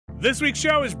This week's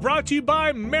show is brought to you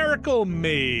by Miracle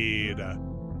Made. All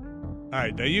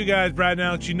right, now you guys, Brad and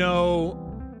Alex, you know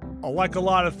I like a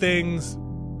lot of things,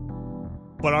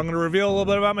 but I'm going to reveal a little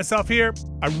bit about myself here.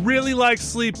 I really like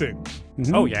sleeping.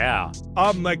 Mm-hmm. Oh, yeah.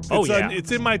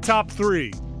 It's in my top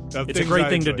 3. It's a great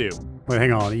thing to do. Wait,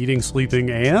 hang on. Eating,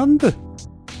 sleeping, and?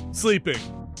 Sleeping.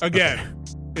 Again. Okay.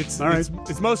 It's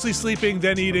mostly sleeping,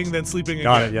 then eating, then sleeping again.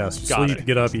 Got it, yes. Got Sleep, it.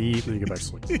 get up, eat, then you get back to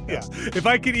sleep. Yeah. If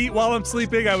I could eat while I'm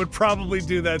sleeping, I would probably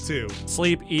do that too.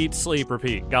 Sleep, eat, sleep,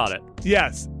 repeat. Got it.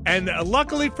 Yes. And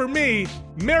luckily for me,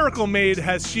 Miracle Made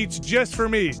has sheets just for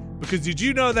me. Because did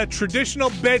you know that traditional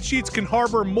bed sheets can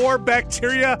harbor more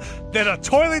bacteria than a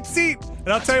toilet seat? And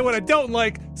I'll tell you what I don't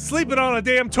like, sleeping on a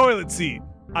damn toilet seat.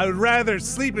 I would rather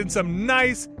sleep in some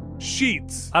nice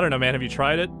sheets. I don't know, man. Have you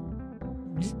tried it?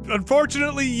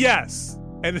 Unfortunately, yes.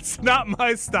 And it's not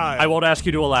my style. I won't ask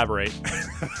you to elaborate.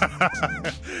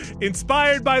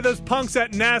 Inspired by those punks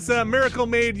at NASA, Miracle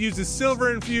Made uses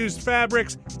silver-infused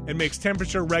fabrics and makes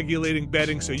temperature-regulating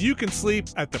bedding so you can sleep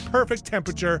at the perfect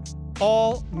temperature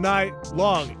all night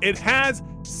long. It has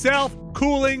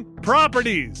self-cooling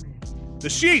properties. The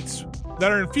sheets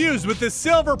that are infused with this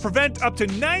silver prevent up to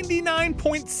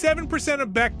 99.7%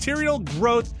 of bacterial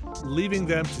growth, leaving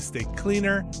them to stay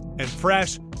cleaner and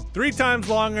fresh 3 times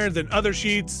longer than other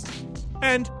sheets,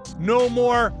 and no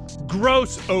more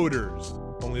gross odors.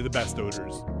 Only the best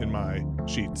odors in my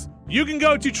sheets. You can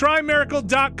go to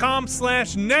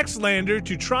trymiracle.com/nextlander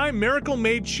to try Miracle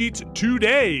Made sheets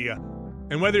today.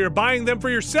 And whether you're buying them for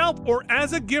yourself or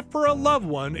as a gift for a loved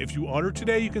one, if you order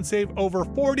today, you can save over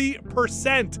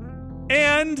 40%.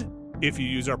 And if you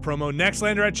use our promo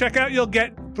NEXTLANDER at checkout, you'll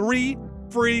get 3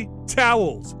 free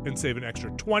towels and save an extra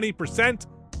 20%.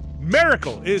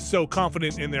 Miracle is so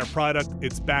confident in their product,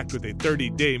 it's backed with a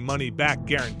 30-day money-back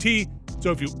guarantee.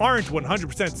 So if you aren't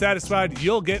 100% satisfied,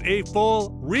 you'll get a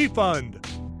full refund.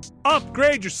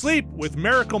 Upgrade your sleep with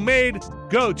Miracle Made.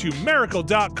 Go to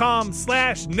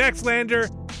miracle.com/nextlander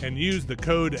and use the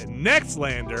code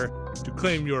NEXTLANDER to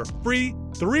claim your free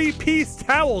 3-piece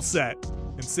towel set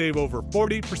and save over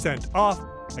 40% off.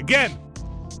 Again,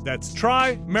 that's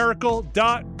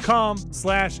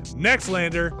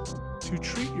trymiracle.com/nextlander to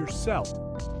treat yourself.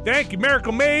 Thank you,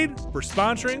 Miracle Made, for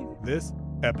sponsoring this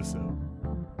episode.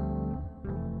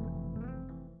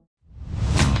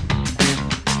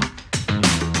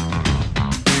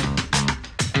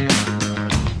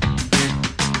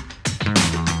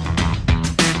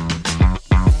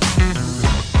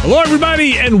 Hello,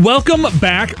 everybody, and welcome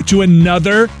back to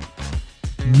another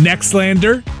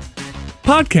Nextlander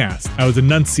podcast. I was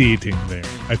enunciating there.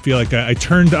 I feel like I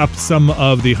turned up some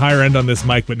of the higher end on this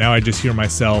mic, but now I just hear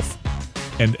myself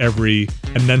and every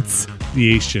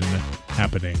enunciation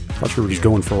happening. I thought you were just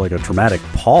going for like a dramatic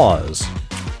pause. A I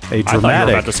thought you were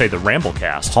dramatic about to say the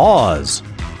Ramblecast. pause.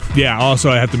 Yeah,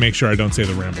 also I have to make sure I don't say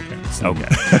the Ramblecast. Okay.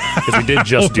 Because we did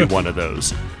just do one of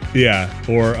those. Yeah,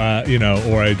 or I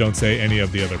don't say any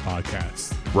of the other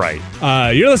podcasts. Right.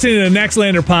 You're listening to the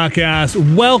Nextlander podcast.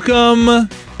 Welcome,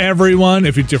 everyone.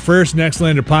 If it's your first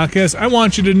Nextlander podcast, I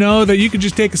want you to know that you can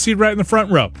just take a seat right in the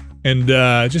front row and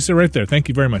just sit right there. Thank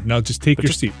you very much. Now just take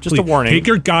your seat. Just please. a warning.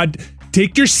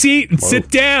 Take your seat and sit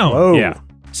down. Whoa. Yeah.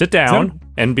 Sit down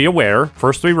and be aware.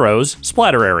 First 3 rows,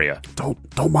 splatter area. Don't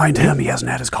mind him. He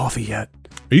hasn't had his coffee yet.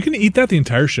 Are you going to eat that the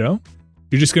entire show?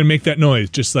 You're just going to make that noise,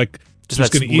 just going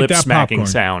to eat lip that smacking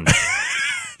popcorn sound.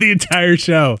 the entire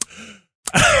show.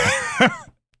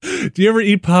 Do you ever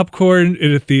eat popcorn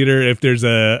in a theater? If there's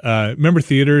remember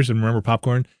theaters and remember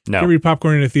popcorn? No. Do you ever eat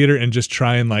popcorn in a theater and just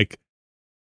try and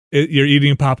you're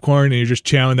eating popcorn and you're just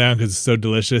chowing down because it's so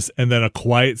delicious, and then a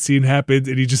quiet scene happens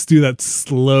and you just do that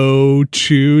slow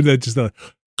chew that just The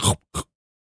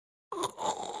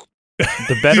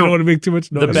better, you don't want to make too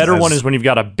much noise. The better one is when you've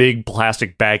got a big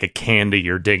plastic bag of candy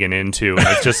you're digging into, and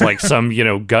it's just like some,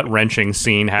 gut-wrenching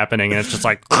scene happening, and it's just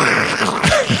like...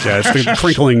 Yeah, it's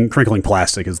the crinkling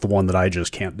plastic is the one that I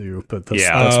just can't do. But that's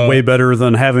Yeah. way better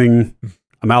than having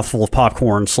a mouthful of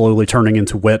popcorn slowly turning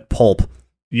into wet pulp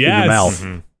in your mouth.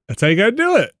 Mm-hmm. That's how you gotta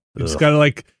do it. You just Ugh.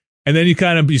 gotta and then you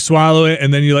swallow it,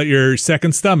 and then you let your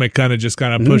second stomach kind of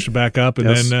push it back up, and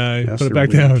then put it back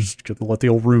down. Just let the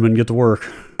old rumen get to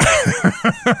work.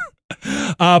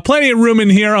 Plenty of room in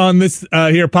here on this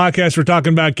here podcast. We're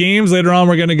talking about games. Later on,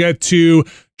 we're going to get to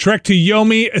Trek to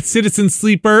Yomi, Citizen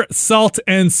Sleeper, Salt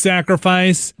and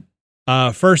Sacrifice.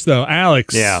 First, though,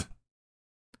 Alex. Yeah.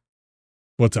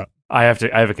 What's up? I have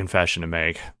a confession to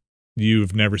make.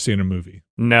 You've never seen a movie.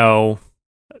 No.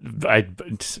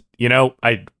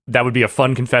 That would be a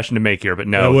fun confession to make here, but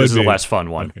no, this is a less fun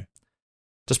one. Okay.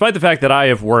 Despite the fact that I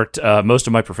have worked most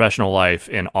of my professional life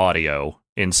in audio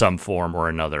in some form or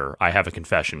another, I have a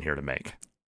confession here to make.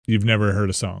 You've never heard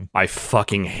a song. I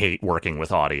fucking hate working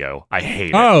with audio. I hate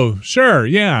it. Oh, sure.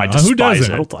 Yeah. I despise who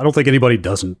doesn't? it. I don't think anybody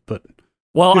doesn't, but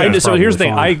Well, Yeah, so here's the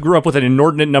thing. probably I fine. grew up with an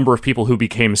inordinate number of people who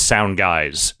became sound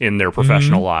guys in their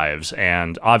professional lives,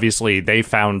 and obviously they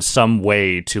found some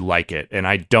way to like it. And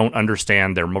I don't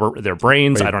understand their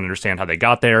brains. Wait. I don't understand how they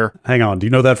got there. hang on. Do you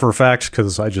know that for a fact?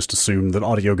 Because I just assumed that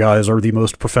audio guys are the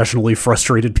most professionally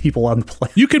frustrated people on the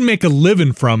planet. You can make a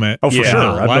living from it. Oh, for Yeah.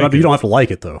 sure. Like You don't have to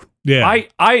like it, though. Yeah.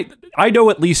 I know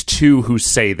at least two who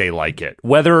say they like it.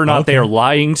 Whether or not they are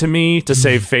lying to me to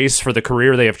save face for the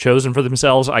career they have chosen for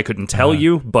themselves, I couldn't tell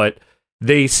you, but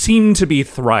they seem to be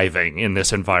thriving in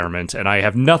this environment, and I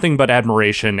have nothing but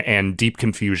admiration and deep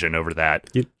confusion over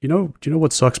that. Do you know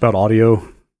what sucks about audio?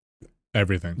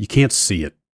 Everything. You can't see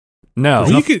it. No.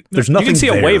 Well, you could- There's You nothing can see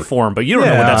there. a waveform, but you don't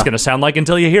know what Yeah. that's going to sound like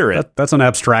until you hear it. That's an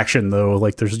abstraction, though.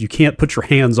 Like, you can't put your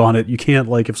hands on it. You can't,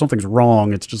 like, if something's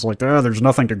wrong, it's just like, there's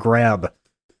nothing to grab.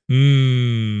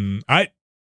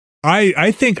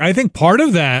 I think part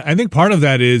of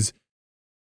that is,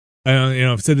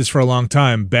 I've said this for a long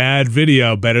time. Bad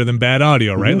video better than bad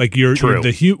audio, right? Mhm. Like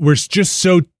True. we're just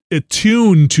so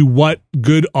attuned to what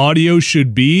good audio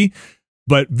should be,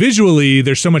 but visually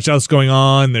there's so much else going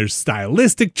on. There's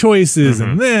stylistic choices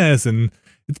and this, and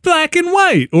it's black and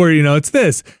white, or it's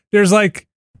this. There's like,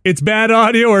 it's bad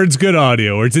audio or it's good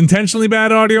audio, or it's intentionally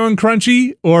bad audio and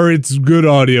crunchy, or it's good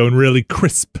audio and really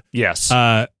crisp. Yes.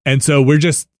 And so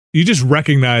you just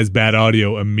recognize bad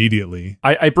audio immediately.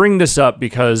 I bring this up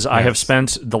because I have Yes.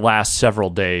 spent the last several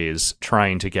days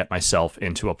trying to get myself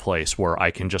into a place where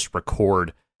I can just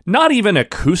record not even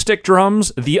acoustic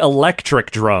drums, the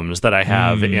electric drums that I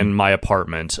have in my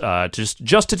apartment,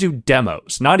 just to do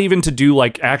demos, not even to do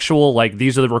like actual, like,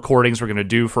 these are the recordings we're going to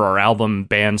do for our album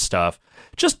band stuff,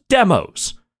 just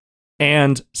demos.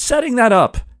 And setting that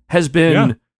up has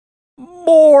been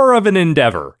more of an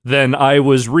endeavor than I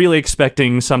was really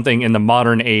expecting something in the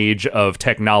modern age of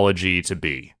technology to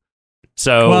be.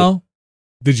 So, Well,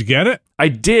 did you get it? I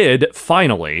did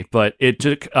finally, but it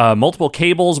took multiple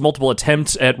cables, multiple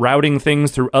attempts at routing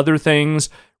things through other things,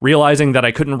 realizing that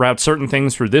I couldn't route certain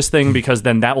things through this thing because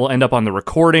then that will end up on the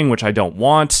recording, which I don't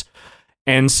want.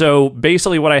 And so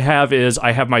basically what I have is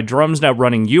I have my drums now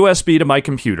running USB to my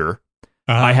computer.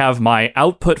 I have my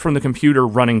output from the computer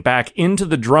running back into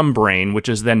the drum brain, which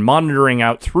is then monitoring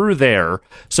out through there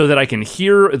so that I can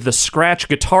hear the scratch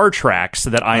guitar tracks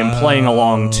that I am playing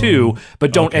along to,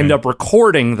 but don't end up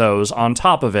recording those on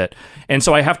top of it. And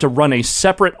so I have to run a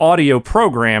separate audio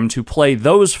program to play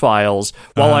those files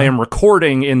while I am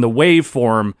recording in the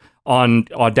waveform on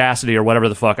Audacity or whatever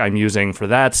the fuck I'm using for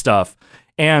that stuff.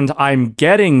 And I'm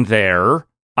getting there.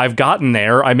 I've gotten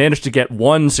there. I managed to get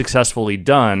one successfully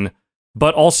done.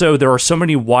 But also, there are so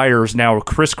many wires now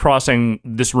crisscrossing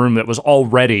this room that was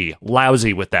already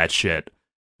lousy with that shit.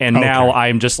 And now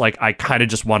I'm just like, I kind of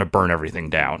just want to burn everything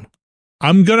down.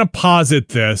 I'm going to posit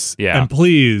this. Yeah. And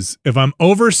please, if I'm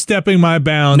overstepping my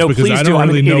bounds, No, because please I do. don't I'm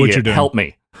really an know what idiot. you're doing. Help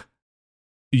me.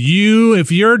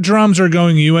 If your drums are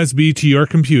going USB to your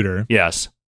computer, Yes.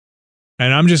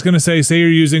 and I'm just going to say you're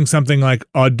using something like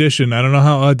Audition. I don't know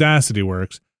how Audacity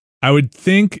works. I would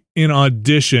think in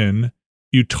Audition,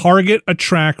 you target a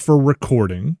track for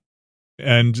recording,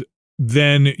 and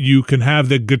then you can have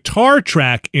the guitar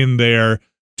track in there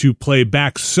to play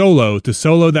back solo. To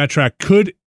solo that track,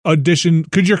 could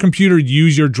your computer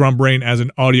use your drum brain as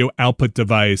an audio output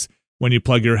device when you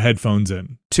plug your headphones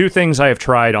in? Two things I have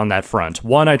tried on that front.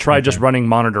 One, I tried just running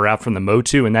monitor out from the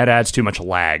Motu, and that adds too much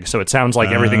lag. So it sounds like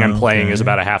everything I'm playing is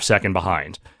about a half second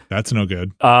behind. That's no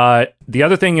good. The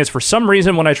other thing is, for some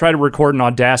reason, when I try to record in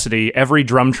Audacity, every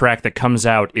drum track that comes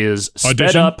out is sped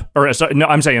Audition? up. No,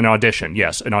 I'm saying an Audition.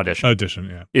 Yes, an Audition. Audition,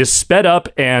 yeah. Is sped up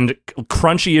and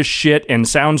crunchy as shit and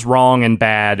sounds wrong and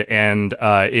bad, and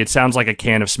it sounds like a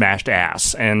can of smashed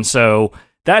ass. And so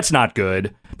that's not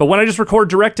good. But when I just record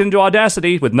direct into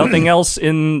Audacity with nothing else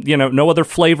in, no other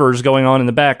flavors going on in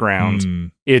the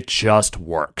background, it just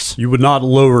works. You would not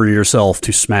lower yourself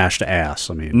to smashed ass.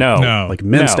 I mean, No. like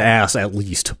minced No. ass at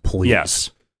least, please.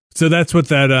 Yes. So that's what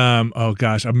that oh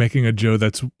gosh, I'm making a joke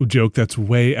that's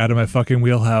way out of my fucking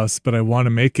wheelhouse, but I want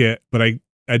to make it, but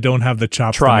I don't have the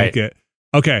chops to make it.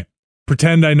 Okay.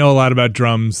 Pretend I know a lot about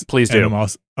drums. Please do. and I'm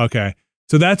also, okay.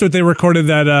 So that's what they recorded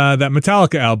that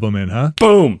Metallica album in, huh?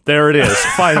 Boom. There it is.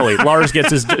 Finally, Lars gets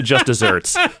his just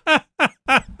desserts.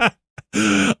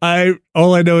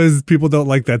 All I know is people don't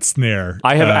like that snare.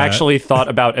 I have actually thought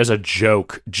about, as a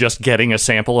joke, just getting a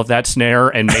sample of that snare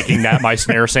and making that my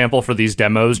snare sample for these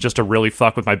demos just to really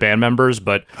fuck with my band members.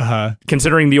 But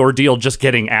considering the ordeal, just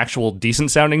getting actual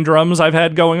decent sounding drums I've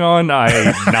had going on,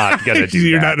 I'm not going to do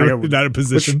You're that. not in a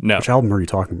position. No. Which album are you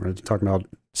talking about? Are you talking about?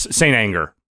 Saint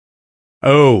Anger.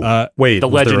 Oh, wait. The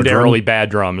was there a drum? legendarily bad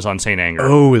drums on Saint Anger.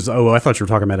 I thought you were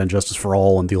talking about Injustice for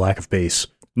All and the lack of bass.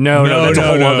 No, that's a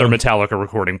whole other Metallica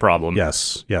recording problem.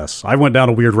 Yes. I went down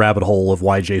a weird rabbit hole of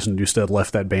why Jason Newsted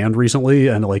left that band recently,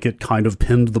 and like it kind of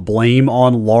pinned the blame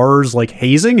on Lars like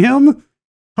hazing him.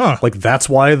 Huh. Like that's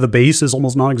why the bass is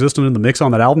almost non-existent in the mix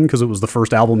on that album, because it was the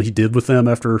first album he did with them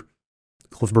after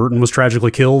Cliff Burton was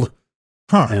tragically killed.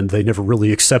 Huh. And they never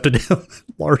really accepted him.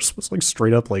 Lars was like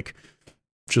straight up like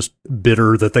just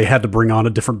bitter that they had to bring on a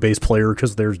different bass player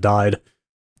because theirs died.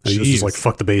 And he was just like,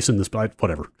 fuck the bass in this, but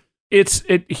whatever. Here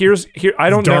I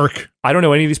don't know. Dark. I don't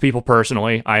know any of these people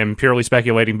personally. I am purely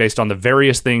speculating based on the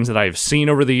various things that I have seen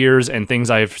over the years and things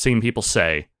I have seen people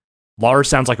say. Lars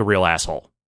sounds like a real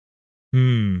asshole.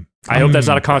 I hope that's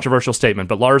not a controversial statement,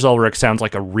 but Lars Ulrich sounds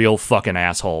like a real fucking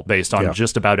asshole based on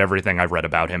just about everything I've read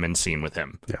about him and seen with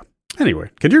him. Yeah. Anyway,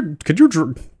 could your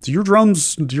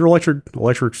drums, your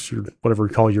electrics, your whatever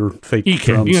you call your fake E-kit.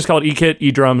 drums, You can just call it E-kit,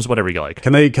 E-drums, whatever you like.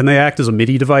 Can they act as a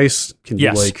MIDI device? Can you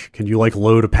Yes. can you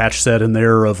load a patch set in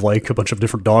there of like a bunch of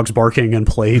different dogs barking and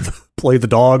play the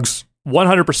dogs?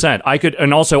 100%. I could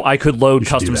load You should do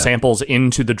custom that. samples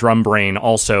into the drum brain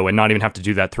also and not even have to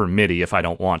do that through MIDI if I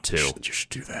don't want to. You should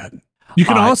do that. You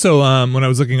can also, when I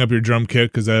was looking up your drum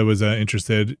kit, because I was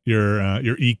interested, your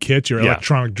E-kit, your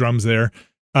electronic drums there,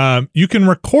 you can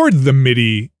record the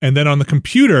MIDI, and then on the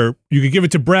computer, you could give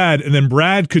it to Brad, and then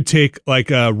Brad could take like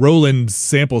a Roland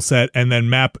sample set and then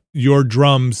map your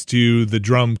drums to the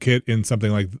drum kit in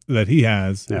something like that he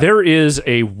has. Yeah. There is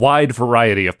a wide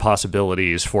variety of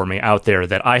possibilities for me out there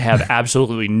that I have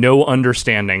absolutely no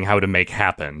understanding how to make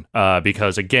happen.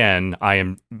 Because again,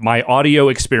 my audio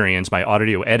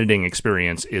editing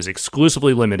experience is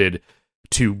exclusively limited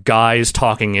to guys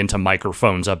talking into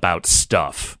microphones about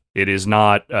stuff. It is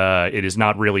not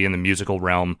really in the musical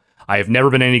realm. I have never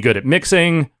been any good at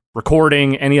mixing,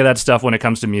 recording, any of that stuff when it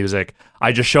comes to music.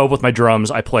 I just show up with my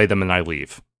drums, I play them, and I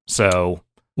leave. So,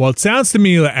 well, it sounds to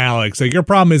me, Alex, like your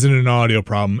problem isn't an audio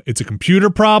problem; it's a computer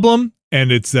problem,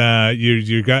 and it's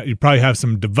you probably have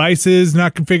some devices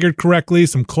not configured correctly,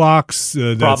 some clocks,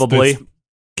 probably.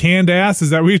 Canned ass, is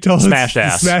that what you tell us? Smashed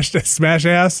ass. Smash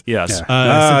ass? Yes.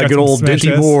 Yeah. Good old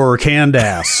Dinty Moore canned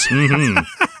ass.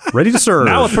 Ready to serve.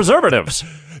 Now with preservatives.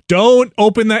 Don't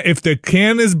open that. If the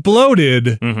can is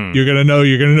bloated, you're gonna know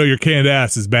your canned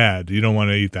ass is bad. You don't want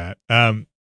to eat that.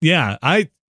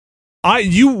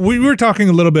 We were talking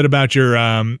a little bit about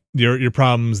your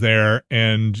problems there,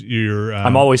 and your.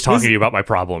 I'm always talking to you about my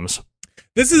problems.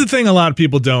 This is the thing a lot of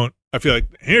people don't. I feel like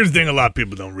here's the thing a lot of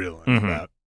people don't realize about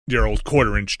your old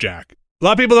 1/4-inch jack. A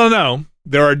lot of people don't know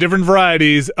there are different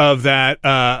varieties of that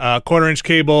 1/4-inch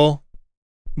cable,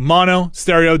 mono,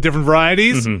 stereo, different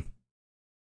varieties.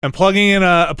 And plugging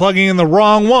in the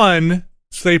wrong one,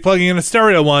 say plugging in a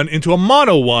stereo one into a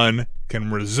mono one,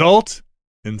 can result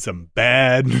in some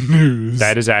bad news.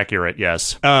 That is accurate,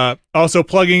 yes. Also,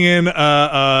 plugging in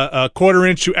a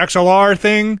 1/4-inch to XLR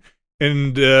thing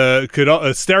and could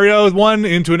a stereo one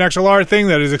into an XLR thing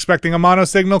that is expecting a mono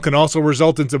signal can also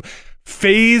result in some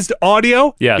phased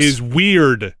audio. Yes. Is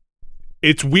weird.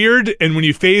 It's weird, and when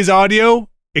you phase audio,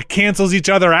 it cancels each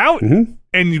other out, and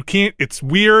you can't. It's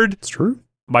weird. It's true.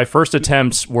 My first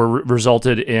attempts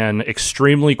resulted in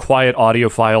extremely quiet audio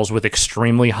files with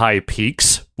extremely high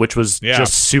peaks, which was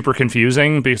just super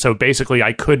confusing. So basically,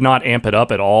 I could not amp it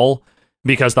up at all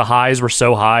because the highs were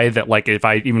so high that, like, if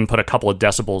I even put a couple of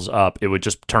decibels up, it would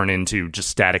just turn into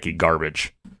just staticky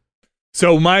garbage.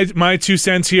 So my 2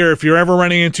 cents here: if you're ever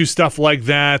running into stuff like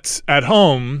that at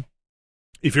home,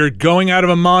 if you're going out of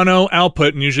a mono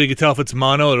output, and usually you can tell if it's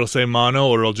mono, it'll say mono,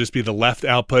 or it'll just be the left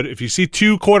output. If you see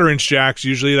 2 1/4-inch jacks,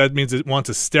 usually that means it wants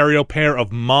a stereo pair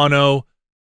of mono.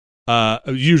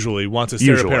 Usually wants a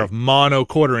stereo pair of mono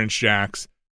 1/4-inch jacks.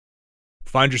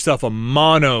 Find yourself a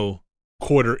mono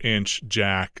 1/4-inch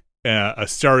jack. A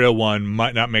stereo one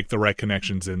might not make the right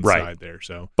connections inside there.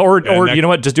 So, or you know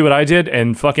what? Just do what I did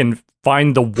and fucking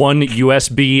find the one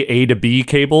USB A to B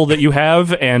cable that you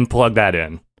have and plug that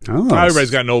in. Oh,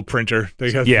 everybody's got an old printer.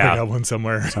 They got one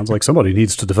somewhere. Sounds like somebody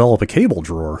needs to develop a cable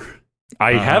drawer.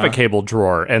 I have a cable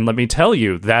drawer, and let me tell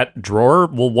you, that drawer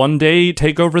will one day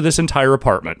take over this entire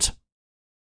apartment.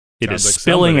 It is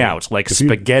spilling out like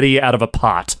spaghetti out of a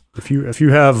pot. If you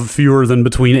have fewer than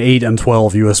between 8 and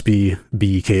 12 USB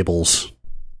B cables,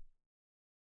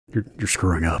 You're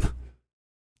screwing up.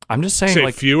 I'm just saying, Say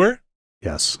like, fewer?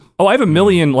 Yes. oh, I have a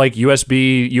million, like,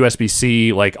 USB,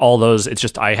 USB-C, like, all those. It's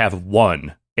just I have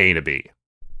one A to B.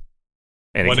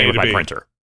 And it One came A with to my B. printer.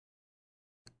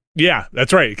 Yeah,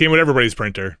 that's right. It came with everybody's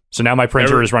printer. So now my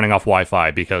printer is running off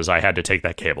Wi-Fi because I had to take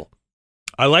that cable.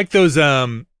 I like those.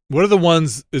 What are the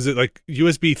ones? Is it like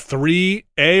USB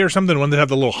 3A or something? One that have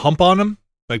the little hump on them,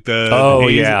 like the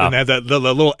A's, yeah, and have that the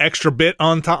little extra bit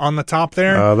on the top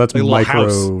there. That's like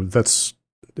micro. That's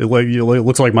it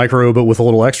looks like micro, but with a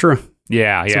little extra.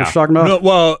 yeah. Is that what you're talking about? No,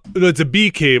 well, it's a B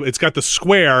cable. It's got the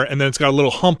square, and then it's got a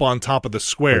little hump on top of the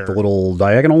square. Like the little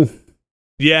diagonal.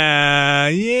 Yeah.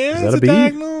 Is that It's a B?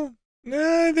 diagonal.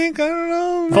 I think I don't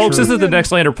know. Folks, this is the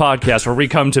Nextlander podcast where we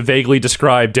come to vaguely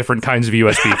describe different kinds of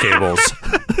USB cables.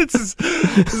 This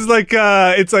is like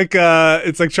it's like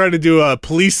trying to do a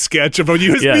police sketch of a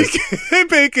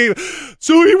USB cable.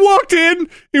 So he walked in,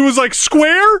 he was like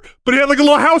square, but he had like a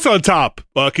little house on top.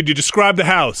 Could you describe the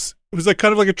house? It was like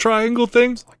kind of like a triangle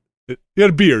thing. He had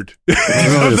a beard.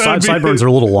 The sideburns are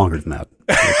a little longer than that.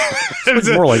 It's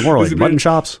more like mutton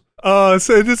chops. So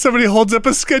then somebody holds up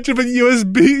a sketch of a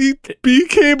USB B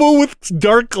cable with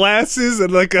dark glasses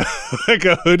and like a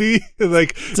hoodie. And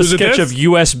like It's a sketch of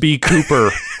USB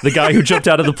Cooper, the guy who jumped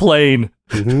out of the plane.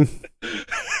 Mm-hmm.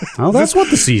 Oh, that's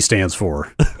what the C stands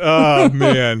for. Oh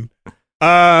man.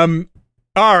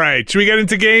 All right. Should we get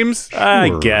into games? I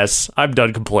Sure. guess. I'm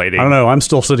done complaining. I don't know. I'm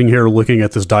still sitting here looking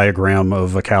at this diagram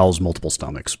of a cow's multiple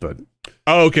stomachs, but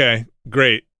Oh, okay.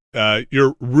 Great.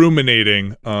 You're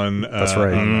ruminating on. that's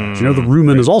right. on Do you know the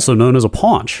rumen is also known as a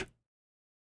paunch?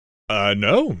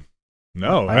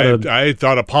 No. I I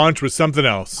thought a paunch was something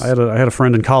else. I had a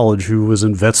friend in college who was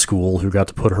in vet school who got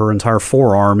to put her entire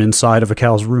forearm inside of a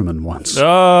cow's rumen once.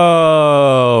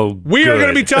 Oh, We are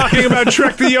going to good. be talking about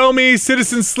Trek the Yomi,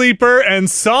 Citizen Sleeper,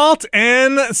 and Salt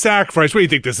and Sacrifice. What do you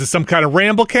think? This is some kind of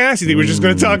ramble cast? You think we're just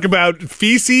going to talk about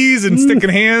feces and sticking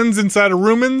hands inside of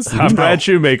rumens? I'm Brad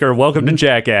Shoemaker. Welcome to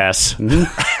Jackass.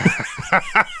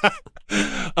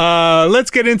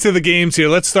 Let's get into the games here.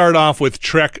 Let's start off with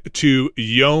Trek to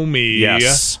Yomi.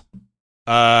 Yes.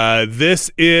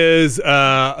 This is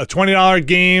a $20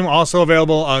 game, also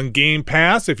available on Game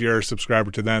Pass if you're a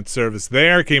subscriber to that service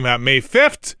there. Came out May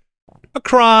 5th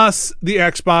across the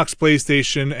Xbox,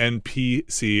 PlayStation, and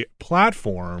PC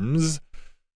platforms.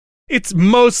 It's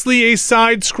mostly a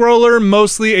side-scroller,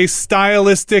 mostly a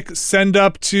stylistic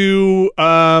send-up to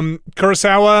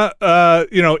Kurosawa,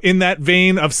 in that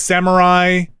vein of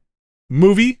samurai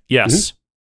movie. Yes.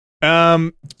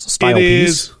 It's a style It piece.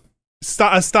 is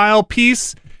a style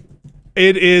piece.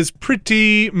 It is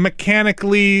pretty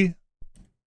mechanically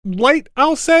light,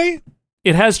 I'll say.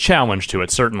 It has challenge to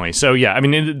it, certainly. So, yeah, I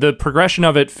mean, the progression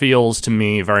of it feels to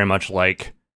me very much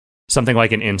like something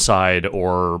like an Inside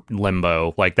or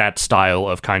Limbo, like that style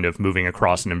of kind of moving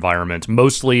across an environment,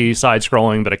 mostly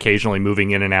side-scrolling, but occasionally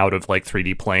moving in and out of like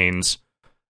 3D planes.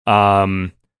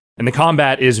 And the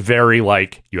combat is very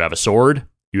like, you have a sword,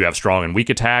 you have strong and weak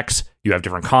attacks, you have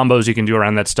different combos you can do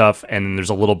around that stuff, and then there's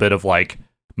a little bit of like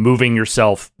moving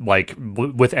yourself like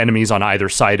with enemies on either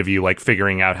side of you, like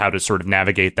figuring out how to sort of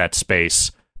navigate that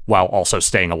space while also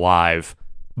staying alive.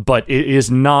 But it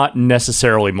is not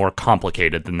necessarily more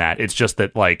complicated than that. It's just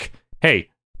that, like, hey,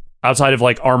 outside of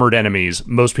like armored enemies,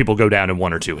 most people go down in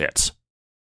 1 or 2 hits.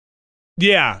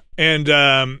 Yeah, and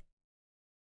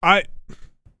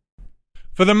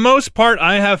for the most part,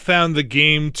 I have found the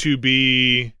game to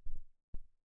be.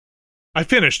 I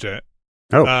finished it.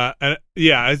 Oh. And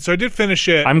yeah, so I did finish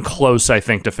it. I'm close, I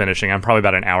think, to finishing. I'm probably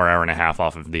about an hour and a half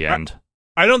off of the end.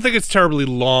 I don't think it's terribly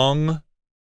long.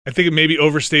 I think it maybe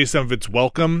overstays some of its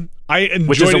welcome. I enjoyed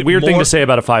Which is a weird thing more- to say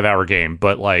about a 5-hour game,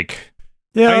 but like,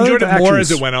 Yeah, I enjoyed the it more as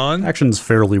action's- it went on. Action's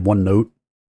fairly one note,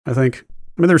 I think.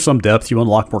 I mean, there's some depth. You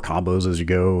unlock more combos as you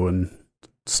go, and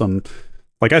some.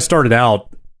 Like, I started out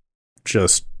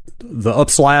just the up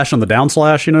slash and the down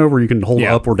slash, where you can hold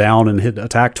Yeah. up or down and hit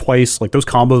attack twice. Like, those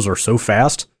combos are so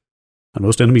fast, and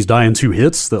most enemies die in 2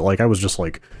 hits that, like, I was just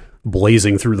like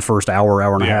blazing through the first hour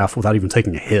and a Yeah. half without even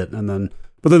taking a hit,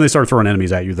 but then they start throwing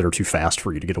enemies at you that are too fast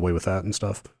for you to get away with that and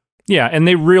stuff. yeah, and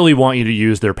they really want you to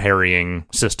use their parrying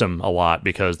system a lot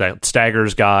because that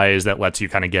staggers guys, that lets you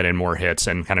kind of get in more hits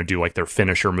and kind of do like their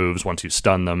finisher moves once you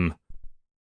stun them.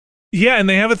 Yeah, and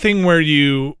they have a thing where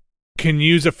you can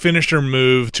use a finisher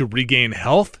move to regain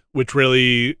health, which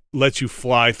really lets you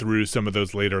fly through some of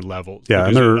those later levels. Yeah,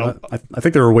 and Because I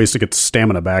think there are ways to get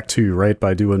stamina back too, right?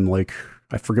 By doing like,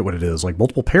 I forget what it is, like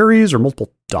multiple parries or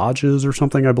multiple dodges or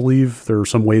something. I believe there are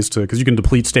some ways to, because you can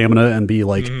deplete stamina and be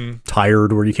like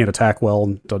tired where you can't attack well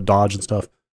and dodge and stuff.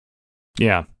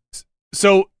 Yeah.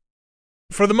 So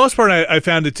for the most part, I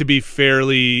found it to be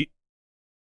fairly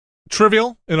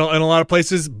trivial in a lot of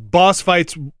places. Boss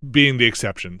fights being the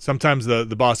exception. Sometimes the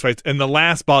boss fights, and the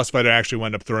last boss fight, I actually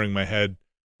wound up throwing my head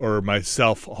or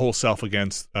whole self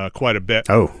against quite a bit.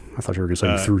 Oh, I thought you were going to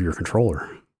say you threw your controller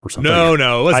or something. No,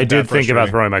 it wasn't. I did think about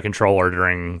throwing my controller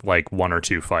during like one or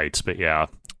two fights, but yeah.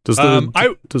 Does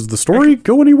the story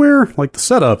go anywhere? Like the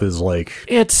setup is like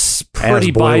it's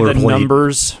pretty by the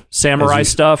numbers samurai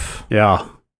stuff. Yeah.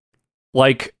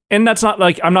 Like, and that's not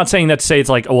like, I'm not saying that to say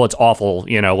it's like, oh, it's awful.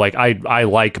 You know, like I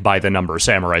like by the numbers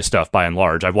samurai stuff by and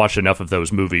large. I've watched enough of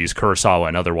those movies, Kurosawa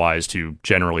and otherwise, to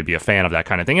generally be a fan of that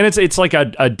kind of thing. And it's like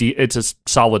it's a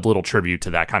solid little tribute to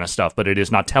that kind of stuff, but it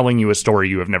is not telling you a story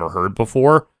you have never heard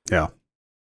before. Yeah.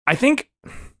 I think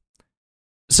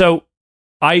so.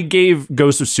 I gave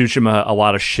Ghost of Tsushima a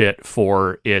lot of shit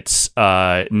for its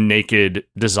naked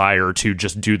desire to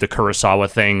just do the Kurosawa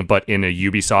thing, but in a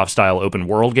Ubisoft-style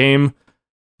open-world game,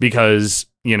 because,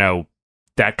 you know,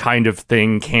 that kind of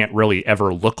thing can't really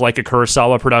ever look like a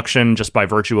Kurosawa production just by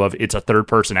virtue of it's a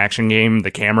third-person action game.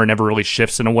 The camera never really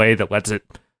shifts in a way that lets it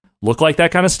look like that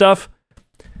kind of stuff.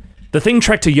 The thing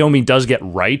Trek to Yomi does get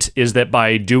right is that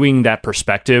by doing that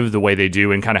perspective the way they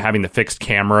do and kind of having the fixed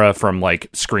camera from like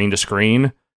screen to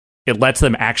screen, it lets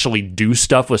them actually do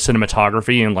stuff with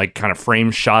cinematography and like kind of frame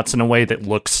shots in a way that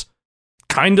looks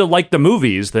kind of like the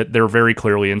movies that they're very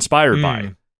clearly inspired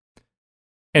by.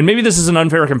 And maybe this is an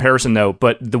unfair comparison though,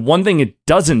 but the one thing it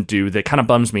doesn't do that kind of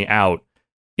bums me out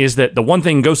is that the one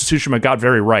thing Ghost of Tsushima got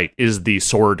very right is the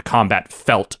sword combat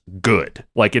felt good.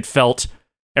 Like it felt...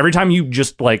 Every time you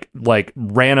just like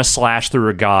ran a slash through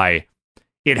a guy,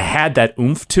 it had that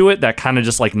oomph to it, that kind of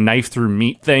just like knife through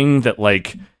meat thing that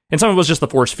like, and some of it was just the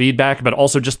force feedback, but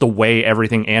also just the way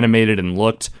everything animated and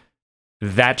looked.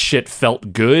 That shit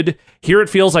felt good. Here it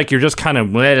feels like you're just kind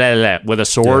of with a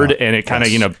sword, and it kind of,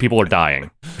 you know, people are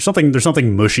dying. There's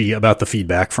something mushy about the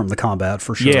feedback from the combat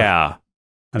for sure. Yeah.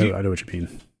 I know what you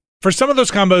mean. For some of those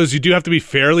combos, you do have to be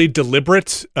fairly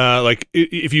deliberate. Like,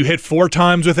 if you hit 4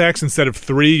 times with X instead of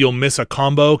 3, you'll miss a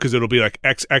combo because it'll be like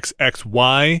X, X, X,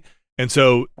 Y. And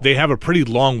so they have a pretty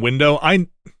long window. I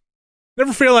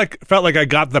never felt like I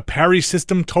got the parry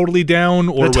system totally down.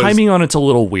 Or the timing on it's a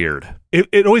little weird.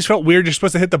 It always felt weird. You're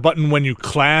supposed to hit the button when you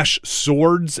clash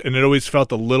swords, and it always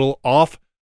felt a little off.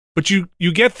 But you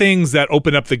get things that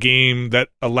open up the game that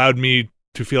allowed me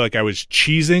to feel like I was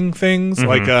cheesing things. Mm-hmm.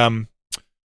 Like,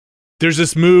 there's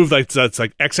this move that's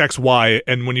like XXY,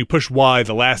 and when you push Y,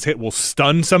 the last hit will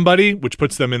stun somebody, which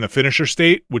puts them in the finisher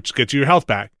state, which gets you your health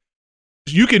back.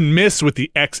 You can miss with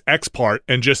the XX part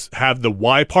and just have the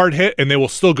Y part hit, and they will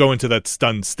still go into that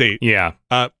stunned state. Yeah.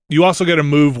 You also get a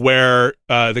move where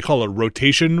they call it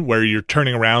rotation, where you're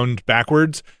turning around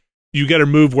backwards. You get a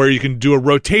move where you can do a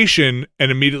rotation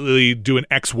and immediately do an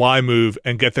XY move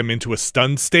and get them into a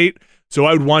stunned state. So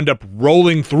I would wind up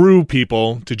rolling through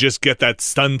people to just get that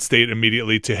stun state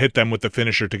immediately to hit them with the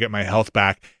finisher to get my health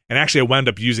back. And actually, I wound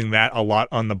up using that a lot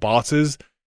on the bosses.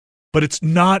 But it's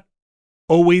not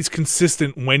always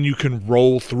consistent when you can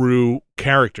roll through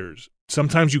characters.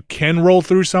 Sometimes you can roll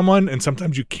through someone, and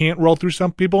sometimes you can't roll through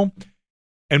some people.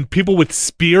 And people with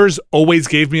spears always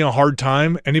gave me a hard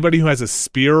time. Anybody who has a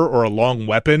spear or a long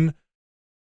weapon,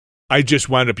 I just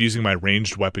wound up using my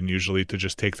ranged weapon usually to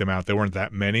just take them out. There weren't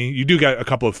that many. You do get a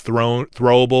couple of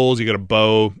throwables. You get a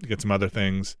bow. You get some other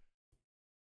things.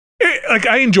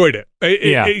 I enjoyed it.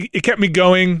 It kept me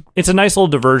going. It's a nice little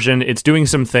diversion. It's doing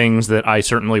some things that I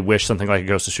certainly wish something like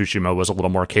Ghost of Tsushima was a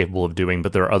little more capable of doing,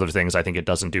 but there are other things I think it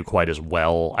doesn't do quite as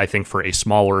well. I think for a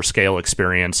smaller scale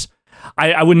experience,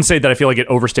 I wouldn't say that I feel like it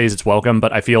overstays its welcome,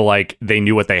 but I feel like they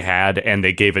knew what they had and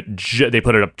they gave it. They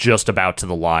put it up just about to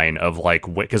the line of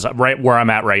like, because right where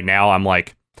I'm at right now, I'm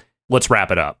like, let's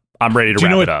wrap it up. I'm ready to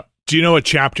wrap it up. Do you know what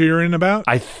chapter you're in about?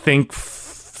 I think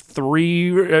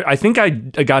 3. I think I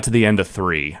got to the end of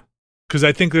 3 because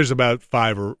I think there's about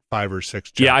 5 or 6.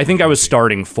 Chapters. Yeah, I think I was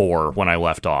starting 4 when I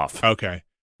left off. Okay.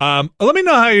 Let me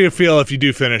know how you feel if you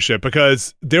do finish it,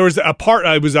 because there was a part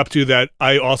I was up to that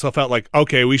I also felt like,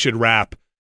 okay, we should wrap.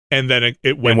 And then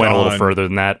it went on. A little further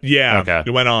than that? Yeah, okay. It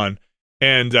went on.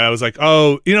 And I was like,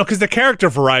 oh, because the character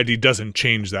variety doesn't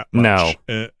change that much.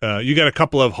 No. You got a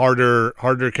couple of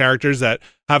harder characters that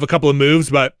have a couple of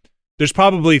moves, but there's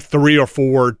probably 3 or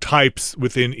 4 types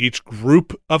within each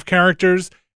group of characters.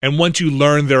 And once you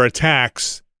learn their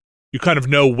attacks, you kind of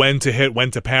know when to hit,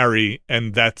 when to parry,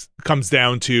 and that comes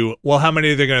down to, well, how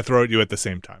many are they going to throw at you at the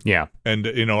same time? Yeah. And,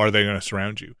 are they going to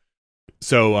surround you?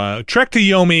 So, Trek to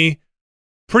Yomi,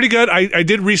 pretty good. I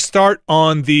did restart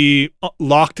on the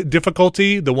locked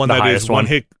difficulty, the one that is one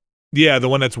hit. Yeah, the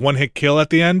one that's one hit kill at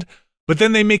the end. but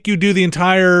then they make you do the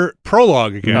entire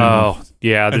prologue again. Oh,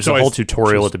 yeah. There's so a whole I-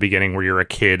 tutorial at the beginning where you're a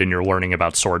kid and you're learning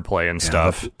about swordplay and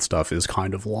stuff. That stuff is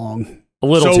kind of long. A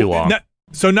little too long.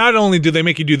 So not only do they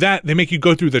make you do that, they make you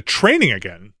go through the training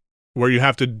again, where you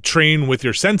have to train with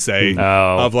your sensei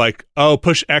of like,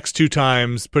 push X 2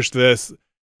 times, push this.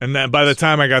 And then by the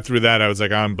time I got through that, I was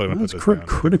like, I'm going to put That's this down.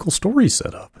 critical story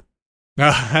setup.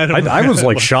 I was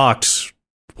like shocked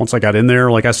once I got in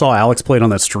there. Like I saw Alex play it on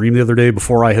that stream the other day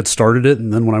before I had started it,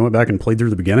 and then when I went back and played through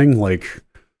the beginning, like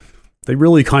they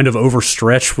really kind of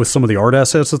overstretch with some of the art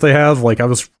assets that they have. Like I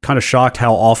was kind of shocked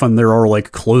how often there are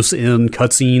like close in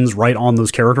cutscenes right on those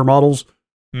character models,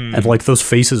 and like those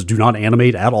faces do not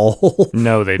animate at all.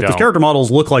 No, they Like, don't. those character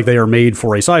models look like they are made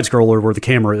for a side scroller where the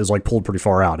camera is like pulled pretty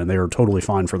far out, and they are totally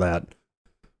fine for that.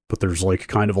 But there's like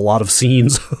kind of a lot of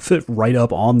scenes of it right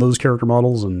up on those character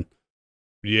models, and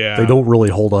Yeah. they don't really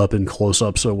hold up in close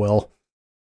up so well.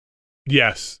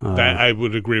 Yes, that I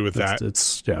would agree with that.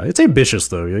 It's ambitious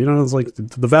though. You know, it's like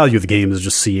the value of the game is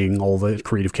just seeing all the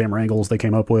creative camera angles they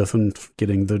came up with and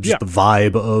getting the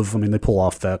vibe of. I mean, they pull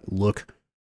off that look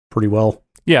pretty well.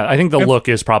 Yeah, I think the look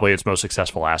is probably its most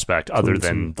successful aspect, other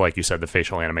than, like you said, the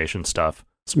facial animation stuff.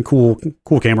 Some cool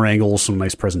camera angles, some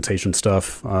nice presentation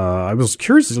stuff. I was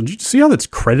curious, did you see how that's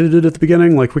credited at the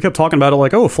beginning? Like, we kept talking about it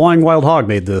like, oh, Flying Wild Hog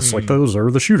made this. Like, those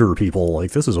are the shooter people.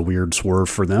 Like, this is a weird swerve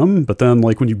for them. But then,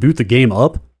 like, when you boot the game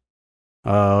up,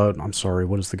 I'm sorry,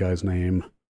 what is the guy's name?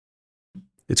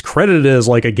 It's credited as,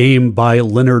 like, a game by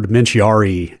Leonard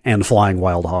Menciari and Flying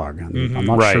Wild Hog. And I'm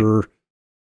not sure.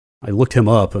 I looked him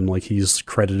up, and, like, he's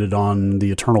credited on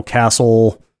The Eternal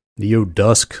Castle, Neo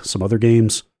Dusk, some other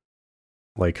games.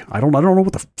 Like, I don't know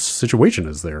what the situation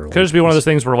is there. Could just be one of those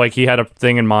things where, like, he had a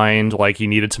thing in mind, like, he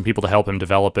needed some people to help him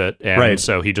develop it, and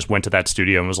so he just went to that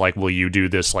studio and was like, will you do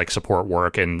this, like, support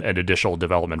work and additional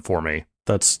development for me?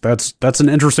 That's an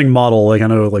interesting model. Like, I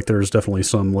know, like, there's definitely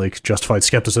some, like, justified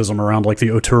skepticism around, like,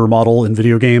 the auteur model in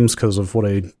video games because of what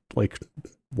a, like,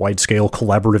 wide-scale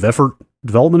collaborative effort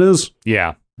development is.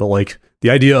 Yeah. But, like, the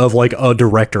idea of, like, a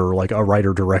director, like, a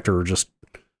writer-director just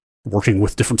working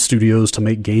with different studios to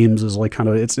make games is, like, kind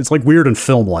of, it's like weird and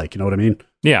film-like, you know what I mean?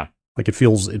 Yeah. Like, it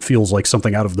feels like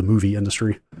something out of the movie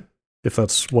industry, if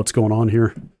that's what's going on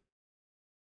here.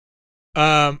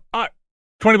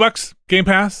 $20, Game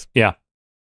Pass. Yeah.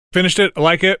 Finished it. I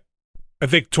like it. I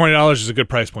think $20 is a good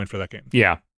price point for that game.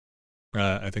 Yeah.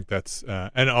 I think that's,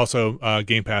 and also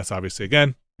Game Pass, obviously.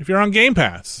 Again, if you're on Game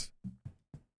Pass,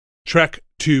 Trek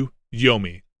to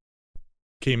Yomi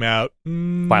came out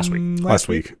last week. Last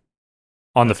week.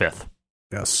 On the 5th.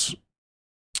 Yes.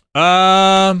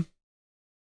 I'm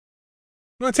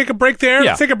going to take a break there. Yeah.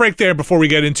 Let's take a break there before we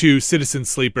get into Citizen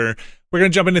Sleeper. We're going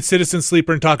to jump into Citizen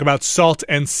Sleeper and talk about Salt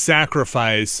and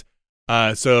Sacrifice.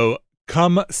 So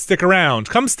come stick around.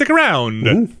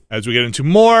 As we get into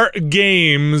more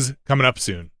games coming up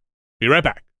soon. Be right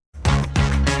back.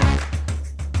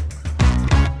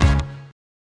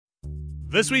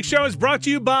 This week's show is brought to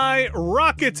you by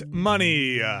Rocket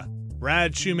Money.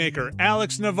 Brad Shoemaker,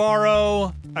 Alex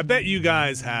Navarro. I bet you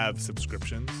guys have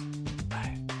subscriptions.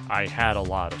 I had a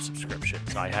lot of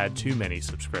subscriptions. I had too many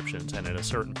subscriptions, and at a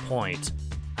certain point,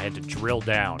 I had to drill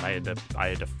down. I had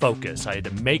to focus. I had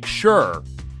to make sure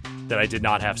that I did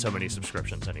not have so many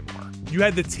subscriptions anymore. You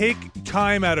had to take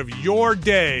time out of your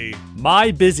day,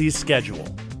 my busy schedule,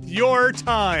 your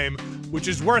time, which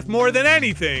is worth more than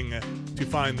anything, to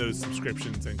find those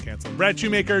subscriptions and cancel them. Brad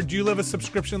Shoemaker, do you live a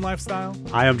subscription lifestyle?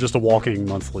 I am just a walking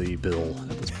monthly bill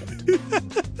at this point.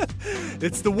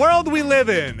 It's the world we live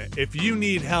in. If you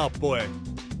need help, boy,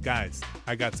 guys,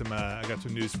 I got some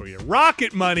news for you.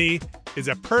 Rocket Money is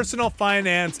a personal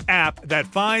finance app that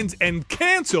finds and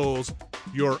cancels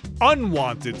your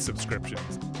unwanted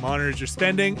subscriptions, monitors your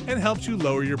spending, and helps you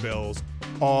lower your bills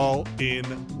all in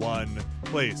one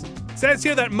place. It says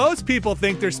here that most people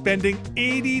think they're spending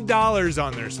 $80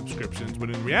 on their subscriptions, when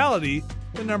in reality,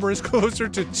 the number is closer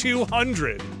to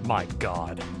 $200. My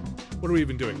God. What are we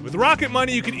even doing? With Rocket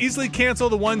Money, you can easily cancel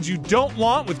the ones you don't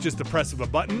want with just the press of a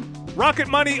button. Rocket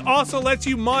Money also lets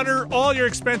you monitor all your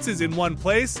expenses in one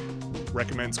place,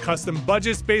 recommends custom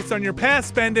budgets based on your past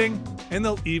spending, and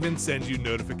they'll even send you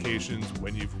notifications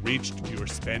when you've reached your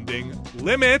spending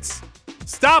limits.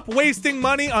 Stop wasting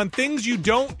money on things you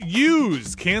don't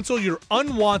use. Cancel your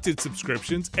unwanted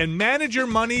subscriptions and manage your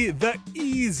money the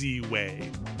easy way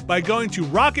by going to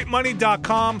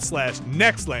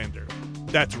rocketmoney.com/Nextlander.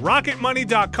 That's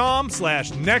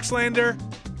rocketmoney.com/Nextlander.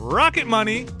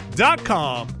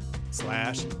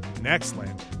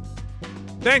 rocketmoney.com/Nextlander.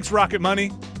 Thanks, Rocket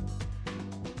Money.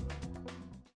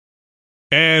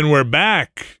 And we're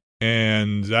back.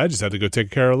 And I just had to go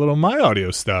take care of a little My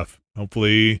Audio stuff.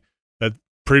 Hopefully that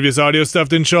previous audio stuff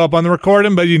didn't show up on the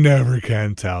recording, but you never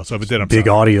can tell. So if it did, I'm Big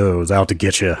sorry. Audio is out to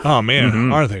get you. Oh man,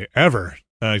 Mhm. are they ever?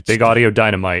 Big Audio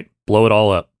dynamite. Blow it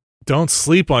all up. Don't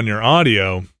sleep on your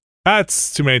audio.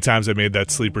 That's too many times I made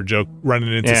that sleeper joke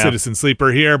running into Yeah. Citizen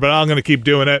Sleeper here, but I'm going to keep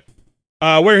doing it.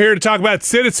 We're here to talk about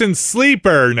Citizen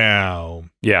Sleeper now.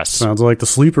 Yes. Sounds like the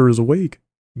sleeper is awake.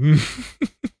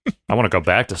 I want to go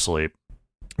back to sleep.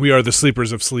 We are the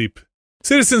sleepers of sleep.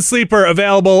 Citizen Sleeper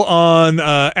available on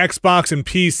Xbox and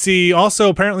PC. Also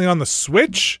apparently on the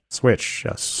Switch. Switch,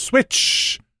 yes.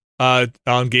 Switch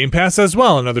on Game Pass as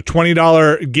well. Another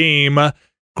 $20 game.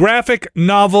 Graphic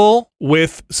novel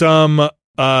with some,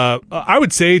 I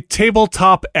would say,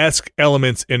 tabletop-esque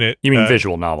elements in it. You mean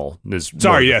visual novel? Is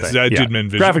Sorry, more the yes, thing. I did mean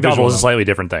Graphic visual novel is a novel. slightly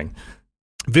different thing.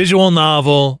 Visual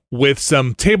novel with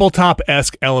some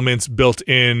tabletop-esque elements built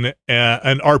in,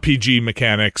 an RPG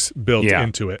mechanics built Yeah.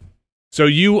 into it. So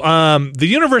the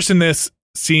universe in this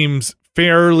seems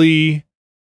fairly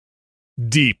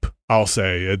deep, I'll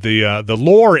say. The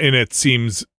lore in it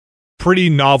seems pretty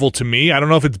novel to me. I don't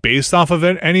know if it's based off of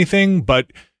anything,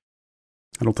 but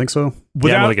I don't think so.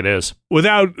 Yeah, I don't think it is.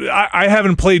 I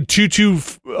haven't played too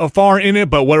far in it,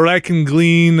 but what I can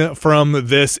glean from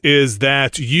this is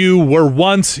that you were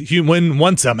once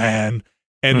a man,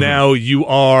 and now you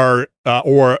are,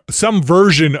 or some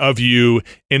version of you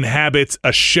inhabits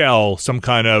a shell, some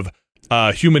kind of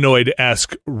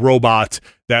humanoid-esque robot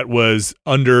that was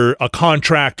under a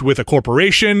contract with a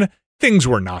corporation. Things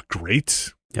were not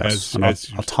great. Yes, an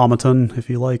automaton, if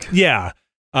you like. Yeah.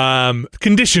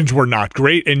 Conditions were not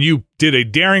great, and you did a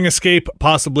daring escape,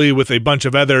 possibly with a bunch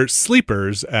of other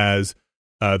sleepers, as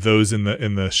those in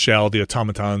the shell, the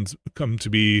automatons, come to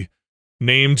be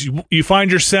named. You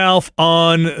find yourself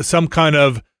on some kind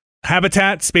of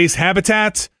space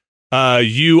habitat.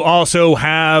 You also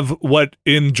have what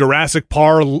in Jurassic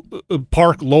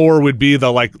Park lore would be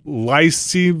the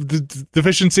lysine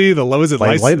deficiency. The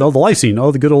lysine.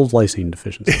 Oh, the good old lysine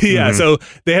deficiency. Yeah, so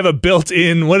they have a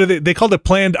built-in. What are they called? It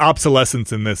planned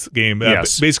obsolescence in this game.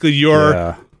 Yes. Basically,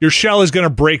 your shell is going to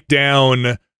break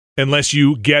down unless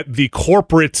you get the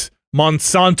corporate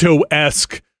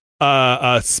Monsanto-esque,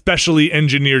 specially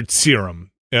engineered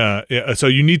serum. So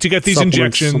you need to get these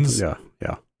injections.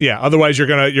 Yeah, otherwise you're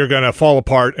gonna fall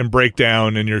apart and break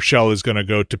down, and your shell is gonna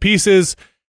go to pieces.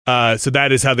 So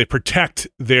that is how they protect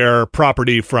their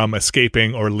property from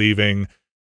escaping or leaving.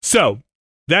 So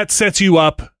that sets you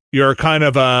up. You're kind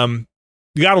of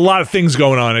you got a lot of things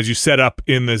going on as you set up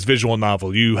in this visual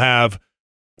novel. You're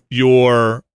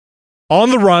on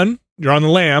the run. You're on the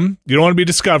lam. You don't want to be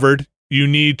discovered. You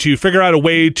need to figure out a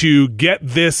way to get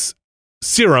this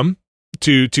serum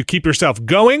to keep yourself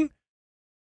going.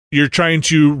 You're trying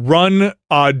to run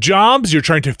jobs. You're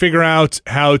trying to figure out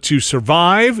how to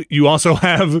survive. You also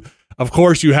have, of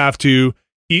course, you have to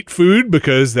eat food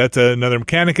because that's another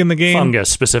mechanic in the game. Fungus,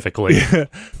 specifically.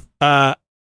 And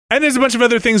there's a bunch of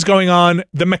other things going on.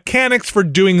 The mechanics for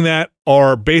doing that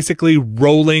are basically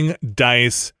rolling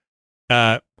dice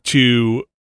to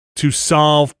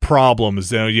solve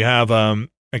problems. You have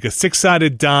like a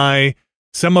six-sided die.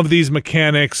 Some of these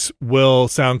mechanics will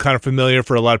sound kind of familiar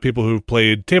for a lot of people who've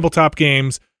played tabletop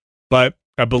games, but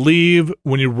I believe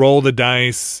when you roll the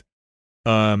dice,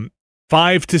 5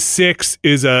 to 6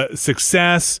 is a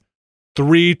success,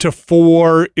 3 to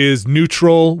 4 is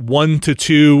neutral, 1 to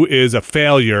 2 is a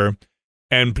failure,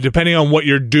 and depending on what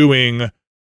you're doing,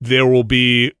 there will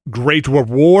be great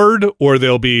reward or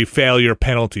there'll be failure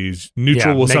penalties.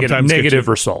 Neutral will sometimes negative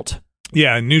result.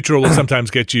 Yeah, neutral will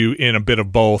sometimes get you in a bit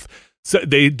of both. So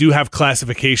they do have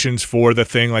classifications for the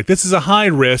thing, like this is a high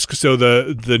risk, so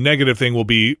the negative thing will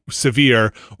be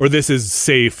severe, or this is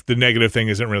safe, the negative thing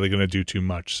isn't really going to do too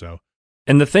much. So,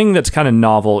 and the thing that's kind of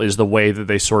novel is the way that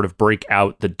they sort of break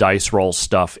out the dice roll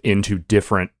stuff into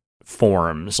different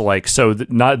forms. Like, so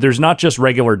there's not just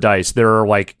regular dice, there are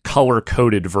like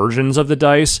color-coded versions of the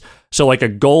dice. So like a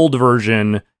gold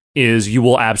version is you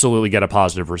will absolutely get a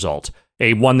positive result.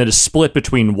 A one that is split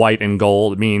between white and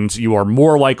gold means you are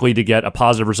more likely to get a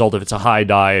positive result if it's a high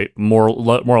die, more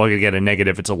likely to get a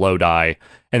negative if it's a low die.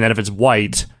 And then if it's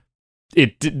white,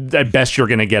 at best you're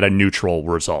going to get a neutral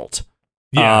result.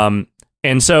 yeah.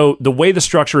 And so the way the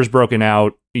structure is broken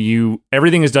out,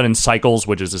 everything is done in cycles,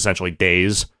 which is essentially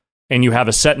days, and you have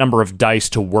a set number of dice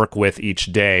to work with each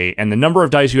day. And the number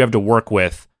of dice you have to work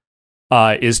with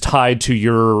is tied to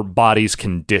your body's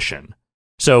condition.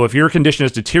 So if your condition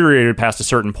has deteriorated past a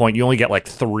certain point, you only get like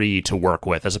 3 to work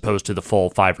with as opposed to the full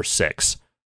 5 or 6.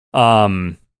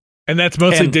 And that's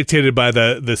mostly And- dictated by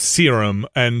the serum,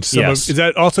 and some Yes. is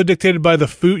that also dictated by the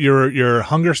food, your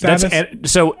hunger status?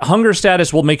 So hunger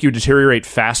status will make you deteriorate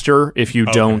faster if you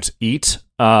don't eat.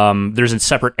 There's a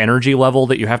separate energy level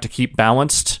that you have to keep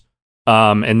balanced.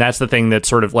 And that's the thing that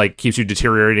sort of like keeps you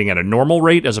deteriorating at a normal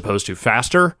rate as opposed to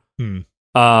faster.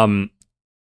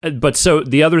 But so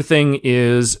the other thing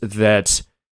is that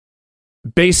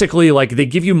basically, like, they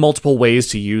give you multiple ways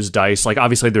to use dice. Like,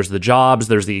 obviously, there's the jobs,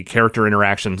 there's the character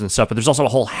interactions and stuff, but there's also a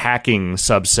whole hacking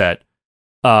subset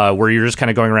where you're just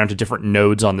kind of going around to different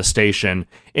nodes on the station,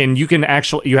 and you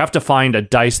have to find a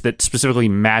dice that specifically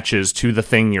matches to the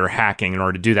thing you're hacking in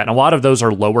order to do that. And a lot of those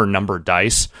are lower number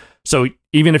dice. So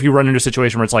even if you run into a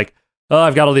situation where it's like, oh,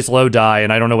 I've got all these low die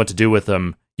and I don't know what to do with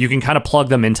them, you can kind of plug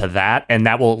them into that, and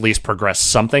that will at least progress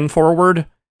something forward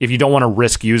if you don't want to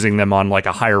risk using them on like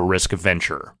a higher risk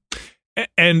venture.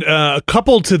 And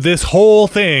coupled to this whole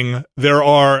thing, there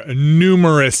are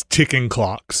numerous ticking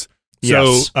clocks.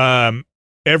 Yes. So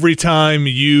every time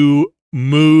you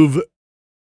move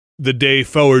the day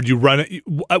forward, you run it.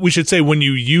 We should say when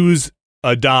you use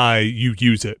a die, you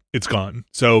use it. It's gone.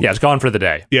 So Yeah, it's gone for the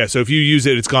day. yeah, so if you use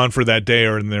it, it's gone for that day,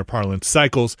 or in their parlance,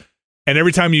 cycles. And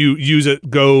every time you use it,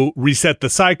 go reset the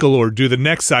cycle or do the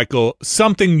next cycle,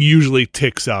 something usually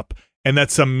ticks up. And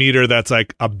that's some meter that's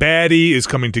like a baddie is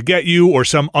coming to get you, or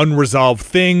some unresolved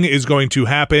thing is going to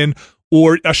happen,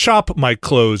 or a shop might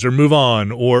close or move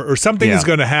on, or something is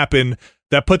going to happen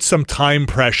that puts some time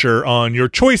pressure on your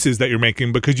choices that you're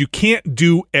making, because you can't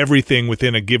do everything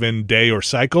within a given day or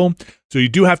cycle. So you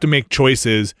do have to make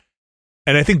choices.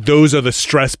 And I think those are the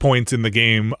stress points in the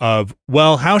game of,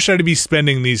 well, how should I be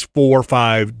spending these 4 or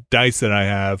 5 dice that I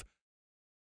have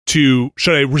should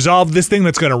I resolve this thing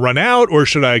that's going to run out, or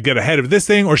should I get ahead of this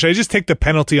thing, or should I just take the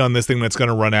penalty on this thing that's going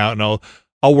to run out and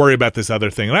I'll worry about this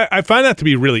other thing. And I find that to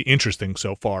be really interesting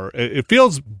so far. It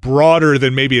feels broader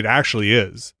than maybe it actually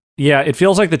is. Yeah, it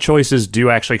feels like the choices do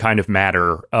actually kind of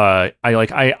matter.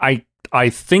 I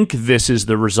think this is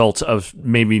the result of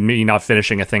maybe me not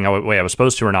finishing a thing the way I was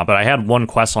supposed to or not, but I had one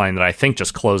quest line that I think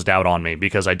just closed out on me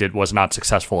because I was not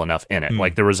successful enough in it.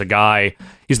 Like, there was a guy,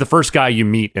 he's the first guy you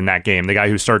meet in that game, the guy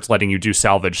who starts letting you do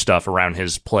salvage stuff around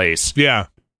his place. Yeah.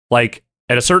 Like,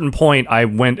 at a certain point, I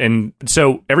went, and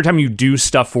so every time you do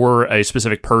stuff for a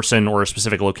specific person or a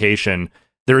specific location,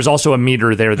 there is also a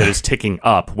meter there that is ticking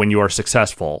up when you are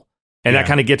successful. And that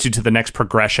kind of gets you to the next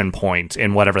progression point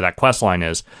in whatever that quest line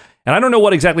is. And I don't know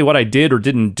exactly what I did or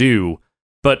didn't do,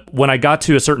 but when I got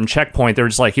to a certain checkpoint,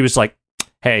 he was like,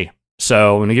 hey,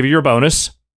 so I'm going to give you your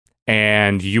bonus,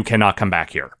 and you cannot come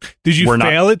back here. Did you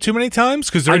fail it too many times?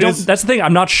 Because that's the thing.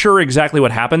 I'm not sure exactly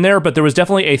what happened there, but there was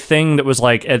definitely a thing that was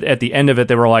like, at the end of it,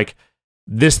 they were like,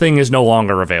 this thing is no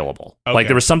longer available. Okay. Like,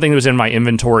 there was something that was in my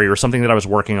inventory or something that I was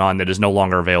working on that is no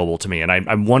longer available to me. And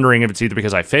I'm wondering if it's either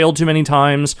because I failed too many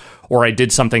times, or I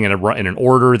did something in an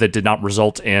order that did not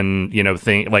result in,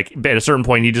 like, at a certain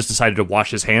point, he just decided to wash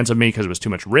his hands of me because it was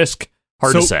too much risk.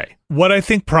 Hard to say. What I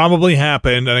think probably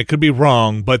happened, and I could be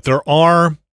wrong, but it's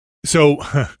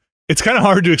kind of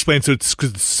hard to explain,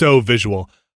 because it's so visual,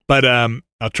 but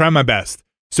I'll try my best.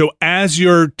 So as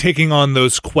you're taking on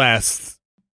those quests,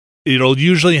 it'll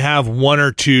usually have 1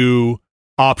 or 2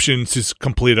 options to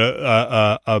complete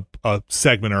a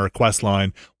segment or a quest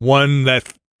line. One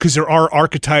that, because there are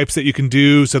archetypes that you can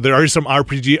do, so there are some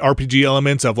RPG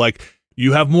elements of, like,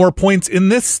 you have more points in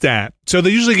this stat. So they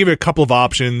usually give you a couple of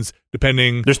options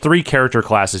depending. There's 3 character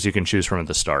classes you can choose from at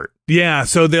the start. Yeah,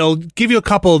 so they'll give you a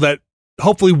couple that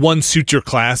hopefully one suits your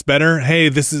class better. Hey,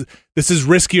 this is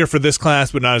riskier for this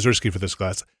class, but not as risky for this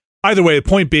class. Either way, the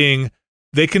point being,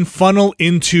 they can funnel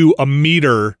into a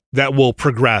meter that will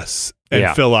progress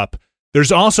and fill up. There's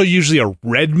also usually a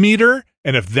red meter,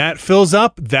 and if that fills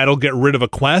up, that'll get rid of a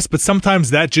quest, but sometimes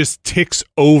that just ticks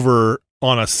over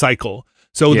on a cycle.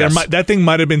 So that thing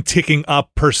might have been ticking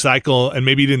up per cycle, and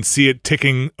maybe you didn't see it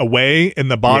ticking away in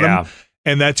the bottom,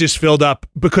 and that just filled up,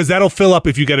 because that'll fill up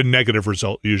if you get a negative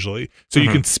result usually. So you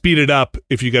can speed it up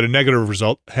if you get a negative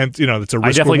result. Hence, it's a risk.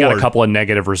 I definitely reward. got a couple of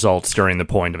negative results during the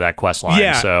point of that quest line.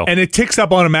 Yeah, so. And it ticks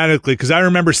up automatically, because I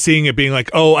remember seeing it being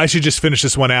like, oh, I should just finish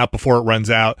this one out before it runs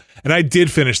out. And I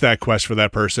did finish that quest for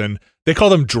that person. They call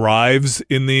them drives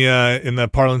in the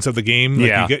parlance of the game.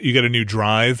 Like, you get a new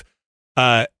drive.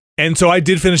 And so I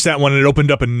did finish that one, and it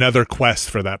opened up another quest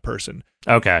for that person.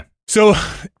 Okay. So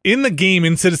in the game,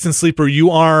 in Citizen Sleeper, you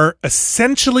are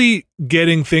essentially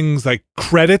getting things like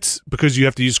credits, because you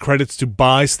have to use credits to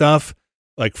buy stuff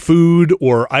like food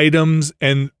or items.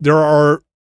 And there are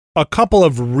a couple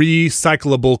of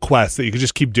recyclable quests that you can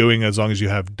just keep doing as long as you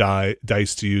have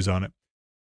dice to use on it.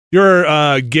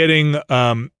 You're getting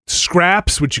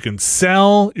scraps, which you can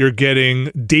sell. You're getting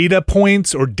data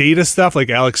points or data stuff, like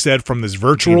Alex said, from this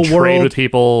virtual You can world. trade with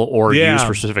people or Yeah. use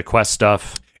for specific quest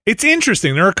stuff. It's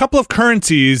interesting. There are a couple of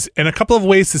currencies and a couple of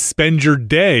ways to spend your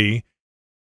day.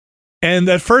 And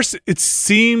at first, it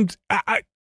seemed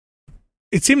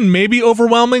it seemed maybe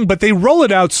overwhelming, but they roll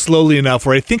it out slowly enough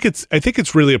where I think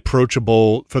it's really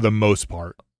approachable for the most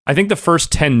part. I think the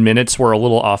first 10 minutes were a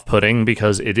little off-putting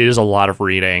because it is a lot of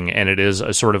reading, and it is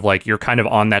a sort of like you're kind of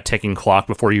on that ticking clock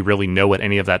before you really know what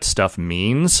any of that stuff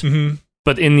means. Mm-hmm.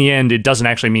 But in the end, it doesn't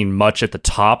actually mean much at the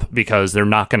top because they're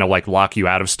not going to like lock you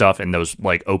out of stuff in those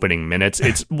like opening minutes.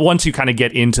 It's once you kind of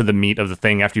get into the meat of the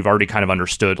thing after you've already kind of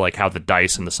understood like how the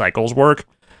dice and the cycles work,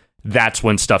 that's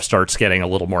when stuff starts getting a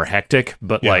little more hectic.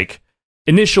 But like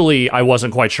initially, I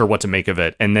wasn't quite sure what to make of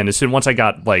it. And then once I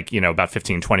got like, about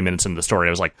 15, 20 minutes into the story,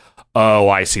 I was like, oh,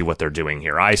 I see what they're doing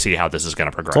here. I see how this is going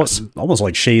to progress. It's almost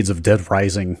like shades of Dead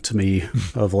Rising to me,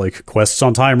 of like quests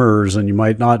on timers, and you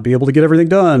might not be able to get everything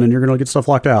done, and you're going to get stuff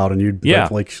locked out, and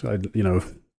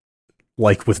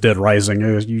like with Dead Rising,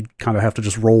 you kind of have to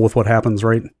just roll with what happens,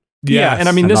 right? Yeah, and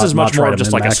I mean, And this not- is much not try more to of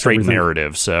just like a min-max straight everything.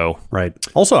 narrative. So Right.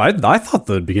 Also, I thought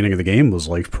the beginning of the game was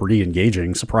like pretty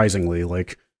engaging, surprisingly.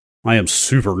 Like, I am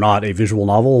super not a visual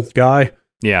novel guy.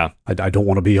 yeah, I don't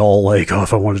want to be all like, oh,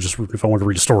 if I want to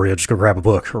read a story, I just go grab a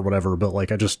book or whatever. But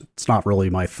like, it's not really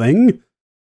my thing.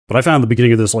 But I found the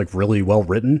beginning of this like really well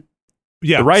written.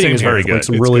 Yeah, The writing same is here. very good. Like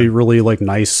some It's really, good. really like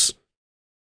nice,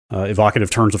 evocative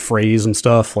turns of phrase and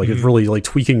stuff. Like it's really like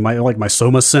tweaking my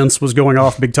Soma sense was going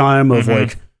off big time of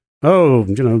like, oh,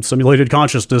 simulated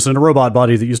consciousness in a robot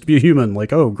body that used to be a human.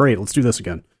 Like, oh, great, let's do this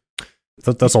again.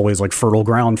 That's always like fertile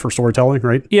ground for storytelling,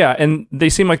 right? yeah, and they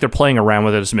seem like they're playing around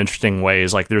with it in some interesting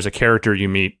ways. Like there's a character you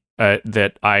meet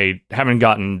that I haven't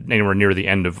gotten anywhere near the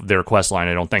end of their quest line,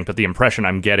 I don't think, but the impression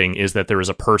I'm getting is that there is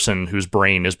a person whose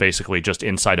brain is basically just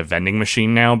inside a vending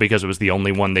machine now because it was the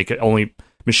only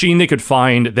machine they could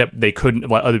find that they could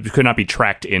not be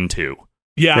tracked into.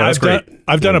 Yeah, Yeah, that's great.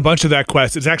 I've done a bunch of that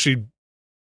quest. It's actually,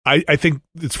 I think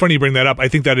it's funny you bring that up. I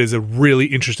think that is a really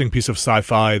interesting piece of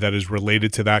sci-fi that is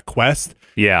related to that quest,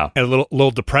 Yeah. and a little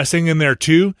depressing in there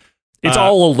too. It's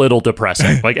all a little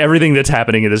depressing. Like everything that's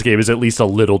happening in this game is at least a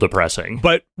little depressing.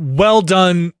 But well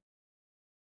done.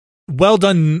 Well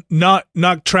done, not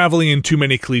traveling in too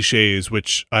many cliches,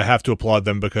 which I have to applaud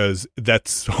them because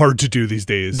that's hard to do these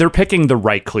days. They're picking the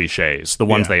right cliches, the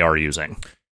ones Yeah. they are using.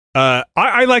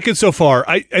 I like it so far.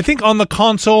 I think on the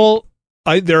console,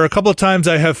 there are a couple of times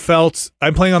I have felt,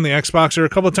 I'm playing on the Xbox, there are a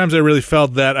couple of times I really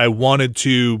felt that I wanted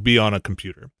to be on a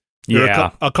computer. There Yeah.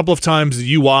 are a couple of times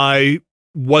the UI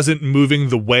wasn't moving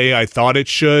the way I thought it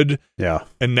should, Yeah.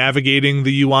 and navigating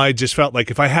the UI just felt like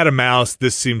if I had a mouse,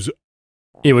 this seems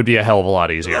It would be a hell of a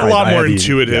lot easier. a lot I more had the-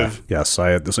 intuitive. yeah. Yes, I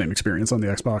had the same experience on the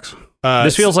Xbox.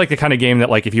 This feels like the kind of game that,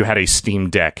 like, if you had a Steam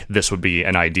Deck, this would be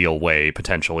an ideal way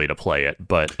potentially to play it.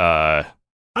 But I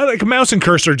like mouse and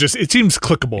cursor. Just it seems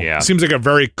clickable. Yeah. It seems like a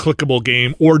very clickable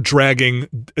game. Or dragging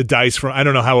a dice from. I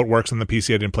don't know how it works on the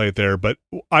PC. I didn't play it there, but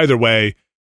either way,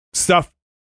 stuff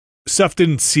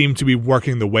didn't seem to be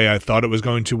working the way I thought it was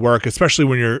going to work. Especially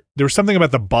when there was something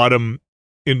about the bottom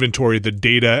inventory, the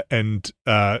data and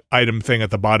item thing at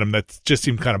the bottom that just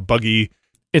seemed kind of buggy.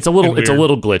 it's a little And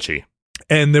weird. glitchy.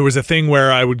 And there was a thing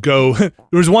where I would go. There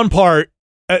was one part.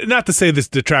 Not to say this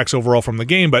detracts overall from the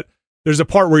game, but there's a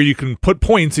part where you can put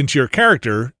points into your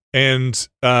character, and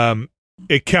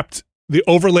it kept the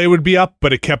overlay would be up,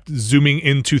 but it kept zooming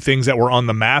into things that were on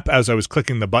the map as I was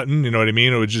clicking the button. You know what I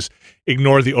mean? It would just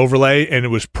ignore the overlay, and it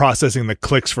was processing the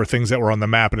clicks for things that were on the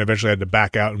map, and eventually I had to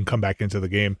back out and come back into the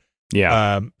game.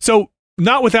 Yeah. So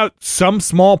not without some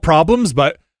small problems,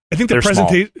 but I think They're small.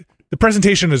 the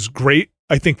presentation is great.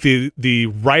 I think the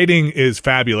writing is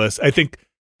fabulous. I think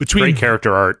Great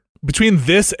character art. between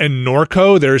this and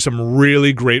Norco, there's some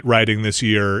really great writing this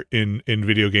year in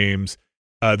video games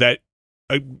that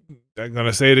I'm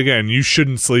gonna say it again. You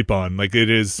shouldn't sleep on. Like it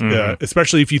is,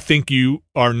 especially if you think you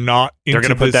are not. Into They're going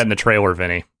to put this- that in the trailer,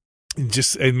 Vinny.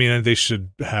 Just, I mean, they should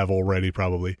have already.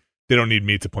 Probably they don't need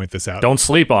me to point this out. Don't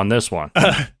sleep on this one.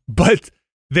 But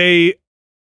they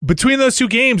between those two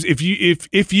games,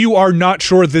 if you are not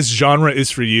sure this genre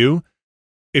is for you,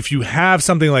 if you have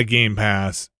something like Game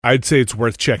Pass, I'd say it's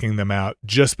worth checking them out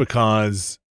just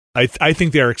because I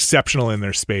think they're exceptional in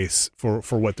their space for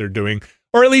what they're doing,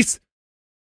 or at least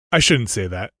I shouldn't say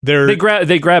that They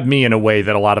grab me in a way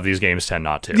that a lot of these games tend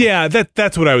not to. Yeah,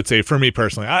 that's what I would say for me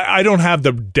personally. I don't have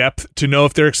the depth to know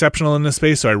if they're exceptional in this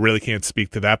space, so I really can't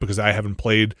speak to that because I haven't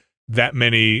played that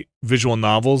many visual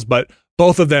novels. But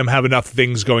both of them have enough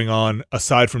things going on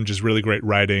aside from just really great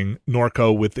writing.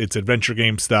 Norco with its adventure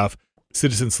game stuff,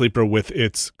 Citizen Sleeper with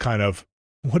its kind of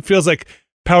what feels like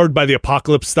powered by the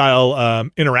apocalypse style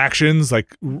interactions,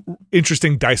 like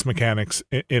interesting dice mechanics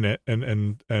in it,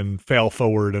 and fail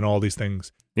forward and all these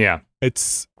things. Yeah,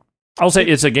 I'll say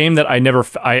it's a game that I never,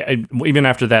 I even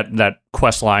after that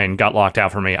quest line got locked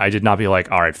out for me, I did not be like,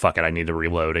 all right, fuck it, I need to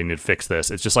reload, I need to fix this.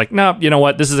 It's just like, no, you know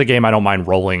what? This is a game I don't mind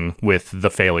rolling with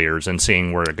the failures and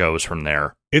seeing where it goes from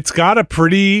there. It's got a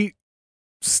pretty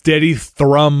steady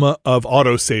thrum of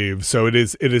autosave, so it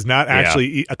is not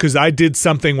actually, because I did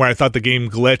something where I thought the game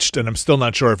glitched, and I'm still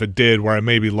not sure if it did, where I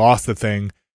maybe lost the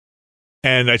thing.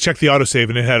 And I checked the autosave,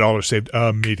 and it had autosaved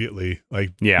immediately.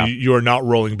 Like, you are not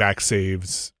rolling back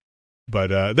saves.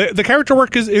 But the character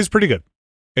work is pretty good.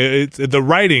 It's the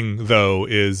writing though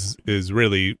is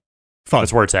really fun.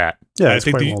 That's where it's at. Yeah, I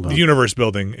think the universe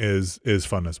building is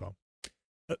fun as well.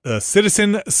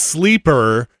 Citizen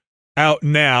Sleeper out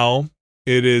now.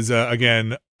 It is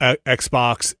again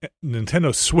Xbox,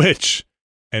 Nintendo Switch,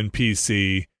 and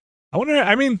PC.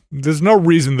 I mean, there's no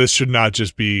reason this should not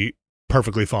just be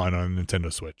perfectly fine on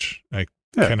Nintendo Switch. I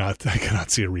cannot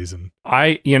see a reason.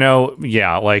 I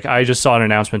just saw an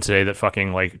announcement today that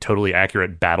fucking like Totally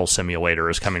Accurate Battle Simulator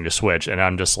is coming to Switch, and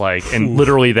I'm just like, and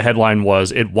literally the headline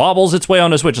was, it wobbles its way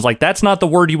onto Switch. It's like, that's not the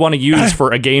word you want to use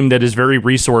for a game that is very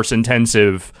resource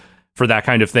intensive for that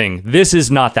kind of thing. This is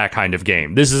not that kind of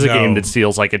game. This is a game that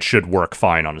feels like it should work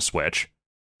fine on a Switch.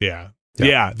 Yeah.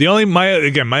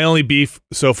 My only beef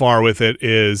so far with it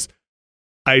is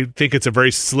I think it's a very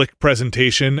slick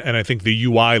presentation, and I think the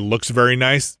UI looks very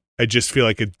nice. I just feel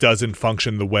like it doesn't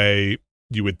function the way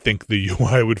you would think the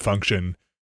UI would function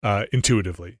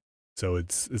intuitively. So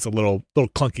it's a little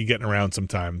clunky getting around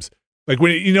sometimes. Like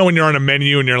when you're on a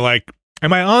menu and you're like,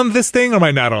 am I on this thing or am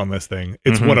I not on this thing?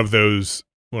 It's one of those.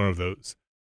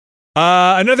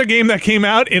 Another game that came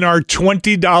out in our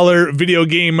 $20 video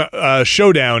game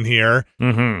showdown here,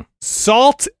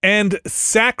 Salt and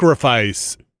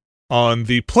Sacrifice on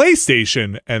the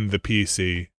PlayStation and the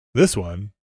PC. This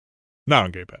one, not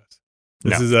on Game Pass.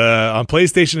 This is on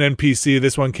PlayStation and PC.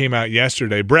 This one came out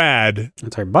yesterday. Brad,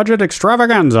 it's a budget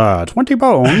extravaganza. 20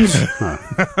 bones.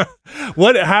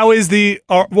 How is the?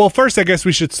 Well, first, I guess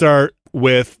we should start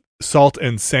with Salt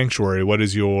and Sanctuary. What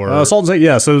is your Salt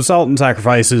and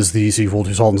Sacrifice is the sequel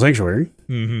to Salt and Sanctuary,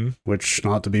 which,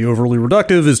 not to be overly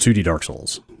reductive, is 2D Dark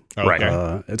Souls. Okay.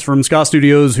 Right. It's from Scott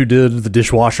Studios, who did The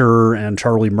Dishwasher and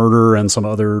Charlie Murder and some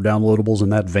other downloadables in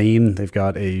that vein. They've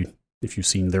got if you've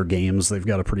seen their games, they've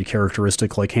got a pretty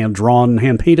characteristic, like hand-drawn,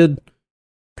 hand-painted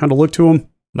kind of look to them.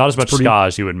 Not as much ska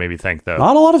as you would maybe think, though.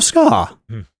 Not a lot of ska.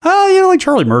 Like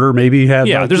Charlie Murder maybe had.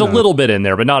 Yeah, there's a little bit in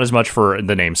there, but not as much for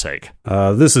the namesake.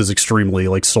 This is extremely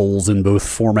like Souls in both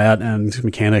format and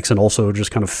mechanics, and also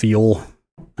just kind of feel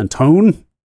and tone.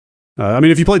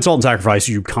 If you played Salt and Sacrifice,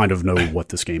 you kind of know what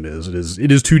this game is. It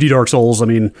is 2D Dark Souls. I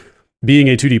mean, being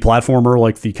a 2D platformer,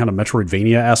 like the kind of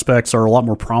Metroidvania aspects are a lot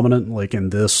more prominent. Like in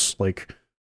this, like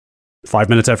 5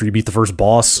 minutes after you beat the first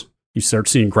boss, you start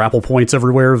seeing grapple points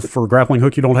everywhere for a grappling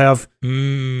hook you don't have.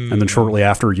 And then shortly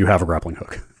after, you have a grappling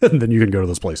hook. And then you can go to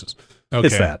those places. Okay.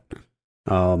 It's that.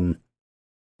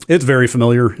 It's very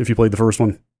familiar if you played the first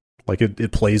one. Like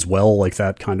it plays well, like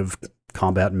that kind of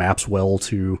combat maps well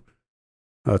to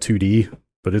 2D.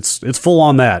 But it's full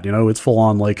on that, it's full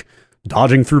on like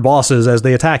dodging through bosses as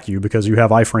they attack you because you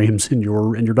have iframes in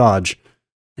your dodge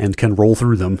and can roll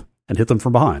through them and hit them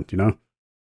from behind,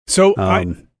 So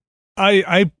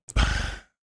I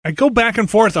go back and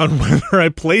forth on whether I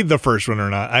played the first one or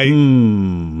not.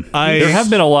 There have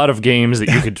been a lot of games that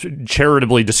you could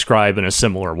charitably describe in a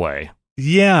similar way.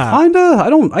 Yeah.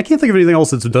 Kinda. I can't think of anything else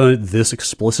that's done it this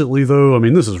explicitly, though. I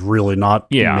mean, this is really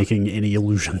not making any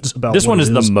illusions about this what one it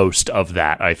is the most of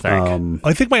that, I think.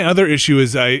 I think my other issue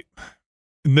is and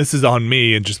this is on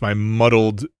me and just my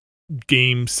muddled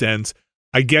game sense.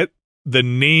 I get the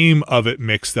name of it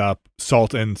mixed up,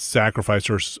 Salt and Sacrifice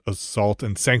or Salt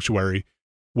and Sanctuary,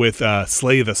 with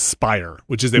Slay the Spire,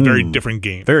 which is a very different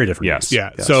game. Very different. Yes.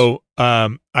 Yeah. Yes. So I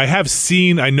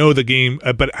know the game,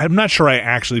 but I'm not sure I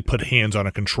actually put hands on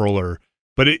a controller.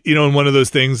 But in one of those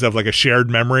things of like a shared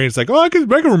memory, it's like, I can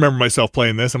remember myself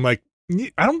playing this. I'm like,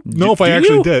 I don't know if I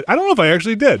actually did. I don't know if I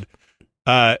actually did.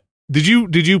 Did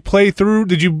you play through?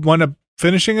 Did you want to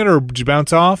finishing it, or did you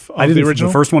bounce off? I didn't. The original?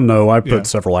 The first one, no. I put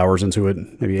several hours into it,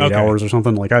 maybe 8 hours or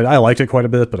something. Like I liked it quite a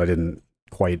bit, but I didn't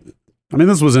quite. I mean,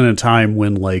 this was in a time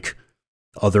when like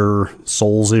other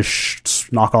Souls-ish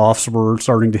knockoffs were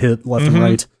starting to hit left and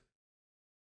right.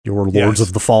 Your Lords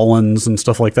of the Fallens and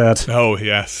stuff like that. Oh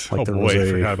yes. Like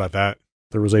I forgot about that.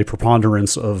 there was a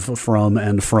preponderance of From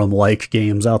and From-like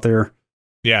games out there.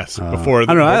 Yes, before I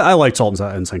don't know. I liked Salt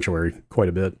and Sanctuary quite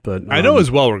a bit, but I know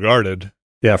it's well regarded.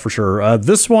 Yeah, for sure.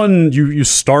 This one, you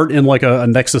start in like a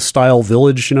Nexus style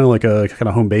village, like a kind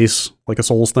of home base, like a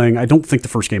Souls thing. I don't think the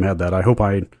first game had that.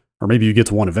 Or maybe you get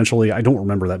to one eventually. I don't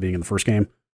remember that being in the first game.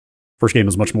 First game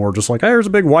is much more just like, hey, there's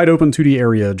a big wide open 2D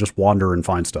area, just wander and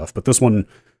find stuff. But this one,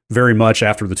 very much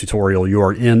after the tutorial, you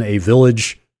are in a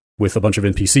village with a bunch of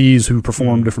NPCs who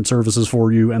perform different services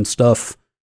for you and stuff.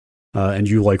 And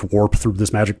you like warp through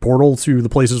this magic portal to the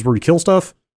places where you kill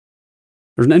stuff.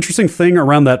 There's an interesting thing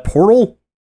around that portal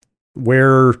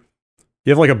where you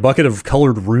have like a bucket of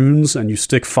colored runes and you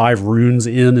stick 5 runes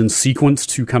in sequence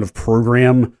to kind of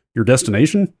program your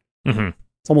destination. Mm-hmm.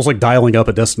 It's almost like dialing up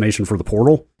a destination for the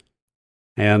portal.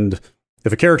 And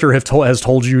if a character has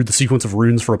told you the sequence of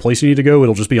runes for a place you need to go,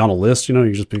 it'll just be on a list.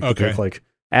 You just pick like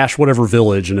Ash whatever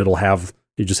village, and it'll have,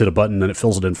 you just hit a button and it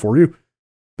fills it in for you.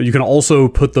 But you can also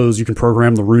you can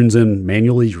program the runes in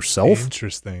manually yourself.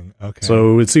 Interesting. Okay.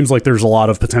 So it seems like there's a lot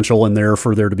of potential in there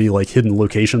for there to be like hidden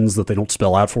locations that they don't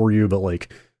spell out for you, but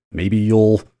like maybe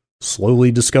you'll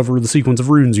slowly discover the sequence of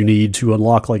runes you need to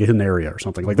unlock like a hidden area or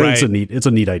something. Like that's it's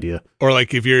a neat idea. Or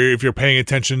like if you're paying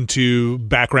attention to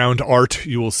background art,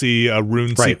 you will see a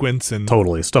rune sequence and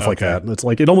totally stuff like that. It's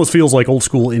like it almost feels like old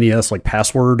school NES like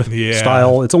password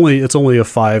style. It's only a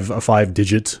 5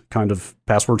 digit kind of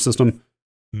password system.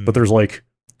 But there's like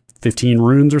 15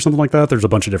 runes or something like that. There's a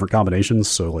bunch of different combinations.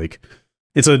 So like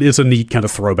it's a neat kind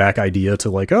of throwback idea to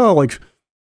like,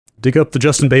 dig up the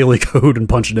Justin Bailey code and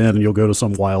punch it in and you'll go to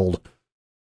some wild,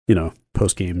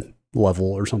 post game level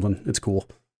or something. It's cool.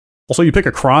 Also, you pick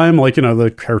a crime, like,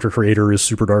 the character creator is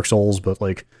Super Dark Souls, but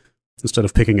like instead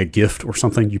of picking a gift or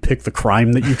something, you pick the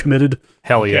crime that you committed.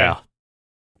 Hell yeah.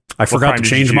 I forgot to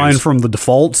change mine from the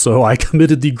default, so I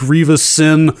committed the grievous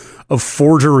sin of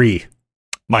forgery.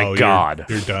 My God,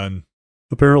 you're done.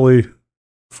 Apparently,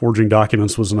 forging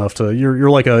documents was enough to. You're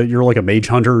like a mage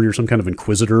hunter. You're some kind of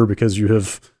inquisitor because you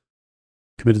have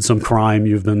committed some crime.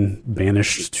 You've been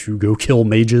banished to go kill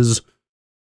mages.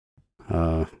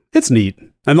 It's neat,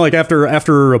 and like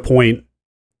after a point,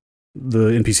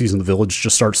 the NPCs in the village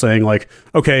just start saying like,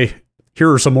 "Okay,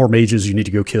 here are some more mages you need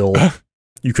to go kill.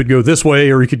 You could go this way,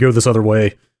 or you could go this other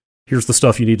way. Here's the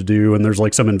stuff you need to do." And there's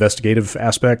like some investigative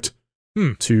aspect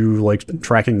to like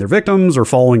tracking their victims or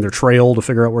following their trail to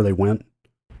figure out where they went.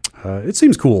 It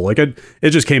seems cool. Like it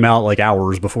just came out like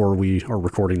hours before we are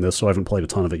recording this, so I haven't played a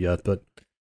ton of it yet. But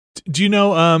do you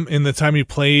know, in the time you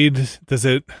played, is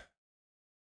it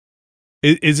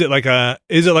like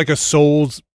a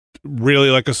Souls, really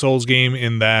like a Souls game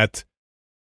in that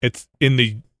it's in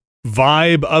the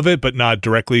vibe of it, but not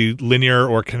directly linear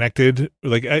or connected?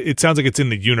 Like it sounds like it's in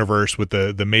the universe with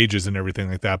the mages and everything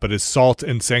like that. But is Salt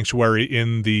and Sanctuary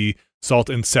in the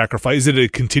Salt and Sacrifice? Is it a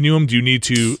continuum? Do you need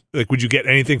to would you get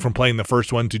anything from playing the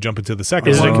first one to jump into the second?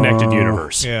 Is one? it a connected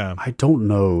universe? Yeah, I don't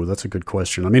know. That's a good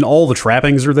question. I mean, all the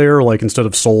trappings are there. Like instead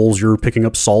of souls, you're picking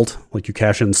up salt. Like you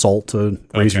cash in salt to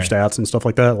raise your stats and stuff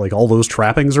like that. Like all those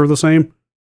trappings are the same.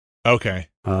 Okay.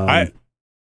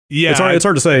 It's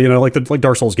hard to say, like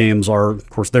Dark Souls games are, of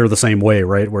course, they're the same way,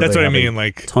 right? Where that's they what I have mean. a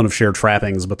like ton of shared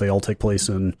trappings, but they all take place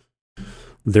in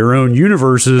their own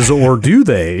universes, or do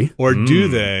they? Or do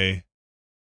they?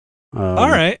 All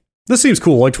right. This seems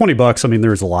cool. Like $20. I mean,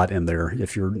 there's a lot in there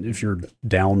if you're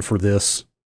down for this.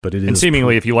 But it is, and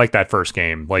seemingly, if you like that first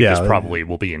game, this probably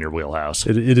will be in your wheelhouse.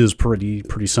 It is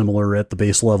pretty similar at the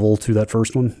base level to that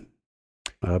first one,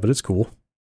 but it's cool.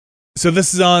 So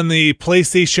this is on the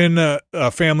PlayStation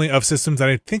family of systems, and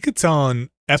I think it's on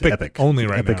Epic only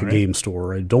right now. Epic Game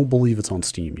Store. I don't believe it's on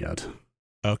Steam yet.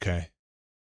 Okay.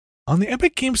 On the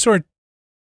Epic Game Store,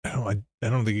 I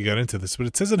don't think you got into this, but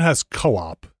it says it has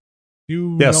co-op.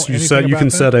 Yes, you can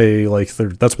set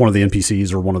that's one of the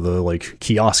NPCs or one of the like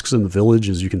kiosks in the village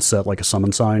is you can set like a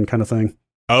summon sign kind of thing.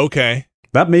 Okay.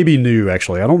 That may be new,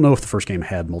 actually. I don't know if the first game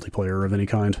had multiplayer of any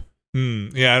kind.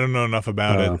 Yeah, I don't know enough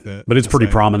about it. But it's pretty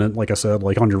prominent, like I said.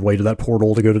 Like on your way to that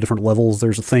portal to go to different levels,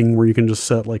 there's a thing where you can just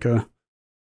set I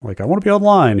want to be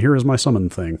online. Here is my summon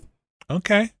thing.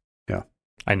 Okay. Yeah.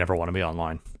 I never want to be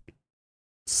online.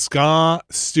 Ska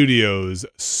Studios,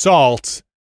 Salt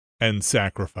and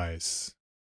Sacrifice.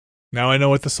 Now I know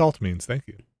what the salt means. Thank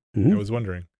you. Mm-hmm. I was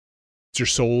wondering. It's your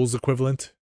soul's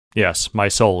equivalent? Yes, my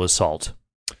soul is salt.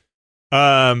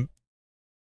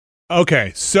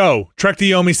 Okay, so Trek to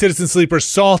Yomi, Citizen Sleeper,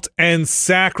 Salt and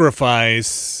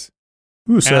Sacrifice.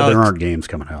 Who said there aren't games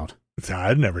coming out?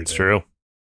 I never did. It's true.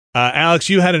 Alex,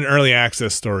 you had an early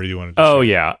access story you wanted to share.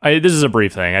 Yeah. This is a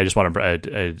brief thing. I just want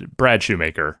to Brad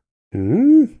Shoemaker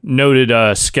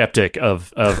noted skeptic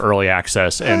of early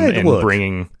access and look.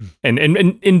 bringing and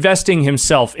investing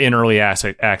himself in early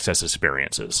access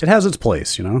experiences. It has its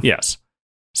place, you know? Yes.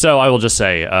 So I will just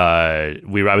say, I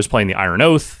was playing the Iron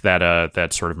Oath,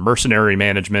 that sort of mercenary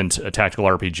management, a tactical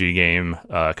RPG game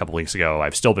a couple weeks ago.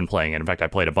 I've still been playing it. In fact, I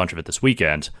played a bunch of it this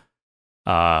weekend.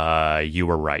 You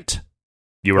were right.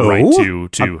 You were right to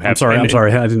have. I'm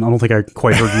sorry. I don't think I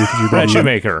quite heard you. Because you Brad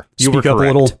Shoemaker. You were speak up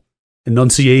correct. a little.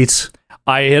 Enunciate.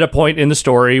 I hit a point in the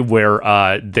story where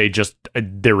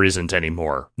there isn't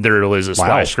anymore. There is a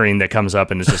splash screen that comes up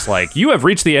and it's just like, you have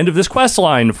reached the end of this quest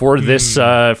line for this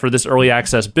early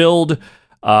access build.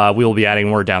 We will be adding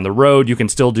more down the road. You can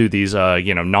still do these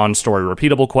non-story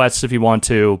repeatable quests if you want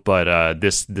to, but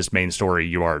this main story,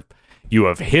 you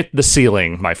have hit the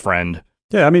ceiling, my friend.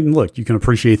 Yeah, I mean, look, you can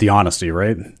appreciate the honesty,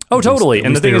 right? Oh, totally.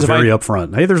 And the thing is, very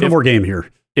upfront. Hey, there's no more game here.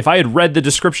 If I had read the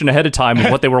description ahead of time of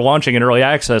what they were launching in early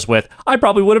access with, I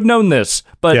probably would have known this.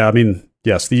 But yeah, I mean,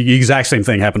 yes, the exact same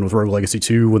thing happened with Rogue Legacy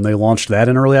 2 when they launched that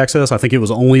in early access. I think it was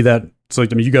only that. So, I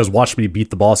mean, you guys watched me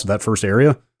beat the boss of that first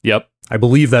area. Yep. I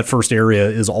believe that first area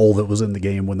is all that was in the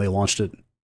game when they launched it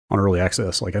on early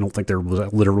access. Like, I don't think there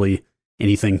was literally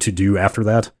anything to do after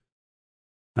that.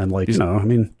 And I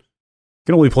mean, you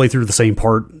can only play through the same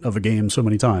part of a game so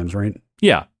many times, right?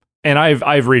 Yeah. And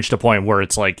I've reached a point where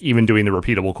it's like, even doing the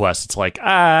repeatable quests, it's like,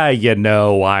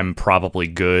 I'm probably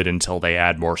good until they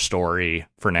add more story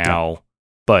for now. Yeah.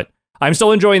 But I'm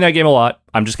still enjoying that game a lot.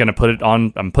 I'm just going to putting it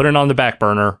on the back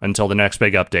burner until the next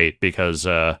big update because,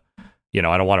 I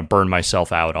don't want to burn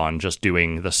myself out on just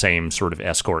doing the same sort of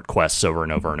escort quests over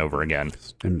and over and over again.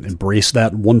 And embrace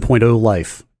that 1.0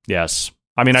 life. Yes.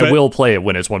 I mean, I will play it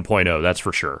when it's 1.0, that's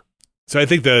for sure. So I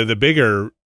think the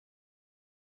bigger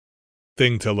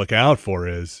thing to look out for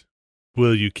is,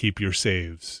 will you keep your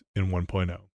saves in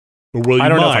 1.0? Or will you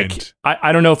mind?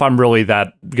 I don't know if I'm really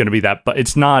going to be that, but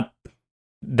it's not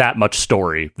that much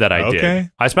story that I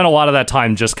did. I spent a lot of that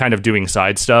time just kind of doing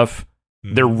side stuff.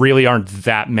 Mm-hmm. There really aren't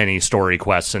that many story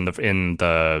quests in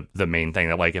the main thing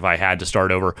that, like, if I had to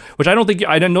start over, which I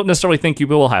don't necessarily think you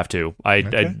will have to.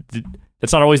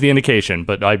 It's not always the indication,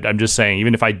 but I'm just saying,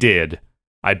 even if I did,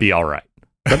 I'd be all right.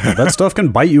 That stuff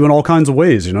can bite you in all kinds of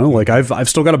ways, you know? Like, I've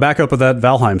still got a backup of that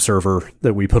Valheim server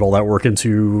that we put all that work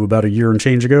into about a year and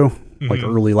change ago, like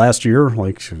early last year.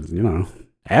 Like,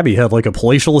 Abby had like a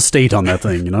palatial estate on that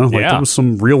thing, Like, there was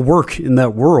some real work in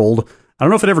that world. I don't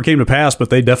know if it ever came to pass,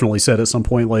 but they definitely said at some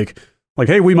point, like,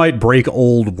 hey, we might break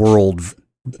old world,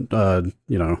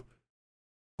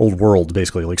 old world,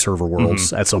 basically, like server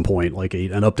worlds at some point. Like,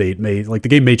 an update the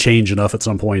game may change enough at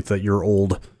some point that your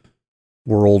old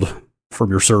world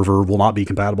from your server will not be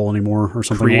compatible anymore or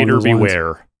something. Creator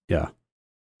beware. Yeah.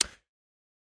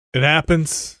 It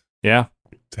happens. Yeah.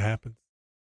 It happens.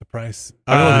 The price.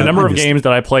 The number of games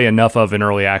that I play enough of in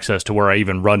early access to where I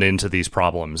even run into these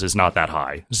problems is not that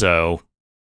high. So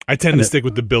I tend to stick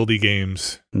with the buildy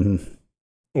games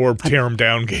or tear them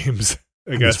down games,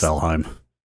 I guess. Valheim.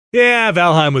 Yeah,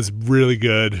 Valheim was really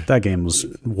good. That game was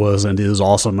and is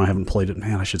awesome. I haven't played it.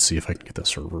 Man, I should see if I can get that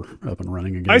server up and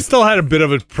running again. I still had a bit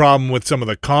of a problem with some of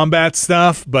the combat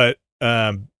stuff, but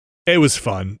it was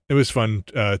fun. It was fun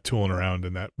tooling around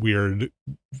in that weird,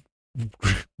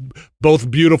 both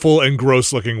beautiful and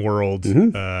gross-looking world.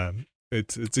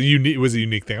 It was a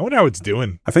unique thing. I wonder how it's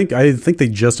doing. I think they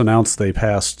just announced they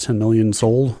passed 10 million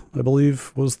sold, I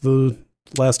believe, was the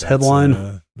last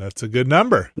headline. That's a good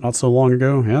number. Not so long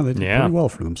ago. Yeah, they did pretty well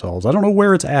for themselves. I don't know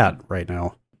where it's at right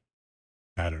now.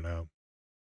 I don't know.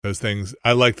 Those things,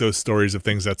 I like those stories of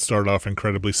things that start off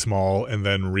incredibly small and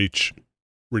then reach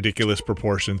ridiculous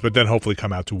proportions, but then hopefully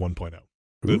come out to 1.0.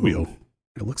 We hope.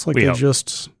 It looks like they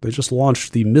just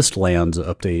launched the Mistlands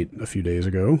update a few days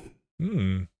ago.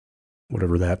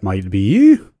 Whatever that might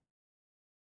be.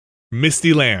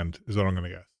 Misty Land is what I'm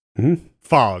going to guess.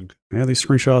 Fog. Yeah, these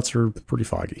screenshots are pretty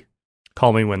foggy.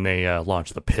 Call me when they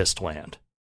launch the Pissed Land.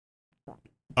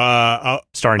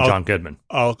 Starring John Goodman.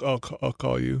 I'll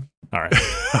call you. All right.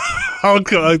 I'll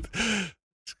call.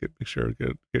 Just make sure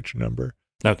to get your number.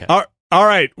 Okay. All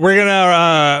right. We're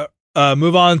gonna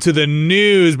move on to the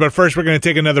news, but first we're gonna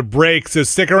take another break. So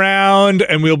stick around,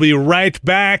 and we'll be right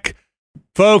back,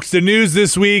 folks. The news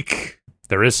this week.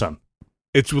 There is some.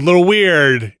 It's a little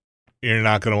weird. You're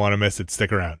not gonna want to miss it.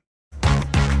 Stick around.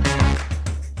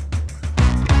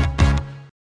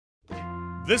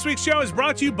 This week's show is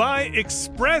brought to you by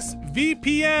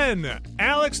ExpressVPN.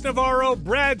 Alex Navarro,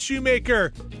 Brad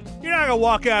Shoemaker. You're not going to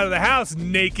walk out of the house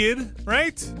naked,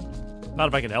 right? Not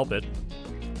if I can help it.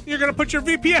 you're going to put your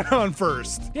VPN on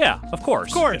first. Yeah, of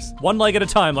course. Of course. One leg at a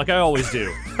time, like I always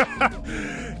do.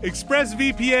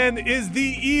 ExpressVPN is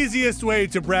the easiest way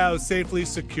to browse safely,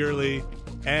 securely,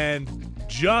 and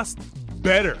just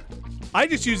better. I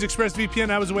just used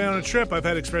ExpressVPN. I was away on a trip. I've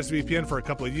had ExpressVPN for a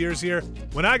couple of years here.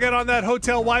 When I got on that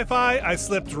hotel Wi-Fi, I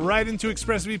slipped right into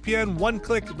ExpressVPN. One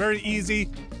click, very easy.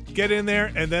 Get in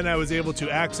there, and then I was able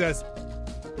to access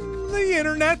the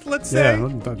internet, let's say. Yeah.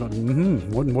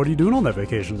 What are you doing on that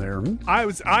vacation there?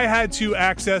 I had to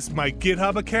access my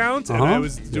GitHub account, and I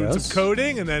was doing some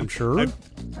coding, and then I'm sure.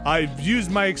 I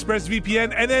used my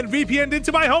ExpressVPN, and then VPN'd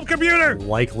into my home computer.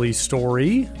 Likely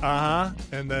story.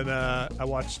 And then I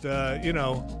watched, some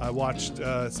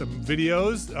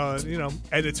videos,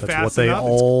 and it's That's fast what they enough.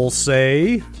 all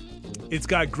say. It's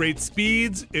got great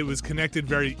speeds. It was connected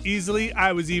very easily.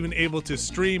 I was even able to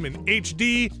stream in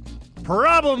HD,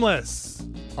 problemless,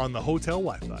 on the hotel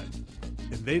Wi-Fi.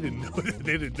 And they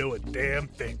didn't know a damn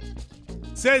thing.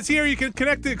 Says here you can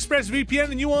connect to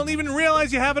ExpressVPN and you won't even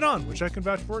realize you have it on, which I can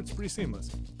vouch for. It's pretty seamless.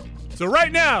 So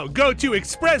right now, go to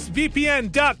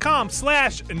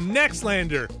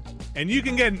expressvpn.com/Nextlander and you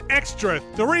can get an extra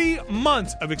 3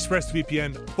 months of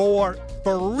ExpressVPN for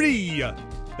free.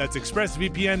 That's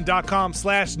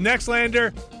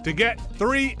expressvpn.com/Nextlander to get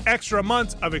 3 extra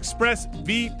months of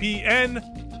ExpressVPN.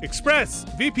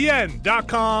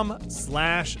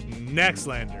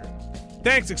 expressvpn.com/Nextlander.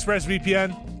 Thanks,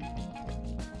 ExpressVPN.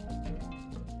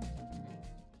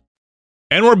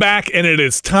 And we're back, and it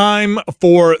is time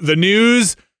for the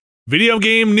news. Video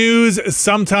game news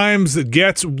sometimes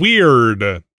gets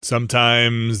weird.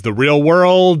 Sometimes the real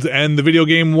world and the video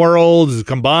game world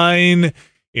combine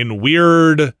in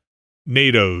weird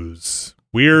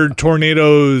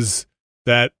tornadoes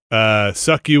that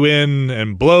suck you in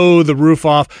and blow the roof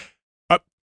off.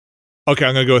 Okay,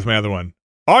 I'm going to go with my other one.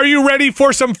 Are you ready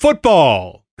for some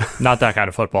football? Not that kind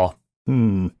of football.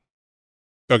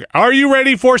 Okay, are you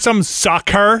ready for some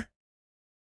soccer?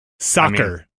 I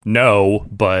mean, no,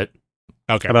 but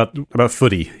okay. How about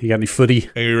footy? You got any footy?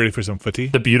 Are you ready for some footy?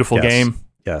 the beautiful Yes. game,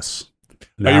 Yes.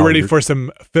 Are you ready for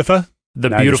some FIFA? the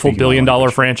Now you're beautiful speaking my billion-dollar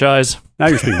language. franchise. Now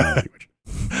you're speaking my language.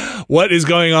 What is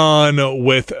going on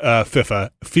with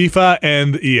FIFA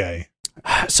and EA?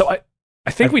 So I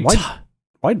think we... Why?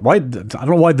 I don't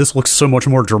know why this looks so much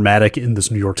more dramatic in this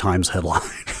New York Times headline.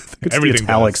 I think it's Everything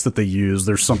the italics that they use.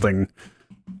 There's something.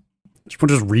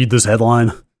 Just read this headline.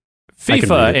 I can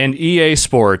FIFA read it. and EA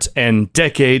Sports and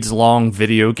decades-long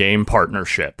video game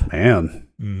partnership. Man,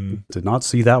 did not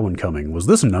see that one coming. Was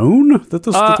this known that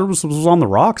that there was on the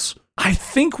rocks? I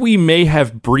think we may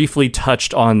have briefly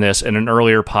touched on this in an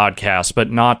earlier podcast,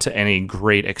 but not to any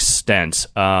great extent.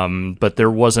 But there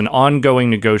was an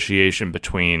ongoing negotiation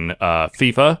between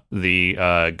FIFA,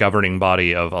 the governing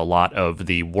body of a lot of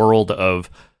the world of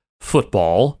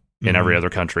football in every other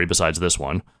country besides this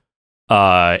one,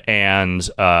 and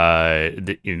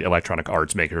the Electronic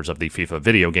Arts makers of the FIFA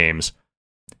video games.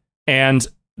 And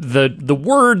the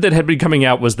word that had been coming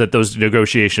out was that those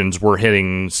negotiations were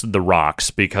hitting the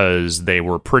rocks because they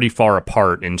were pretty far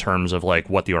apart in terms of like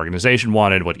what the organization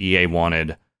wanted, what EA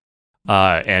wanted.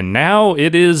 And now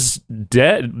it is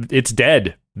dead. It's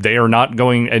dead. They are not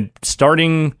going, and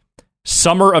starting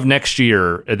summer of next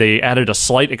year, they added a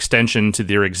slight extension to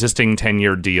their existing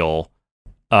 10-year deal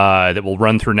that will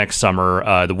run through next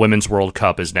summer. The Women's World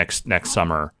Cup is next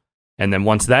summer. And then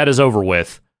once that is over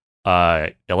with,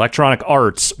 Electronic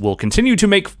Arts will continue to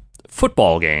make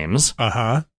football games,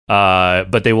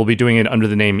 but they will be doing it under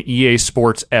the name EA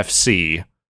Sports FC.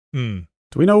 Do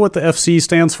we know what the FC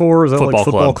stands for? Is that Football like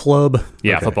football club?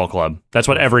 Yeah, Okay. football club. That's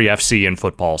what every FC in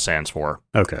football stands for.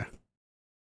 Okay.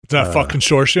 It's not fucking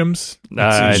consortiums.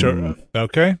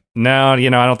 Okay. No, I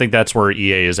don't think that's where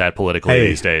EA is at politically Hey,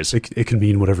 these days. It can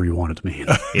mean whatever you want it to mean.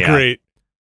 Yeah. Great.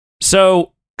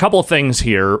 So, couple of things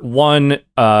here. One,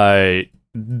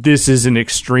 this is an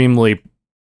extremely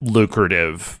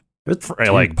lucrative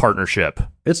partnership.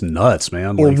 It's nuts,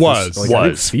 man. Or Like, was.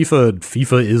 I think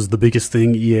FIFA is the biggest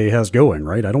thing EA has going,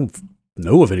 right? I don't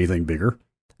know of anything bigger.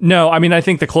 No, I mean, I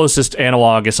think the closest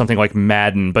analog is something like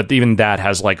Madden, but even that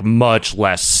has like much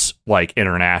less like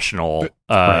international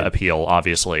appeal,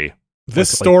 obviously.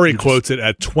 This story quotes it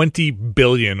at $20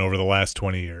 billion over the last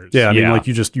 20 years. Yeah, I mean, Yeah. like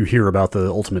you hear about the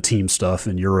Ultimate Team stuff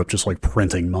in Europe, just like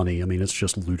printing money. I mean, it's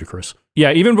just ludicrous.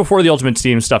 Yeah, even before the Ultimate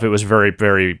Team stuff, it was very,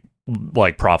 very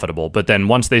like profitable. But then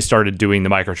once they started doing the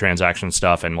microtransaction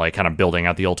stuff and like kind of building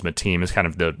out the Ultimate Team as kind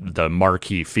of the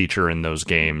marquee feature in those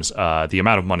games, the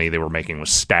amount of money they were making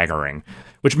was staggering,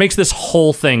 which makes this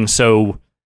whole thing so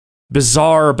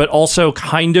bizarre, but also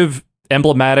kind of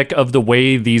emblematic of the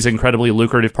way these incredibly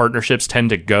lucrative partnerships tend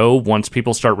to go once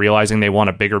people start realizing they want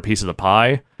a bigger piece of the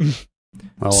pie.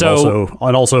 Well,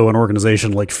 also an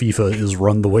organization like FIFA is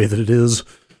run the way that it is.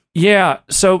 Yeah,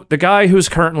 so the guy who's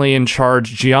currently in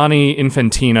charge, Gianni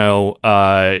Infantino,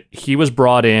 he was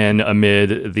brought in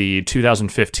amid the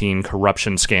 2015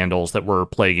 corruption scandals that were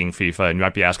plaguing FIFA. And you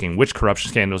might be asking which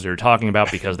corruption scandals you're talking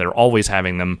about, because they're always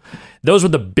having them. Those were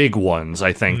the big ones,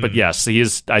 I think. But yes,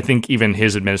 I think even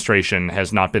his administration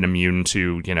has not been immune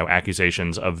to,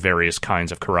 accusations of various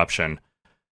kinds of corruption.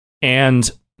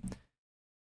 And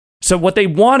so what they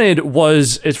wanted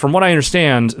is, from what I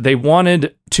understand, they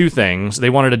wanted two things. They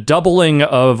wanted a doubling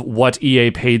of what EA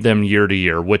paid them year to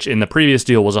year, which in the previous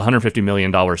deal was $150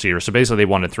 million a year. So basically they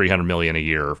wanted $300 million a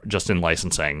year just in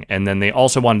licensing. And then they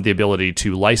also wanted the ability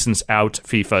to license out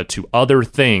FIFA to other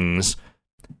things,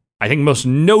 I think most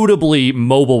notably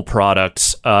mobile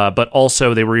products, but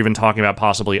also they were even talking about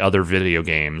possibly other video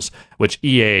games, which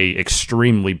EA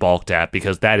extremely balked at,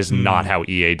 because that is not how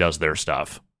EA does their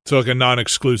stuff. So like a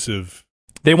non-exclusive.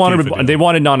 They wanted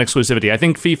non-exclusivity. I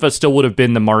think FIFA still would have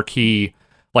been the marquee,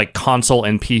 like, console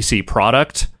and PC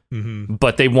product,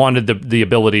 but they wanted the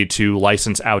ability to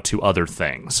license out to other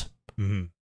things,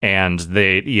 and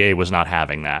EA was not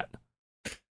having that.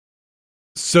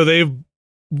 So they've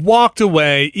walked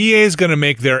away. EA is going to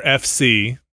make their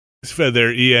FC,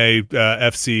 their EA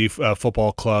FC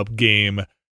football club game.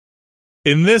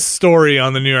 In this story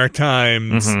on the New York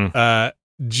Times,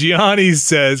 Gianni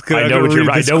says, I know what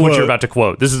you're about to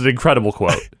quote. This is an incredible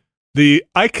quote.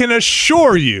 I can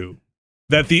assure you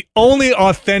that the only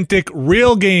authentic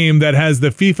real game that has the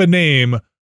FIFA name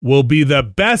will be the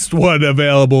best one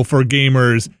available for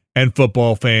gamers and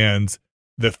football fans.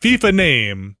 The FIFA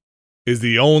name is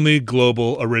the only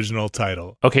global original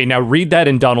title. Okay, now read that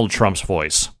in Donald Trump's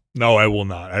voice. No, I will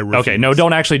not. I refuse. Okay, no,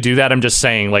 don't actually do that. I'm just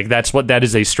saying, like, that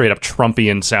is a straight up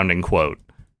Trumpian sounding quote.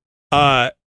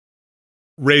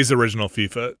 Ray's original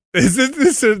FIFA. This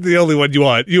is the only one you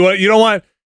want. You don't want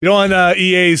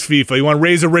EA's FIFA. You want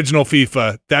Ray's original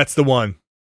FIFA. That's the one.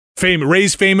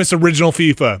 Ray's famous original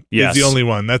FIFA is the only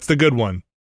one. That's the good one.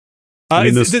 I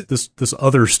mean, this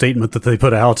other statement that they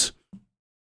put out.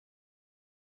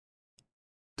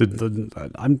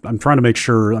 I'm trying to make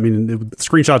sure. I mean,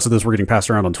 screenshots of this were getting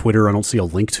passed around on Twitter. I don't see a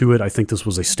link to it. I think this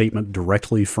was a statement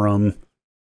directly from.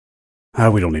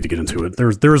 We don't need to get into it.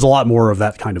 There's a lot more of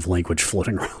that kind of language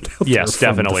floating around. Yes,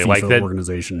 definitely. Like that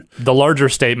organization. The larger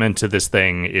statement to this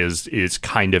thing is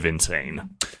kind of insane.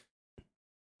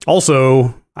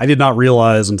 Also, I did not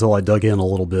realize until I dug in a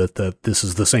little bit that this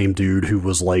is the same dude who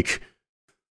was like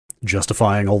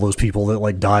justifying all those people that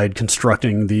like died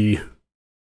constructing the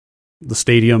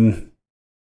stadium.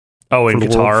 Oh, in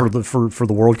Qatar for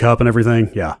the World Cup and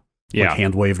everything. Yeah. Like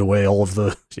hand waved away all of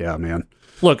the. Yeah, man.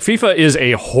 Look, FIFA is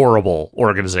a horrible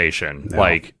organization. Yeah.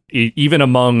 Like, even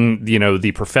among,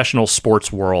 the professional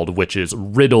sports world, which is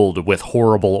riddled with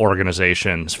horrible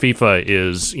organizations, FIFA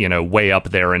is, way up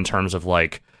there in terms of,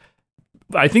 like,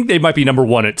 I think they might be number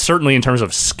one, certainly in terms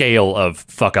of scale of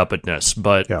fuck-upness.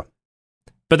 But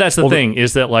that's the thing,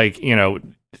 is that, like,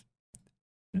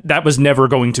 that was never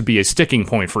going to be a sticking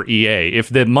point for EA. If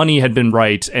the money had been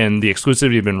right and the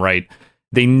exclusivity had been right,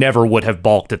 they never would have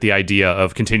balked at the idea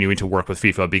of continuing to work with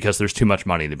FIFA, because there's too much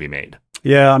money to be made.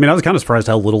 Yeah, I mean, I was kind of surprised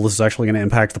how little this is actually going to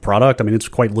impact the product. I mean, it's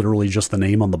quite literally just the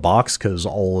name on the box, because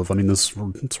this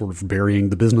sort of burying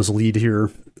the business lead here.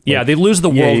 Yeah, they lose the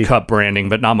World Cup branding,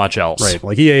 but not much else. Right,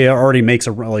 like EA already makes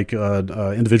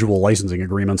individual licensing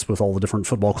agreements with all the different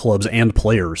football clubs and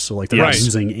players. So like they're not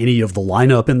using any of the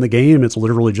lineup in the game. It's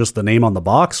literally just the name on the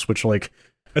box, which like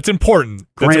that's important.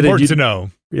 That's important to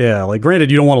know. Yeah, like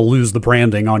granted, you don't want to lose the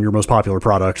branding on your most popular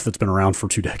product that's been around for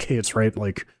 2 decades, right?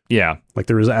 Like, yeah, like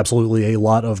there is absolutely a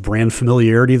lot of brand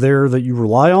familiarity there that you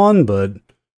rely on, but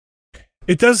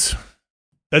it does.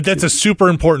 That's a super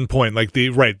important point. Like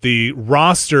the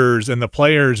rosters and the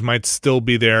players might still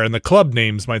be there, and the club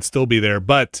names might still be there,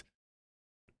 but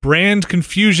brand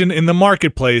confusion in the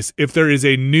marketplace if there is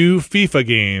a new FIFA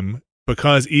game,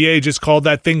 because EA just called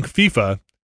that thing FIFA,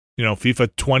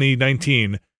 FIFA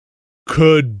 2019.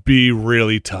 Could be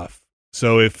really tough.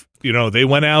 So if they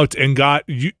went out and got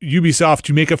Ubisoft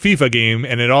to make a FIFA game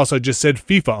and it also just said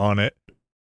FIFA on it,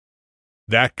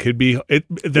 that could be it.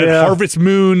 That Harvest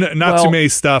Moon Natsume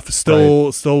stuff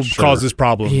still causes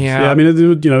problems. Yeah, I mean,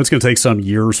 it's going to take some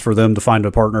years for them to find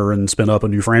a partner and spin up a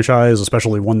new franchise,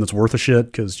 especially one that's worth a shit,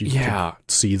 because you can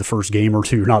see the first game or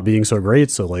two not being so great.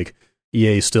 So like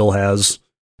EA still has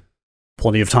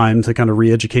plenty of time to kind of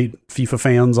re-educate FIFA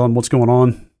fans on what's going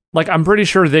on. Like, I'm pretty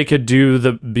sure they could do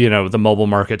the mobile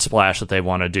market splash that they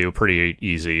want to do pretty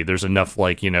easy. There's enough,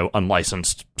 like,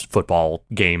 unlicensed football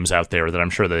games out there that I'm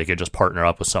sure that they could just partner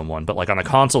up with someone. But, like, on a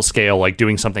console scale, like,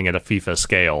 doing something at a FIFA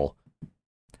scale,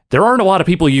 there aren't a lot of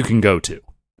people you can go to.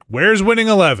 Where's Winning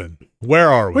 11? Where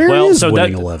are we? Where is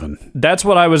Winning 11? That's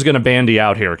what I was going to bandy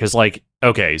out here, because, like,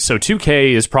 okay, so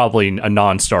 2K is probably a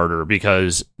non-starter,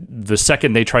 because the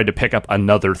second they tried to pick up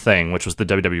another thing, which was the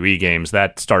WWE games,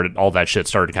 all that shit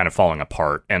started kind of falling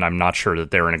apart, and I'm not sure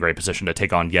that they're in a great position to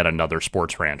take on yet another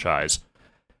sports franchise.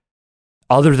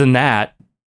 Other than that,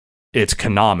 it's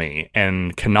Konami,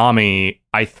 and Konami,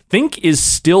 I think, is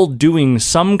still doing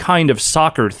some kind of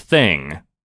soccer thing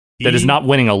that is not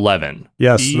Winning 11.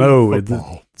 Yes,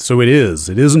 so it is.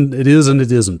 It isn't. It is, and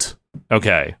it isn't.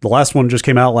 Okay. The last one just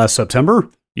came out last September.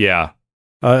 Yeah.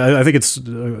 I think it's,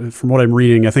 from what I'm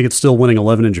reading, I think it's still Winning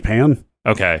 11 in Japan.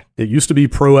 Okay. It used to be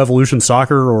Pro Evolution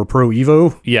Soccer or Pro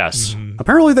Evo. Yes. Mm-hmm.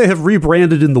 Apparently they have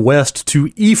rebranded in the West to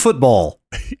eFootball.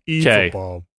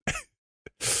 eFootball.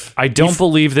 I don't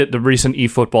believe that the recent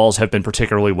eFootballs have been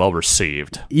particularly well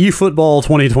received. eFootball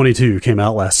 2022 came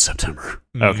out last September.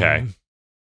 Okay.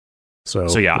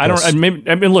 So yeah,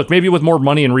 look, maybe with more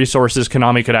money and resources,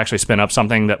 Konami could actually spin up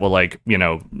something that will, like,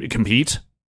 compete.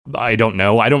 I don't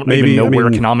know. I don't even know where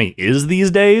Konami is these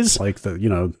days. Like,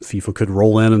 FIFA could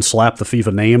roll in and slap the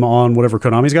FIFA name on whatever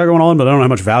Konami's got going on, but I don't know how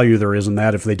much value there is in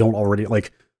that if they don't already,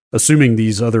 like, assuming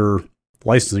these other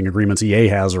licensing agreements EA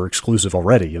has are exclusive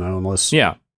already, unless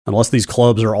these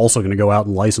clubs are also going to go out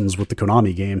and license with the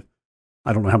Konami game.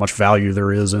 I don't know how much value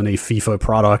there is in a FIFA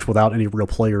product without any real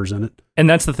players in it. And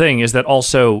that's the thing, is that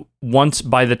also,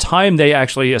 by the time they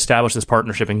actually establish this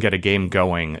partnership and get a game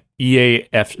going, EA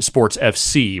Sports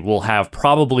FC will have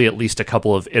probably at least a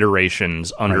couple of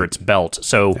iterations under its belt.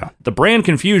 So the brand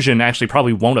confusion actually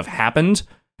probably won't have happened,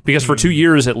 because for 2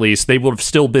 years at least, they would have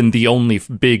still been the only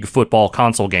big football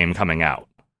console game coming out.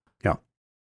 Yeah.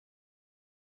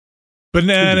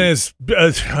 Bananas.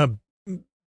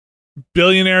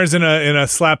 Billionaires in a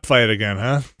slap fight again,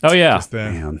 huh? Oh, yeah.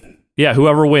 Man. Yeah,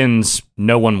 whoever wins,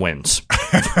 no one wins.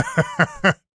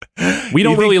 We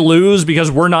don't really lose because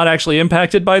we're not actually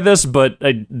impacted by this, but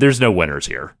there's no winners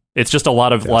here. It's just a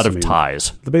lot of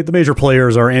ties. The major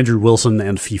players are Andrew Wilson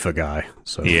and FIFA Guy.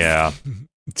 So yeah.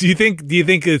 Do you think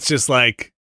it's just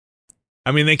like,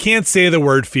 I mean, they can't say the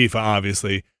word FIFA,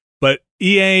 obviously, but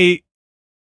EA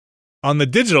on the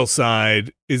digital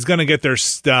side is going to get their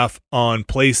stuff on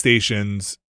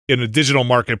PlayStations in a digital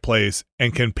marketplace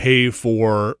and can pay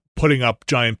for putting up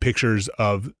giant pictures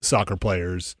of soccer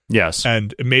players. Yes.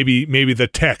 And maybe the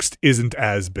text isn't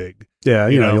as big. Yeah,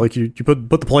 you know, like you put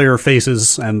the player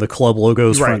faces and the club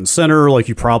logos front and center, like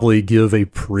you probably give a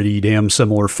pretty damn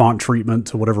similar font treatment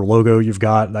to whatever logo you've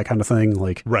got, that kind of thing.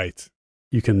 Like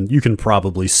you can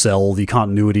probably sell the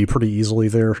continuity pretty easily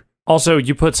there. Also,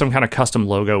 you put some kind of custom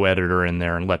logo editor in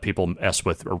there and let people mess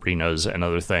with arenas and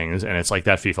other things, and it's like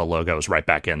that FIFA logo is right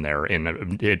back in there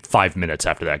in 5 minutes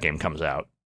after that game comes out.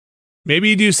 Maybe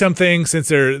you do something, since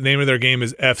the name of their game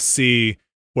is FC,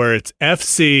 where it's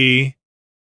FC,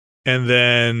 and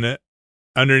then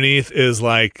underneath is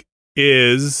like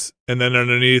is, and then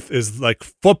underneath is like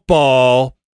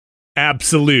football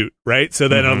absolute, right? So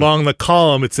then along the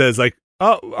column it says like,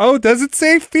 oh, does it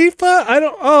say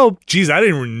FIFA? Geez, I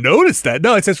didn't even notice that.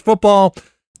 No, it says football.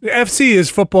 FC is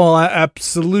football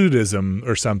absolutism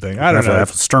or something. I don't know. I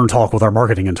have a stern talk with our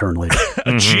marketing intern later.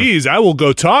 Geez, I will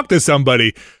go talk to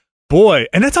somebody. Boy,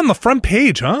 and that's on the front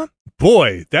page, huh?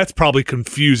 Boy, that's probably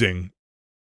confusing.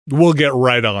 We'll get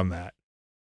right on that.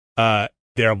 I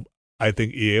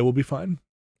think EA will be fine.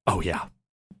 Oh, yeah.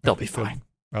 They'll be fine.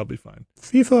 I'll be fine.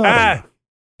 FIFA.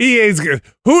 EA's good.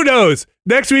 Who knows?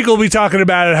 Next week we'll be talking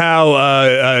about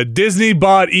how Disney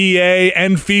bought EA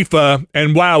and FIFA,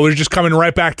 and wow, we're just coming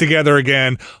right back together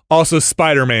again. Also,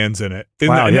 Spider-Man's in it.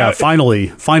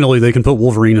 Finally they can put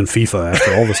Wolverine in FIFA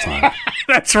after all this time.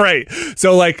 That's right.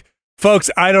 So, like,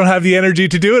 folks, I don't have the energy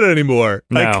to do it anymore.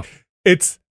 Like,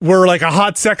 we're like a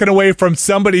hot second away from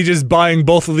somebody just buying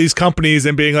both of these companies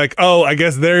and being like, oh, I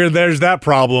guess there's that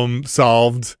problem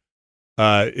solved.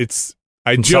 I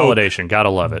Consolidation, joke,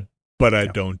 gotta love it. But I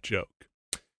don't joke.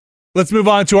 Let's move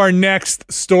on to our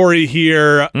next story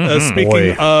here.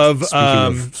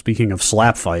 Speaking of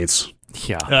slap fights.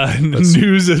 Yeah.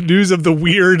 News of the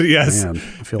weird, yes. Man,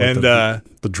 I feel like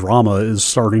the drama is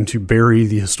starting to bury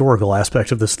the historical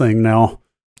aspect of this thing now.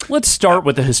 Let's start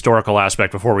with the historical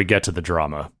aspect before we get to the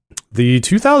drama. The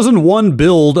 2001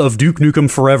 build of Duke Nukem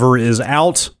Forever is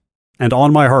out and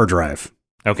on my hard drive.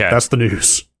 Okay.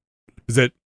 Is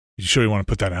it You sure you want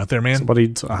to put that out there, man?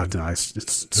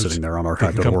 It's sitting there on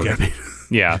archive.org.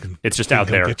 Yeah, it's just out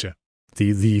there. Get you.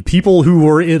 The people who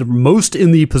were most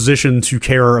in the position to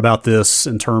care about this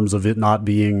in terms of it not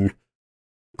being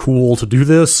cool to do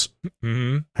this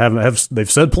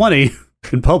they've said plenty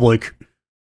in public,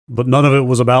 but none of it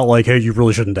was about like, hey, you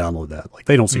really shouldn't download that. Like,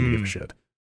 they don't seem to give a shit.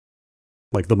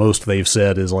 Like, the most they've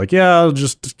said is like, yeah,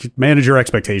 just manage your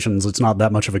expectations. It's not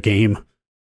that much of a game.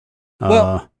 We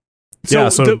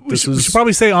should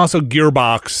probably say also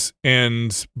Gearbox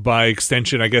and by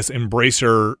extension, I guess,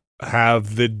 Embracer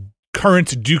have the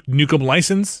current Duke Nukem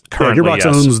license. Currently, Gearbox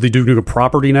owns the Duke Nukem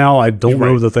property now. I don't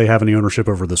know that they have any ownership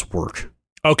over this work.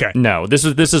 Okay. No, this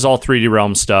is all 3D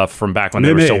Realm stuff from back when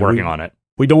they were still working on it.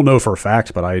 We don't know for a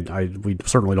fact, but we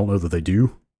certainly don't know that they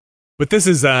do. But this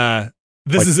is about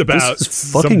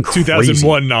fucking some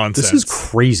 2001 nonsense. This is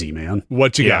crazy, man.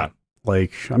 What you got?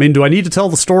 Like, I mean, do I need to tell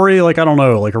the story? Like, I don't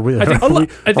know. Like, are we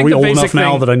old enough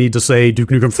now that I need to say Duke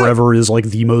Nukem Forever is like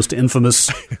the most infamous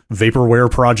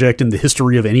vaporware project in the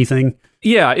history of anything?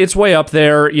 Yeah, it's way up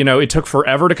there. You know, it took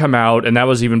forever to come out, and that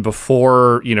was even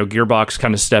before, Gearbox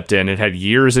kind of stepped in. It had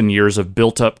years and years of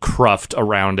built-up cruft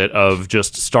around it of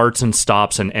just starts and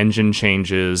stops and engine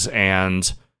changes,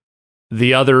 and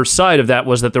the other side of that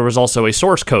was that there was also a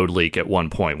source code leak at one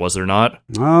point, was there not?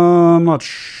 I'm not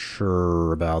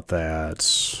sure about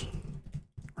that.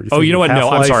 You know what? No,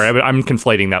 I'm sorry. I'm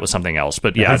conflating that with something else.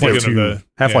 But yeah,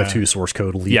 Half-Life 2 source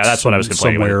code leaked. Yeah, that's what I was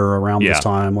conflating somewhere around this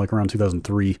time, like around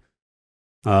 2003.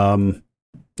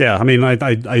 Yeah, I mean,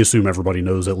 I assume everybody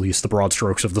knows at least the broad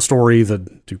strokes of the story,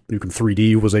 that Duke Nukem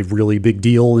 3D was a really big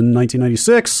deal in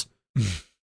 1996.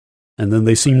 And then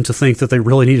they seemed to think that they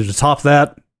really needed to top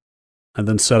that, and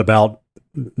then set about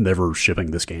never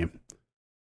shipping this game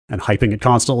and hyping it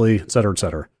constantly, et cetera, et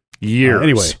cetera. Years.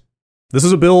 Anyway, this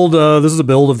is a build. This is a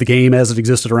build of the game as it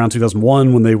existed around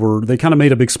 2001 when they kind of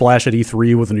made a big splash at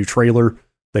E3 with a new trailer.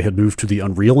 They had moved to the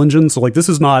Unreal Engine, so like this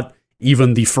is not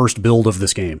even the first build of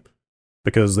this game,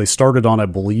 because they started on, I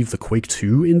believe, the Quake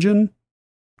 2 engine,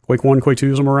 Quake 1, Quake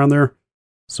 2, somewhere around there.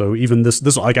 So even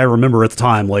this like I remember at the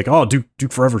time, like, oh,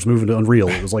 Duke Forever's moving to Unreal.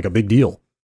 It was like a big deal.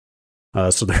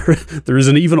 So there is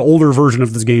an even older version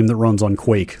of this game that runs on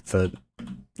Quake that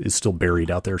is still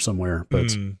buried out there somewhere.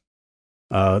 But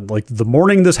like the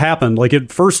morning this happened, like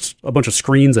at first a bunch of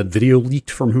screens and video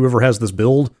leaked from whoever has this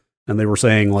build, and they were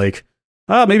saying like,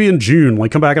 maybe in June,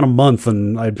 like come back in a month,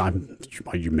 and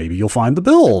maybe you'll find the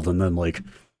build. And then like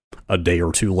a day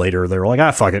or two later, they were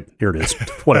like, fuck it, here it is,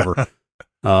 whatever.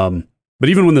 But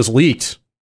even when this leaked,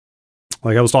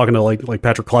 like I was talking to like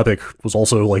Patrick Klepek was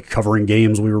also like covering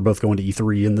games. We were both going to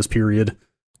E3 in this period,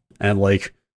 and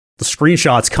like the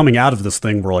screenshots coming out of this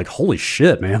thing were like, holy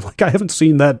shit, man! Like I haven't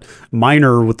seen that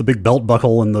miner with the big belt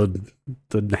buckle and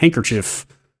the handkerchief,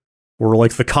 or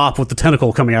like the cop with the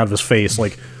tentacle coming out of his face.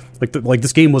 Like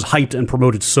this game was hyped and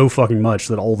promoted so fucking much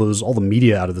that all the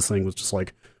media out of this thing was just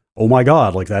like, oh my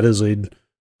god, like that is a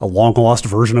long lost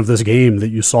version of this game that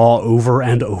you saw over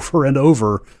and over and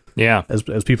over. Yeah,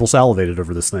 as people salivated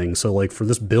over this thing. So like for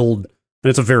this build, and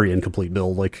it's a very incomplete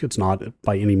build. Like it's not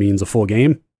by any means a full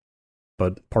game,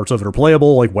 but parts of it are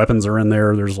playable. Like weapons are in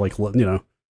there. There's like a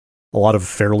lot of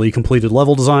fairly completed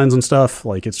level designs and stuff.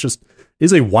 Like it's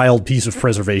a wild piece of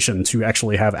preservation to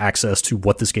actually have access to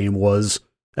what this game was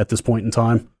at this point in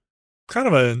time. Kind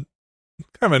of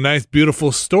a nice,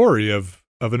 beautiful story of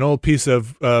an old piece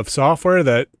of software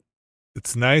that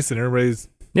it's nice and everybody's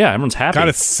happy. Kind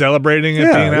of celebrating it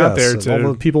being out there too.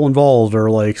 All the people involved are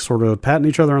like sort of patting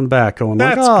each other on the back, going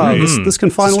like, this can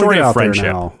finally get out there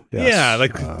now. Yes. Yeah,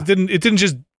 like it didn't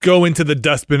just go into the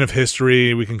dustbin of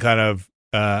history. We can kind of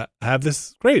have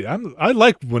this great. I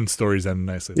like when stories end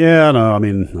nicely. Yeah, no, I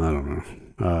mean, I don't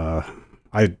know.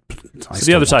 So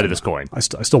the other side of this coin. I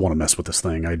still want to mess with this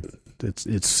thing.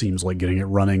 It seems like getting it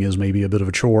running is maybe a bit of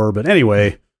a chore, but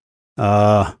anyway,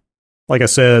 like I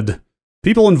said,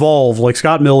 people involved, like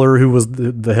Scott Miller, who was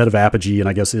the head of Apogee, and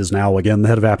I guess is now again the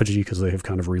head of Apogee because they have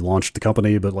kind of relaunched the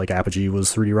company. But like Apogee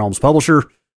was 3D Realms publisher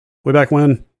way back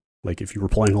when. Like if you were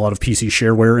playing a lot of PC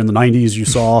shareware in the 90s, you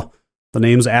saw the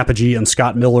names Apogee and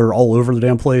Scott Miller all over the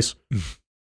damn place.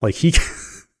 Like he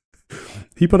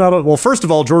put out first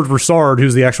of all, George Broussard,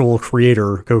 who's the actual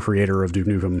co-creator of Duke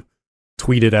Nukem,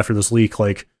 tweeted after this leak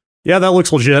like, yeah, that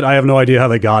looks legit. I have no idea how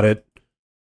they got it.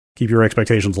 Keep your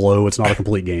expectations low. It's not a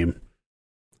complete game.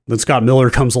 Then Scott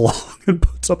Miller comes along and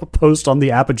puts up a post on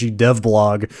the Apogee dev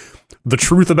blog, The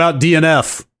Truth About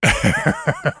DNF.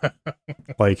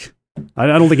 Like, I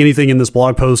don't think anything in this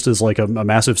blog post is like a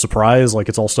massive surprise. Like,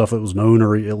 it's all stuff that was known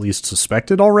or at least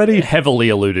suspected already. Heavily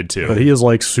alluded to. But he is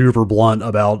like super blunt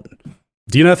about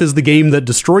DNF is the game that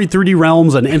destroyed 3D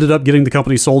Realms and ended up getting the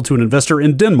company sold to an investor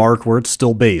in Denmark, where it's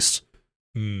still based.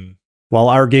 While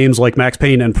our games like Max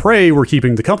Payne and Prey were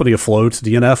keeping the company afloat,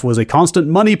 DNF was a constant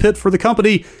money pit for the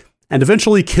company and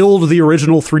eventually killed the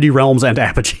original 3D Realms and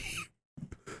Apogee.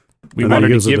 We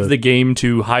wanted to give the game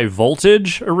to High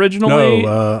Voltage originally?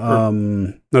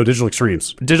 No, Digital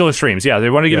Extremes. Digital Extremes, yeah. They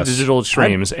wanted to give it to Digital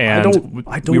Extremes, and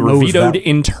we were vetoed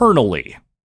internally.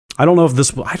 I don't know if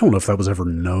that was ever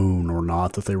known or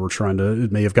not, that they were trying to,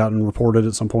 it may have gotten reported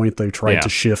at some point. They tried to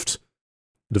shift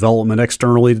development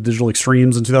externally to Digital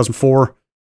Extremes in 2004,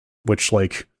 which,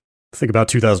 like, think about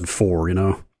 2004, you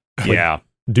know? Like,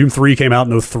 Doom 3 came out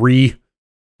in 03.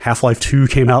 Half-Life 2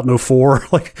 came out in 04.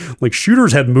 Like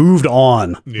shooters had moved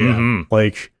on.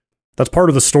 Like, that's part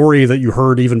of the story that you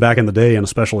heard even back in the day, and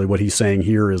especially what he's saying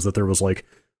here is that there was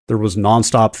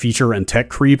nonstop feature and tech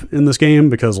creep in this game,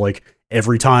 because, like,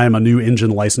 every time a new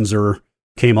engine licensor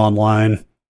came online,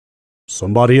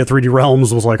 somebody at 3D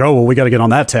Realms was like, oh, well, we got to get on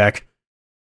that tech.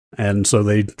 And so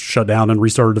they shut down and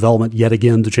restarted development yet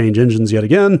again to change engines yet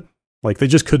again. Like, they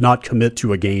just could not commit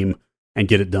to a game and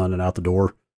get it done and out the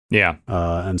door. Yeah.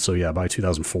 And so, yeah, by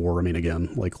 2004, I mean,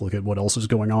 again, like, look at what else is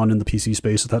going on in the PC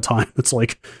space at that time. It's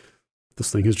like, this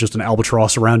thing is just an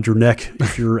albatross around your neck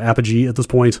if you're Apogee at this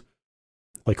point.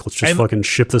 Like, let's just fucking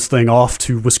ship this thing off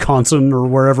to Wisconsin or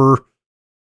wherever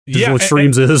Digital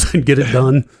Extremes is and get it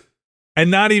done.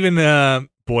 And not even,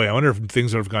 boy, I wonder if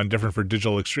things would have gone different for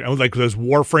Digital Extremes. Like, does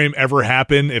Warframe ever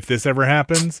happen if this ever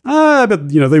happens?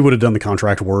 But, you know, they would have done the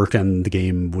contract work and the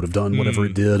game would have done whatever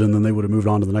it did, and then they would have moved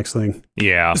on to the next thing.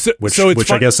 Yeah. Which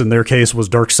I guess in their case was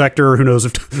Dark Sector. Who knows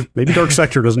if maybe Dark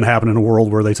Sector doesn't happen in a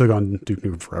world where they took on Duke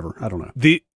Nukem Forever. I don't know.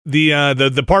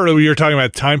 The part where you're talking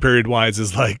about time period wise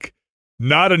is like,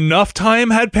 not enough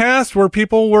time had passed where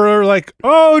people were like,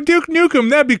 oh, Duke Nukem,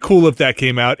 that'd be cool if that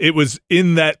came out. It was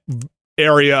in that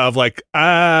area of like,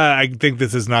 I think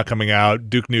this is not coming out.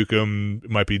 Duke Nukem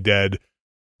might be dead.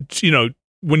 You know,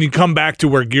 when you come back to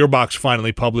where Gearbox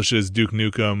finally publishes Duke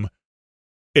Nukem,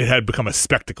 it had become a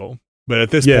spectacle. But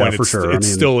at this point,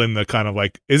 it's still in the kind of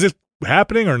like, is it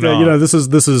happening or not? You know, this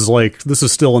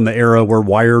is still in the era where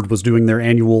Wired was doing their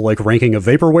annual like ranking of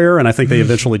vaporware, and I think they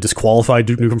eventually disqualified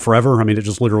Duke Nukem Forever. I mean, it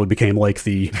just literally became like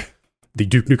the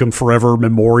Duke Nukem Forever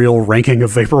memorial ranking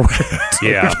of vaporware.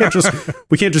 Yeah.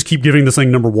 we can't just keep giving this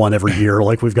thing number one every year.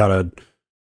 Like, we've got to.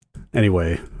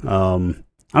 Anyway, I don't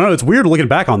know. It's weird looking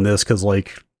back on this because,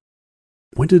 like,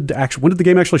 when did the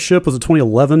game actually ship? Was it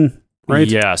 2011? Right?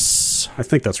 Yes, I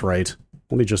think that's right.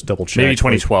 Let me just double check. Maybe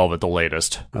 2012 at the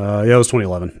latest. Yeah, it was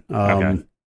 2011. Okay.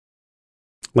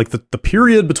 Like the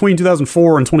period between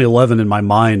 2004 and 2011 in my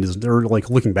mind is, or like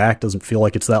looking back, doesn't feel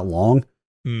like it's that long.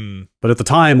 But at the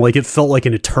time, like, it felt like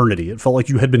an eternity. It felt like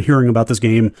you had been hearing about this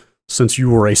game since you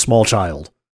were a small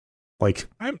child. Like,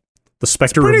 the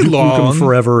specter of Duke Nukem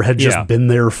Forever had just been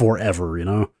there forever, you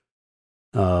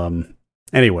know?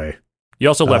 Anyway. You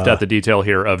also left out the detail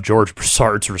here of George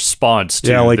Broussard's response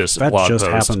to this that blog just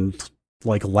post. Happened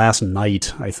like last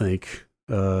night, I think,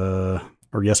 or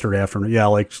yesterday afternoon. Yeah,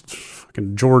 like,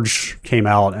 fucking George came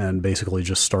out and basically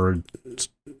just started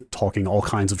talking all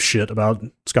kinds of shit about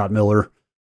Scott Miller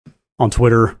on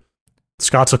Twitter.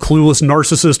 Scott's a clueless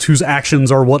narcissist whose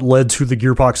actions are what led to the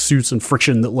Gearbox suits and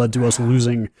friction that led to us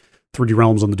losing 3D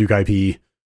Realms on the Duke IP.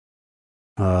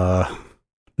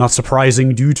 Not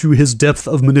surprising due to his depth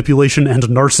of manipulation and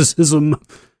narcissism.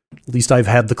 At least I've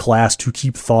had the class to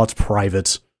keep thoughts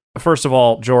private. First of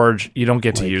all, George, you don't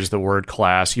get to use the word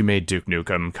class. You made Duke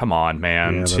Nukem. Come on,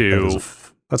 man.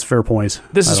 That's a fair point.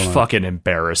 This is fucking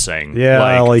embarrassing.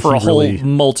 Yeah, like for a whole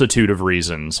multitude of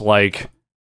reasons. Like,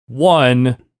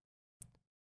 one,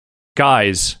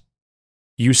 guys,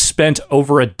 you spent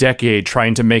over a decade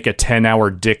trying to make a 10-hour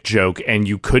dick joke, and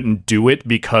you couldn't do it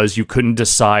because you couldn't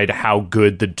decide how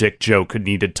good the dick joke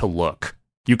needed to look.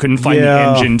 You couldn't find the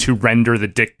engine to render the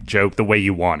dick joke the way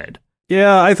you wanted.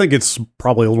 Yeah, I think it's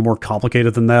probably a little more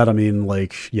complicated than that. I mean,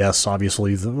 like, yes,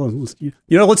 obviously,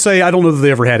 let's say I don't know that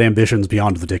they ever had ambitions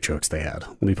beyond the dick jokes they had.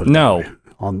 Let me put it that way,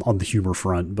 on the humor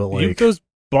front, but like, those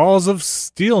balls of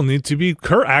steel need to be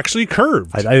actually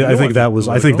curved. I think that was.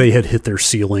 I think they had hit their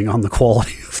ceiling on the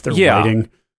quality of their writing.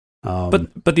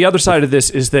 But the other side of this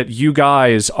is that you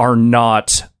guys are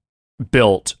not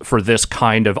built for this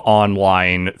kind of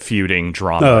online feuding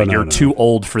drama. You're too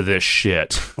old for this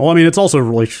shit. Well, I mean, it's also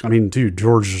like, I mean, dude,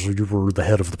 George, you were the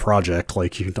head of the project.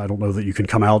 Like, I don't know that you can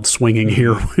come out swinging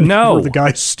here when you're the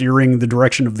guy steering the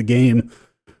direction of the game.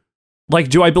 Like,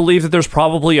 do I believe that there's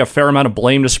probably a fair amount of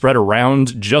blame to spread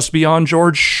around just beyond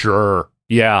George? Sure.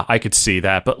 Yeah, I could see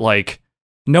that. But, like,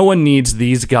 No one needs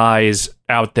these guys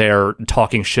out there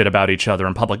talking shit about each other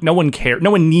in public. No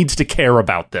one needs to care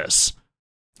about this.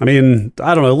 I mean,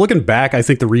 I don't know. Looking back, I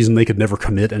think the reason they could never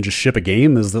commit and just ship a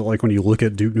game is that, like, when you look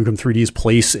at Duke Nukem 3D's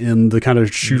place in the kind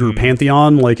of shooter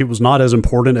pantheon, like, it was not as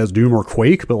important as Doom or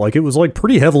Quake, but, like, it was, like,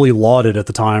 pretty heavily lauded at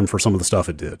the time for some of the stuff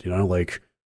it did, you know? Like,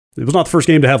 it was not the first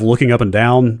game to have looking up and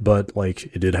down, but, like,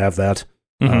 it did have that.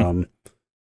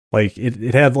 Like,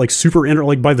 it had, like,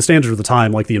 like, by the standards of the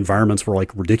time, like, the environments were,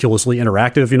 like, ridiculously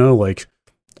interactive, you know? Like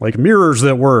mirrors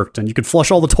that worked, and you could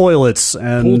flush all the toilets,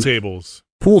 and...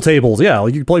 Pool tables, yeah.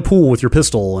 Like, you could play pool with your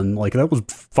pistol, and, like, that was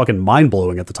fucking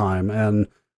mind-blowing at the time. And,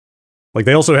 like,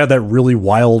 they also had that really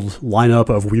wild lineup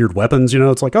of weird weapons, you know?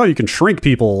 It's like, oh, you can shrink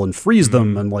people and freeze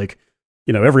them, and, like,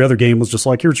 you know, every other game was just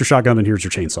like, here's your shotgun and here's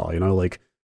your chainsaw, you know? Like,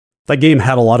 that game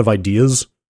had a lot of ideas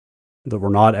that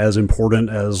were not as important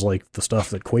as, like, the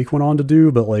stuff that Quake went on to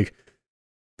do, but, like,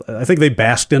 I think they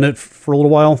basked in it for a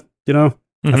little while, you know?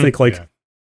 I think, like,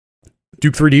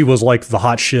 Duke 3D was, like, the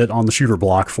hot shit on the shooter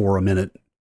block for a minute.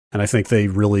 And I think they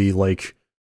really, like,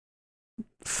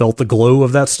 felt the glow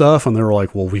of that stuff, and they were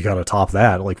like, well, we got to top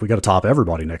that. Like, we got to top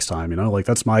everybody next time, you know? Like,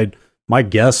 that's my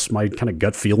guess, my kind of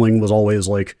gut feeling was always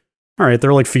like, all right,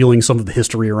 they're, like, feeling some of the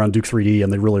history around Duke 3D,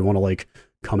 and they really want to, like,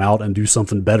 come out and do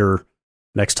something better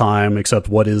next time, except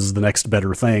what is the next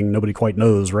better thing? Nobody quite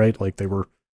knows, right? Like, they were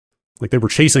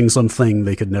chasing something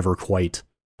they could never quite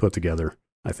put together,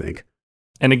 I think.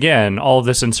 And again, all of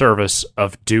this in service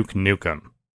of Duke Nukem.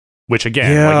 Which,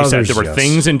 again, like you said, there were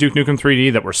things in Duke Nukem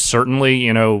 3D that were certainly,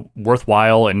 you know,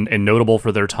 worthwhile and notable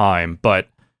for their time, but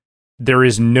there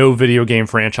is no video game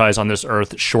franchise on this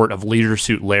earth short of Leisure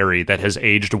Suit Larry that has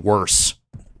aged worse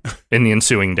in the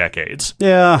ensuing decades.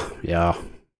 Yeah.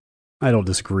 I don't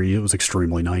disagree. It was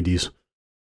extremely 90s.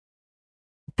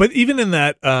 But even in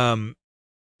that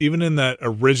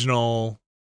original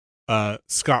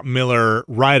Scott Miller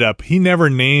write-up, he never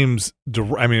names,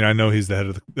 I mean, I know he's the head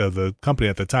of the company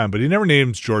at the time, but he never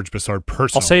names George Broussard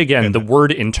personally. I'll say again, the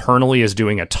word internally is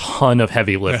doing a ton of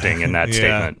heavy lifting in that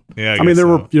statement. Yeah, I mean, there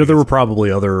were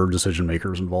probably other decision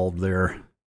makers involved there.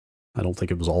 I don't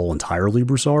think it was all entirely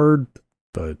Broussard,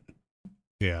 but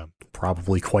yeah,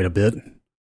 probably quite a bit.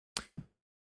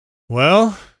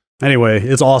 Well, anyway,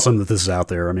 it's awesome that this is out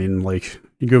there. I mean, like,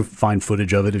 you can go find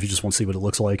footage of it if you just want to see what it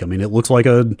looks like. I mean, it looks like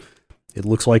a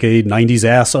 90s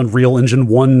ass Unreal Engine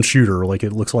 1 shooter. Like,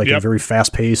 it looks like a very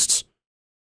fast paced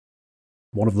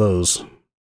one of those.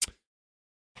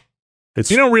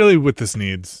 It's, you know, really what this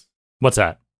needs. What's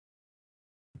that?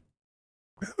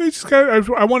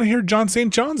 I want to hear John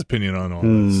St. John's opinion on all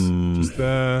this.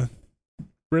 Just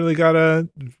really gotta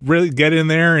get in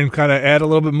there and kind of add a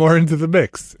little bit more into the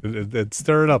mix.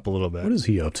 Stir it up a little bit. What is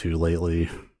he up to lately?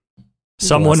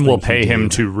 Someone will pay him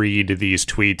to read these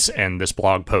tweets and this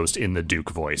blog post in the Duke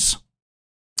voice.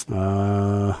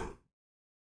 Is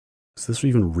this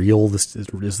even real?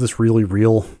 Is this really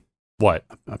real? What?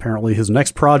 Apparently his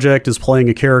next project is playing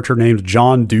a character named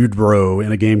John Dudebro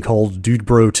in a game called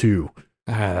Dudebro 2.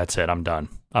 That's it. I'm done.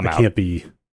 I'm out. Can't be.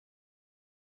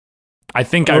 I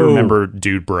think I remember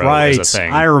Dudebro as a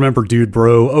thing. I remember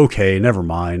Dudebro. Okay, never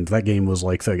mind. That game was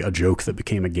like a joke that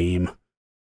became a game.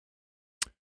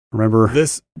 Remember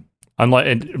this?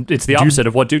 It's the opposite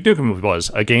of what Duke Nukem was,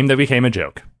 a game that became a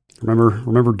joke.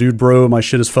 Remember, Dude Bro, my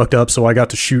shit is fucked up, so I got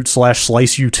to shoot /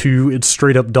 slice you too. It's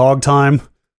straight up dog time.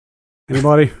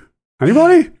 Anybody?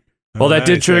 Well, that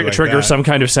did trigger some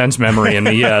kind of sense memory in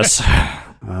me, yes.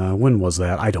 When was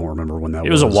that? I don't remember when that was.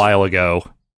 It was a while ago.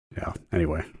 Yeah,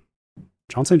 anyway.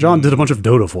 John St. John did a bunch of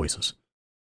Dota voices.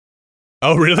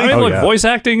 Oh, really? I mean, look, voice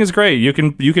acting is great. You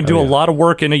can do a lot of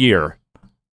work in a year.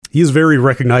 He is very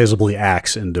recognizably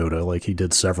Axe in Dota. Like, he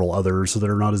did several others that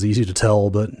are not as easy to tell,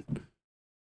 but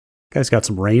guy's got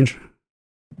some range.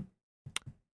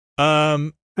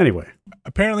 Anyway.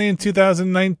 Apparently in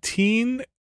 2019,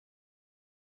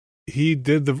 he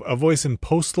did a voice in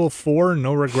Postal 4,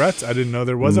 No Regrets. I didn't know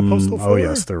there was a Postal 4. Oh,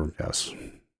 yes. Yes.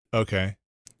 Okay.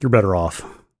 You're better off.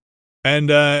 And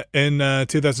in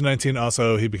 2019,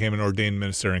 also, he became an ordained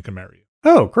minister and can marry you.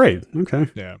 Oh, great. Okay.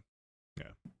 Yeah.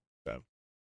 So,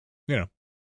 you know,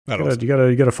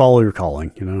 you gotta follow your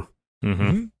calling, you know?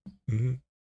 Mm-hmm. Mm-hmm.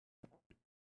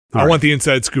 I want the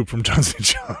inside scoop from John St.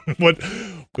 John.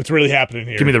 What's really happening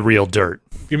here? Give me the real dirt.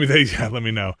 Let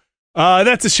me know.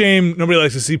 That's a shame. Nobody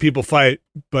likes to see people fight,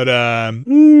 but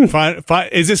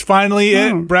is this finally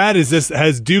it, Brad?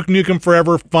 Has Duke Nukem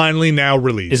Forever finally now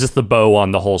released? Is this the bow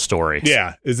on the whole story?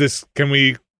 Yeah. Is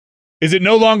it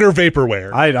no longer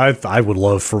vaporware? I would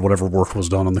love for whatever work was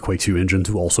done on the Quake 2 engine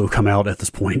to also come out at this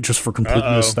point, just for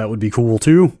completeness. That would be cool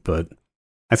too. But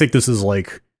I think this is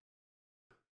like,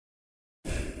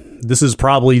 this is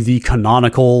probably the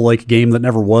canonical like game that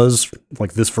never was.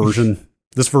 Like this version.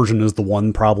 This version is the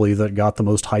one probably that got the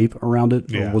most hype around it.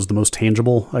 Yeah. Or was the most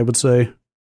tangible, I would say.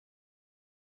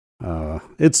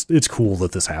 It's cool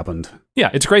that this happened. Yeah,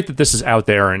 it's great that this is out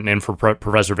there, and for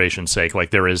preservation's sake, like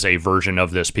there is a version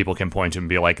of this people can point to and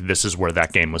be like, this is where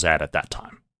that game was at that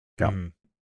time. Yeah.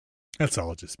 Let's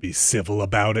all just be civil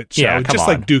about it, Yeah, we? come Just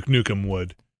on. like Duke Nukem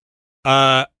would.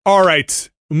 All right,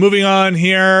 moving on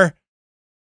here.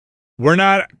 We're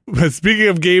not speaking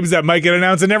of games that might get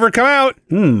announced and never come out.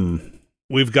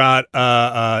 We've got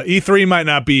E3 might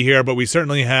not be here, but we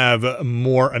certainly have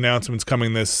more announcements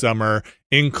coming this summer,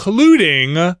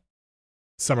 including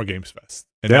Summer Games Fest.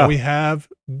 And now we have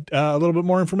a little bit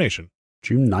more information.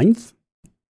 June 9th?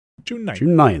 June 9th.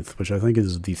 June 9th, which I think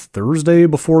is the Thursday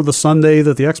before the Sunday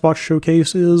that the Xbox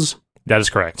showcase is. That is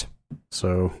correct.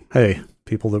 So, hey,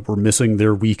 people that were missing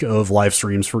their week of live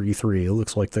streams for E3, it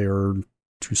looks like they are,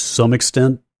 to some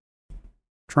extent,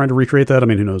 trying to recreate that. I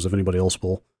mean, who knows if anybody else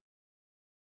will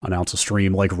announce a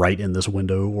stream like right in this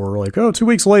window, or like, oh, 2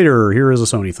 weeks later, here is a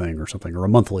Sony thing or something, or a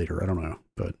month later. I don't know.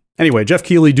 But anyway, Jeff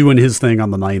Keighley doing his thing on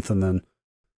the 9th, and then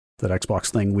that Xbox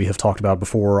thing we have talked about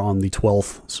before on the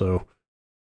 12th. So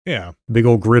Yeah. big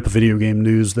old grip of video game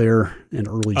news there in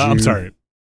early June. I'm sorry.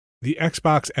 The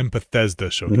Xbox and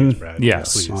Bethesda showcase, Brad.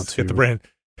 Yes. Please. Not Get the brand.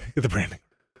 Get the branding.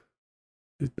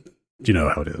 You know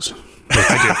how it is.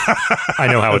 I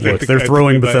know how it Look, looks. they're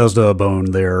throwing Bethesda a bone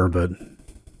there, but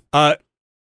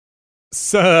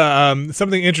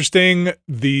something interesting.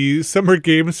 The Summer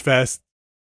Games Fest.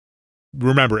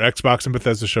 Remember, Xbox and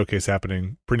Bethesda showcase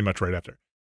happening pretty much right after.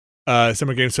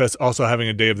 Summer Games Fest also having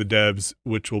a Day of the Devs,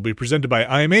 which will be presented by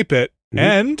I Am 8-Bit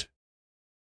and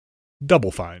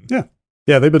Double Fine.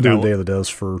 yeah, they've been doing Now- Day of the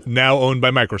Devs for Now owned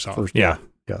by Microsoft. Yeah.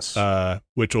 Yes.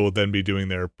 Which will then be doing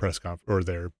their press conf or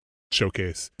their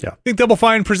showcase. Yeah. Think Double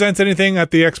Fine presents anything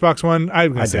at the Xbox One?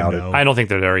 I'm gonna I say doubt no. I don't think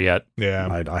they're there yet. Yeah.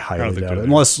 I I don't highly think doubt they're it. there.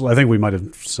 Unless, I think we might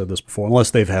have said this before,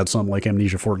 unless they've had some like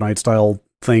Amnesia Fortnite style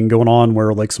thing going on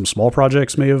where like some small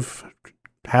projects may have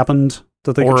happened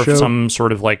that they Or could show. some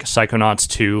sort of like Psychonauts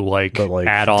 2 like, But, like,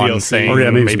 add-on DLC. thing. or yeah,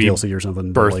 maybe, maybe some DLC or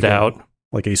something. but, birthed like, out.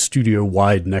 like a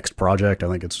studio-wide next project. I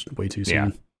think it's way too soon. Yeah.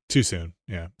 Too soon.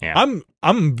 Yeah. Yeah.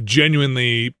 I'm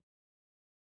genuinely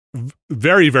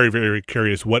very, very, very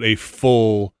curious what a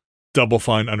full Double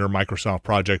Fine under Microsoft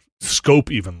project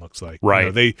scope even looks like. Right.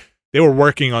 You know, they were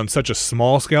working on such a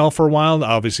small scale for a while.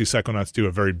 Obviously, Psychonauts 2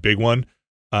 a very big one.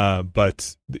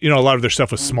 But you know, a lot of their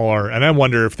stuff was smaller, and I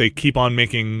wonder if they keep on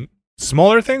making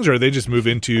smaller things, or they just move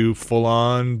into full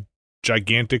on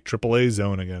gigantic AAA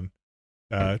zone again.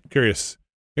 Curious.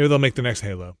 Maybe they'll make the next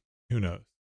Halo. Who knows?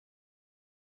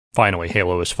 Finally,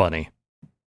 Halo is funny.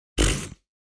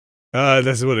 This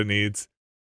is what it needs.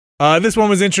 This one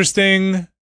was interesting.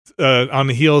 On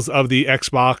the heels of the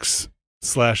Xbox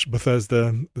 /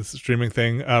 Bethesda, this streaming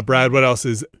thing. Brad, what else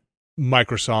is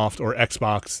Microsoft or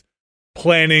Xbox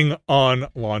planning on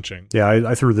launching? Yeah,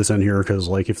 I threw this in here because,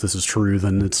 like, if this is true,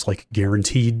 then it's like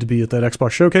guaranteed to be at that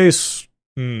Xbox showcase.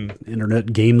 Internet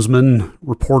gamesman,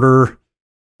 reporter,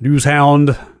 news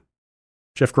hound,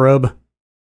 Jeff Grubb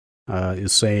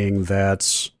is saying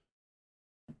that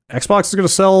Xbox is going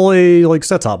to sell a like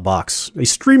set-top box. A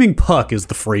streaming puck is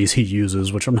the phrase he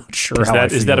uses, which I'm not sure how I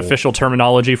feel. Is that official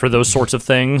terminology for those sorts of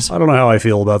things? I don't know how I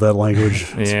feel about that language.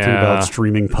 It's Yeah. about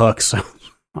streaming pucks. I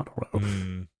don't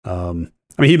know.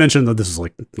 I mean, he mentioned that this is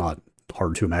like not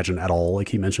hard to imagine at all. Like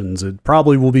he mentions it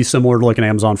probably will be similar to like an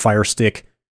Amazon Fire Stick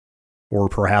or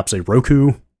perhaps a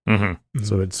Roku. Mm-hmm.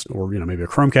 So it's, or, you know, maybe a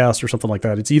Chromecast or something like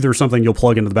that. It's either something you'll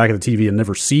plug into the back of the TV and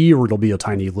never see, or it'll be a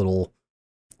tiny little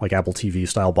like Apple TV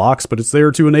style box, but it's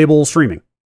there to enable streaming,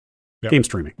 game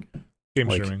streaming. Game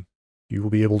like, streaming. You will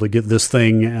be able to get this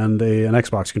thing and an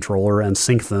Xbox controller and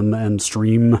sync them and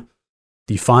stream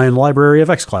the fine library of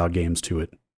xCloud games to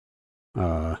it.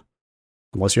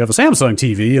 Unless you have a Samsung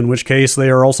TV, in which case they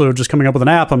are also just coming up with an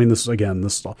app. I mean, this again,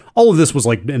 all of this was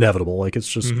like inevitable. Like it's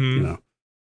just, you know,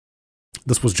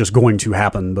 this was just going to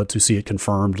happen, but to see it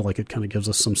confirmed, like it kind of gives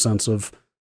us some sense of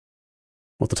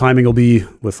what the timing will be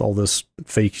with all this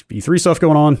fake E3 stuff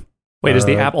going on. Wait, is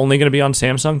the app only going to be on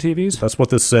Samsung TVs? That's what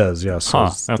this says, yes. Huh,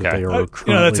 Says that okay. They are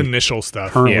You know, that's initial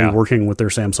stuff. currently Yeah. working with their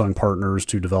Samsung partners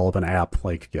to develop an app.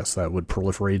 Like, yes, that would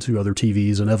proliferate to other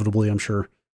TVs inevitably, I'm sure.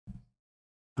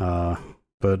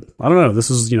 But I don't know.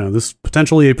 This is, you know, this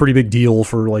potentially a pretty big deal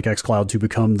for like xCloud to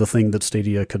become the thing that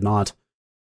Stadia could not.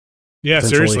 Yeah,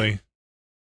 potentially. seriously.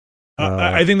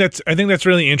 I think that's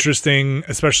really interesting,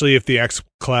 especially if the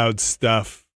xCloud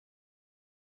stuff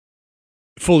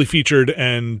fully featured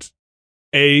and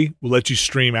A, will let you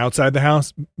stream outside the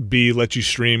house. B, let you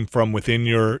stream from within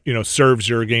your, serves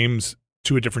your games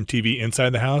to a different TV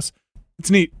inside the house. It's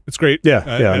neat. It's great. Yeah.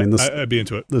 I mean, I'd be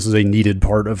into it. This is a needed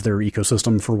part of their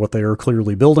ecosystem for what they are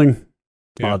clearly building.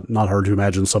 Yeah. Not hard to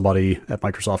imagine somebody at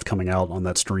Microsoft coming out on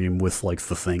that stream with like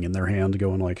the thing in their hand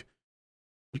going like,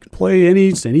 you can play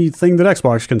anything that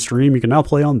Xbox can stream, you can now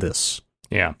play on this.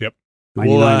 Yeah. Yep.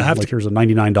 Here's a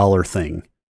 $99 thing.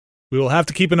 We will have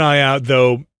to keep an eye out,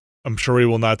 though. I'm sure we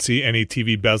will not see any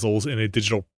TV bezels in a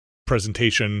digital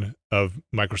presentation of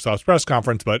Microsoft's press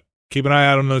conference, but keep an eye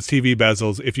out on those TV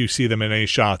bezels. If you see them in any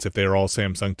shots, if they are all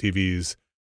Samsung TVs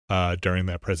during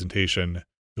that presentation,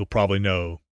 you'll probably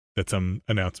know that some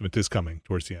announcement is coming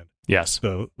towards the end. Yes.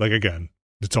 So, again,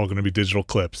 it's all going to be digital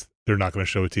clips. They're not going to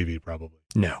show a TV, probably.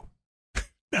 No.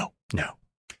 No.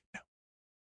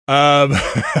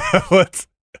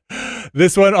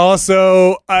 This one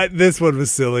also, this one was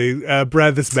silly.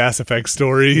 Brad, this Mass Effect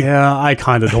story. Yeah, I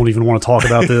kind of don't even want to talk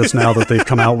about this now that they've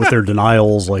come out with their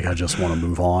denials. Like, I just want to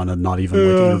move on and not even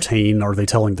entertain. Are they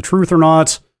telling the truth or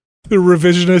not? The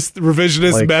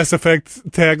revisionist like, Mass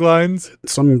Effect taglines.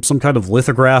 Some kind of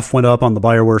lithograph went up on the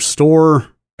BioWare store,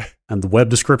 and the web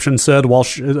description said,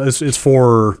 it's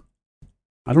for,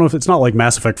 I don't know if it's not like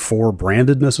Mass Effect 4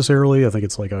 branded necessarily. I think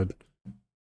it's like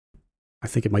I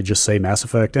think it might just say Mass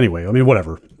Effect. Anyway, I mean,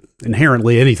 whatever.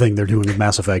 Inherently, anything they're doing with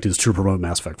Mass Effect is to promote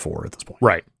Mass Effect 4 at this point.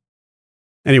 Right.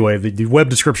 Anyway, the web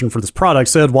description for this product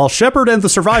said, while Shepard and the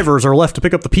survivors are left to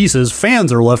pick up the pieces,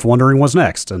 fans are left wondering what's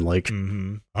next. And like,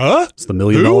 It's the $1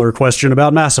 million question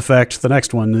about Mass Effect. The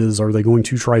next one is, are they going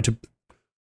to try to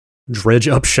dredge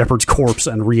up Shepard's corpse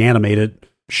and reanimate it?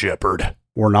 Shepard.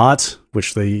 Or not,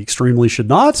 which they extremely should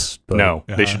not. But no,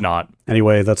 they should not.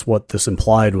 Anyway, that's what this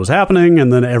implied was happening.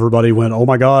 And then everybody went, oh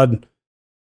my God,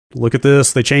 look at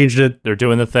this. They changed it. They're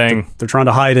doing the thing. They're trying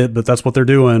to hide it, but that's what they're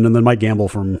doing. And then Mike Gamble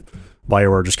from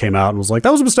BioWare just came out and was like,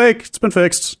 that was a mistake. It's been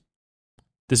fixed.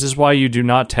 This is why you do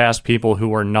not task people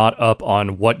who are not up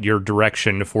on what your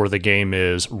direction for the game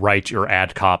is, write your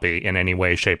ad copy in any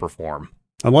way, shape, or form.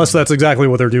 Unless that's exactly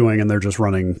what they're doing and they're just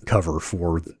running cover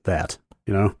for that,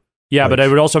 Yeah, but I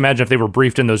would also imagine if they were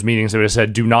briefed in those meetings, they would have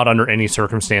said, do not under any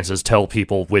circumstances tell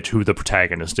people who the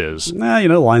protagonist is.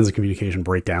 Lines of communication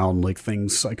break down, like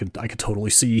things I could totally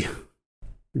see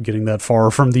getting that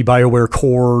far from the BioWare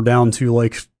core down to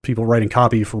like people writing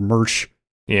copy for merch.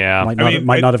 Yeah.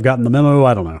 Might not have gotten the memo.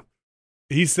 I don't know.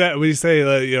 He said, we say,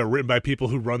 written by people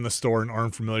who run the store and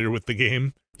aren't familiar with the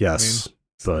game. Yes.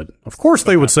 But of course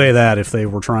they would say that if they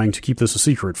were trying to keep this a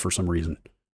secret for some reason.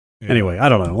 Yeah. Anyway, I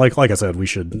don't know. Like I said, we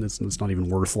should. It's not even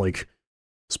worth like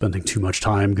spending too much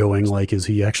time going like, is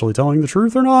he actually telling the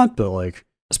truth or not? But like,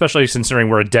 especially considering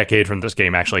we're a decade from this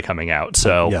game actually coming out.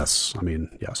 So yes,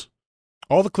 yes.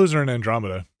 All the clues are in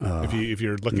Andromeda. If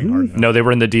you're looking hard enough. No, they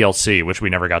were in the DLC, which we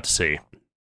never got to see.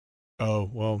 Oh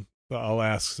well, I'll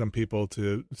ask some people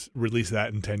to release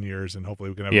that in 10 years, and hopefully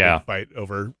we can have a big fight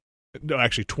over. No,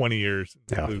 actually, 20 years.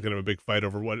 Yeah. We're going to have a big fight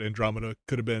over what Andromeda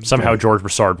could have been. Somehow George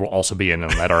Broussard will also be in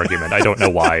on that argument. I don't know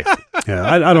why. Yeah,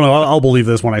 I don't know. I'll believe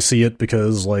this when I see it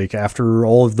because, like, after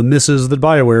all of the misses that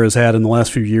BioWare has had in the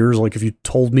last few years, like, if you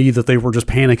told me that they were just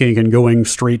panicking and going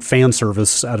straight fan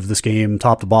service out of this game,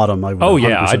 top to bottom, I would. Oh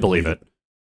yeah, I believe it.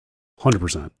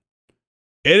 100%.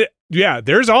 Yeah,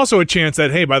 there's also a chance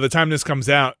that, hey, by the time this comes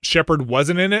out, Shepard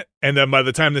wasn't in it, and then by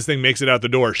the time this thing makes it out the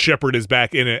door, Shepard is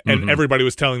back in it, and everybody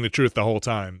was telling the truth the whole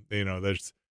time.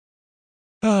 There's...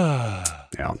 yeah.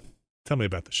 Tell me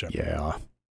about the Shepard. Yeah.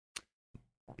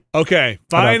 Okay,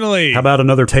 finally. How about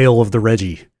another tale of the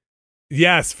Reggie?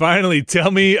 Yes, finally.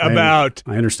 Tell me about...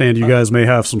 I understand you guys may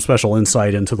have some special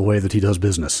insight into the way that he does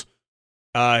business.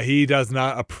 He does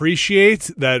not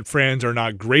appreciate that fans are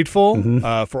not grateful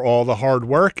for all the hard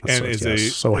work, and is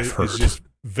just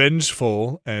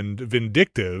vengeful and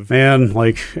vindictive. Man,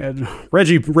 like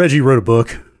Reggie wrote a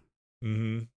book,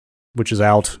 which is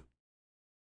out.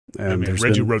 And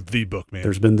Reggie wrote the book, man.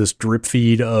 There's been this drip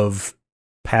feed of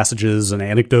passages and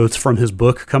anecdotes from his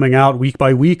book coming out week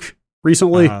by week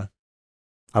recently. I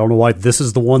don't know why this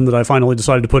is the one that I finally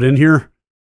decided to put in here.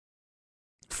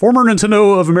 Former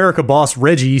Nintendo of America boss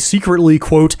Reggie secretly,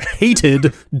 quote,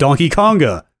 hated Donkey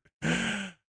Konga.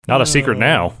 Not a secret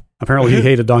now. Apparently he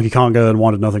hated Donkey Konga and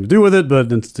wanted nothing to do with it, but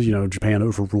Japan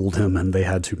overruled him and they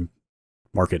had to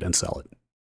market and sell it.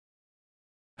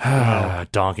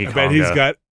 Donkey Konga. I bet he's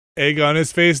got egg on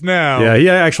his face now.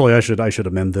 Yeah, actually I should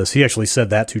amend this. He actually said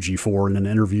that to G4 in an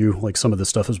interview. Like some of this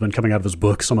stuff has been coming out of his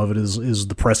book. Some of it is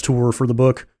the press tour for the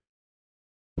book.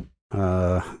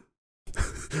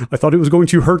 I thought it was going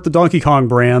to hurt the Donkey Kong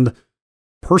brand.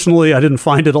 Personally, I didn't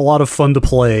find it a lot of fun to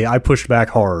play. I pushed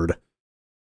back hard.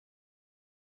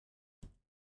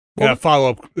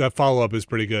 That follow up is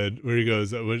pretty good. Where he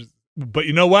goes, but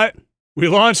you know what? We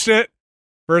launched it.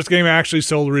 First game actually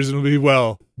sold reasonably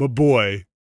well, but boy,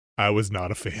 I was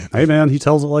not a fan. Hey man, he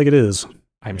tells it like it is.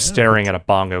 I'm staring at a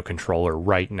bongo controller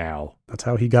right now. That's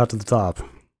how he got to the top.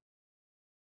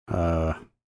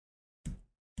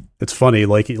 It's funny,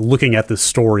 like looking at this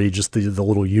story, just the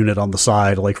little unit on the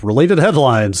side, like related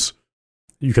headlines.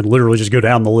 You can literally just go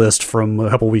down the list from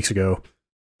a couple weeks ago.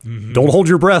 Mm-hmm. Don't hold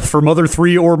your breath for Mother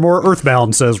 3 or more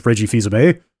Earthbound, says Reggie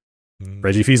Fils-Aimé. Mm-hmm.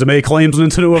 Reggie Fils-Aimé claims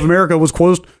Nintendo of America was,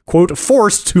 quote,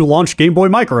 forced to launch Game Boy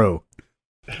Micro.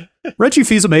 Reggie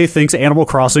Fils-Aimé thinks Animal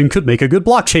Crossing could make a good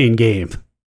blockchain game.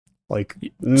 Like,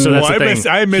 So that's the thing.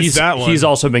 I missed that one. He's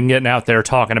also been getting out there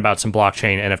talking about some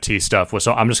blockchain NFT stuff.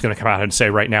 So I'm just going to come out and say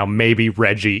right now, maybe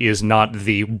Reggie is not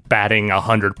the batting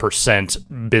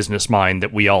 100% business mind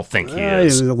that we all think he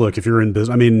is. Look, if you're in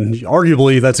business, I mean,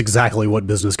 arguably that's exactly what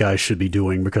business guys should be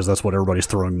doing because that's what everybody's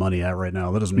throwing money at right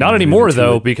now. That doesn't mean Not anymore, anything to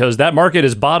though, it. because that market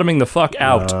is bottoming the fuck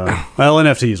out. Well,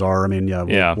 NFTs are. I mean,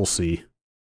 Yeah. we'll see.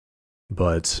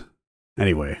 But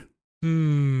anyway,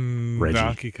 Reggie.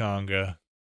 Donkey Konga.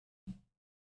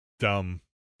 Dumb.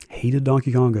 hated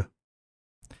Donkey Konga.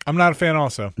 I'm not a fan.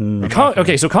 Also,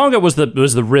 Okay, so Conga was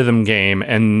the rhythm game,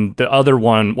 and the other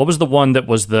one, what was the one that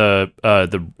was the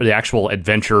actual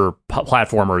adventure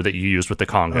platformer that you used with the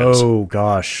Kongas? Oh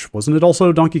gosh, wasn't it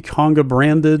also Donkey Konga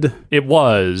branded? It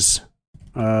was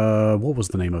What was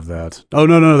the name of that? Oh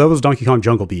no, that was Donkey Kong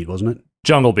Jungle Beat, wasn't it?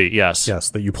 Jungle Beat. Yes, Yes,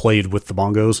 that you played with the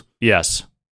bongos. yes,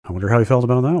 I wonder how you felt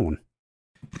about that one.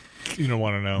 you don't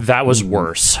want to know. that was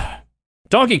worse.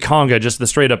 Donkey Konga, just the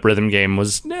straight up rhythm game,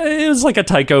 was like a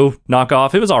Taiko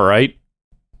knockoff. It was all right.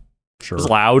 Sure. It was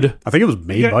loud. I think it was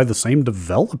made by the same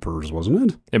developers, wasn't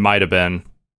it? It might have been.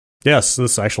 Yes,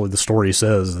 this actually the story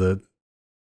says that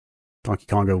Donkey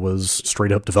Konga was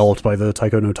straight up developed by the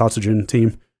Taiko no Tatsujin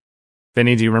team.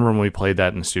 Vinny, do you remember when we played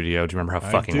that in the studio? Do you remember how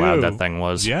I fucking do. loud that thing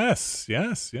was? Yes,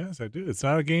 I do. It's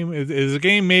not a game. It is a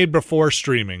game made before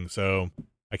streaming, so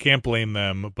I can't blame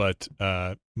them. But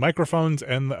microphones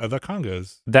and the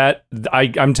congas. That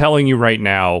I'm telling you right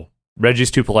now,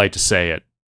 Reggie's too polite to say it.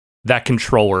 That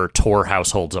controller tore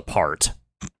households apart.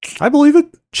 I believe it.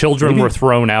 Children Maybe. were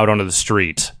thrown out onto the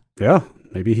street. Yeah,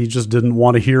 maybe he just didn't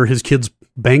want to hear his kids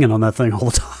banging on that thing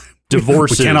all the time.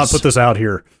 Divorces We cannot put this out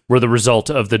here. were the result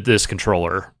of this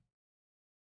controller.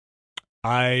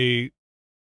 I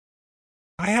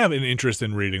have an interest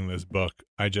in reading this book.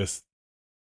 I feel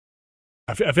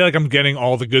like I'm getting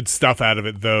all the good stuff out of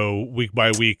it, though, week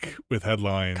by week with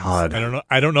headlines. God.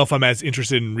 I don't know if I'm as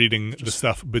interested in reading the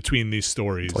stuff between these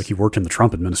stories. It's like he worked in the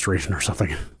Trump administration or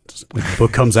something. Just like the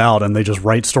book comes out and they just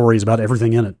write stories about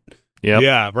everything in it. Yep.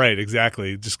 Yeah, right,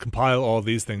 exactly. Just compile all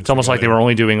these things. It's almost like they were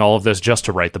only doing all of this just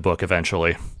to write the book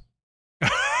eventually.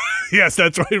 Yes,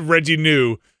 that's right. Reggie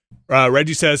knew.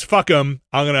 Reggie says, "Fuck him.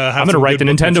 I'm gonna write the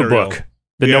good book Nintendo material." book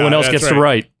that no Yeah, one else that's gets to right.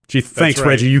 write. Gee, thanks, right.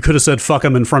 Reggie. You could have said fuck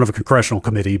him in front of a congressional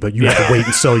committee, but you have to wait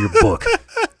and sell your book.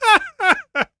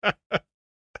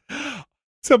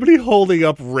 Somebody holding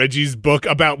up Reggie's book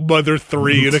about Mother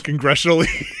 3 in a congressional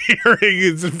hearing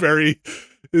is very.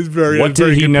 What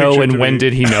did he know and when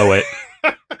did he know it?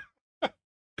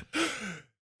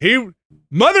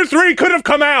 Mother 3 could have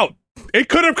come out. It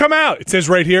could have come out. It says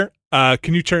right here.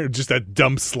 Can you turn just that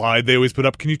dumb slide they always put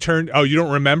up? Can you turn? Oh, you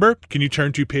don't remember? Can you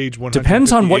turn to page 100?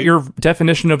 Depends on what your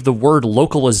definition of the word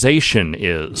localization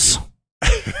is.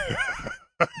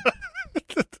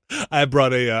 I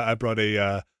brought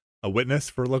a witness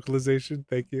for localization.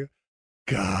 Thank you.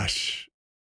 Gosh,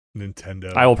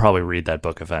 Nintendo. I will probably read that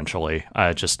book eventually.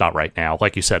 Just not right now.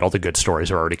 Like you said, all the good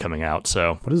stories are already coming out.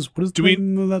 So What is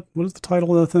the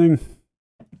title of that thing?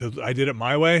 I did it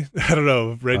my way. I don't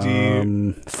know,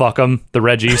 Reggie. fuck them. The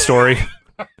Reggie story.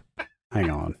 Hang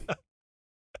on.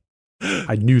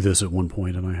 I knew this at one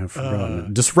point and I have forgotten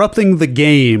it. Disrupting the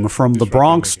game from the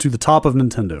Bronx to the top of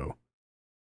Nintendo.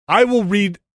 I will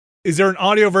read. Is there an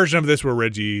audio version of this where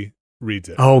Reggie reads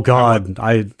it? Oh God,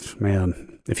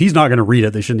 man! If he's not going to read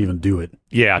it, they shouldn't even do it.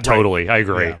 Yeah, totally. I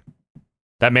agree. Yeah.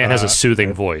 That man has a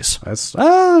soothing voice. That's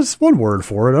one word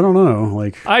for it. I don't know.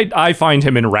 Like I find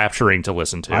him enrapturing to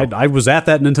listen to. I was at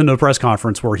that Nintendo press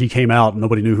conference where he came out and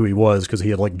nobody knew who he was because he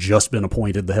had like just been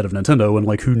appointed the head of Nintendo, and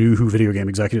like who knew who video game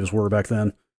executives were back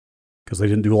then because they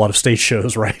didn't do a lot of stage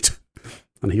shows, right?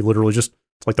 And he literally just,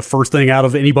 it's like the first thing out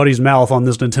of anybody's mouth on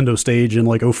this Nintendo stage in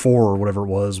like 04 or whatever it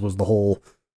was the whole,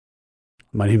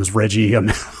 my name is Reggie, I'm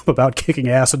about kicking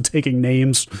ass and taking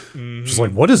names. Mm-hmm. Just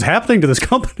like, what is happening to this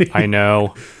company? I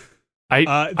know.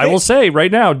 I will say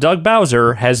right now, Doug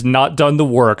Bowser has not done the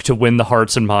work to win the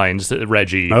hearts and minds that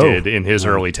Reggie did in his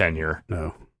early tenure.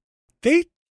 No. They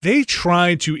they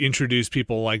tried to introduce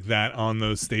people like that on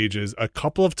those stages a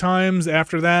couple of times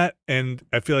after that, and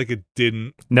I feel like it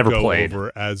didn't Never go played.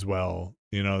 over as well.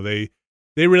 You know, they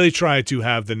really tried to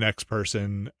have the next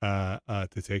person to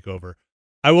take over.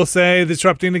 I will say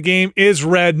Disrupting the Game is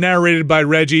read, narrated by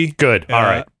Reggie. Good. All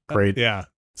right. Great. Yeah.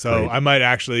 So Great. I might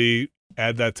actually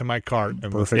add that to my cart.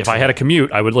 And Perfect. If I had a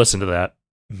commute, I would listen to that.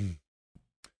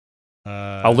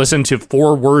 Uh, I'll listen to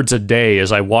 4 words a day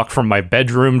as I walk from my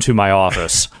bedroom to my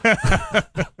office.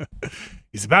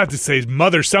 He's about to say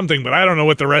mother something, but I don't know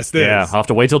what the rest is. Yeah, I'll have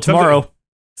to wait till tomorrow.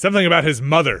 Something about his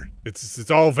mother.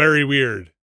 It's all very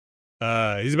weird.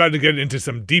 He's about to get into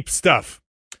some deep stuff.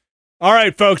 All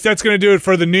right, folks, that's going to do it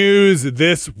for the news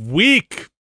this week.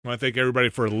 I want to thank everybody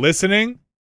for listening.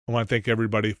 I want to thank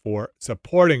everybody for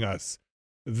supporting us.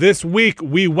 This week,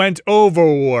 we went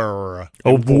over.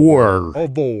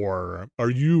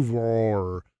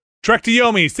 Trek to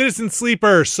Yomi, Citizen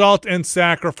Sleeper, Salt and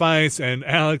Sacrifice, and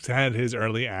Alex had his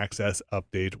early access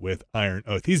update with Iron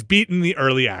Oath. He's beaten the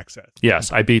early access.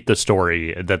 Yes, I beat the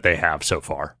story that they have so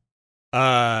far.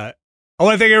 I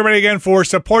want to thank everybody again for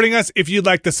supporting us. If you'd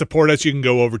like to support us, you can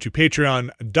go over to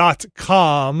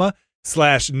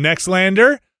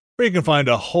patreon.com/Nextlander, where you can find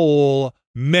a whole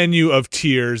menu of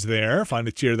tiers there. Find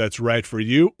a tier that's right for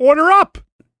you. Order up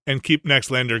and keep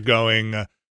Nextlander going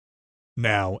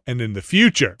now and in the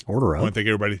future. Order I want up. to thank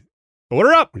everybody.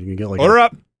 Order up. You can get like Order a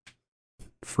up.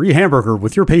 free hamburger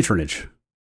with your patronage.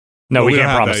 No, Well, we don't can't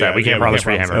have promise that. yet. We can't Yeah, promise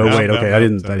free promise hamburger. Oh No, wait, no, okay. no, I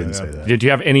didn't no. say that. Did you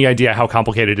have any idea how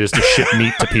complicated it is to ship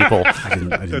meat to people? I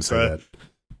didn't say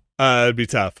that. It'd be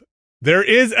tough. There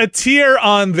is a tier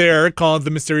on there called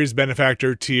the Mysterious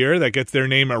Benefactor tier that gets their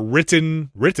name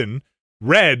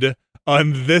read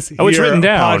on this. Oh, it's here written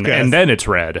down, podcast. and then it's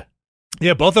read.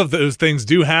 Yeah, both of those things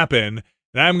do happen.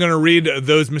 And I'm going to read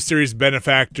those Mysterious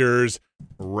Benefactors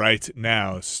right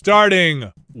now.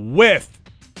 Starting with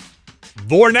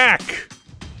Vornak,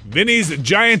 Vinny's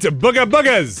Giant Booga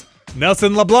Boogas,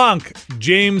 Nelson LeBlanc,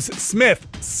 James Smith,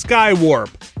 Skywarp,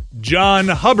 John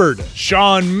Hubbard,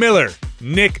 Sean Miller,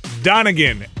 Nick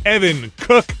Donegan, Evan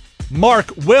Cook,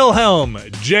 Mark Wilhelm,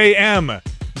 JM,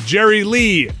 Jerry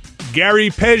Lee, Gary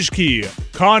Pejke,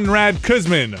 Conrad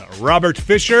Kuzman, Robert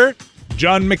Fisher,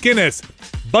 John McInnes,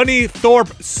 Bunny Thorpe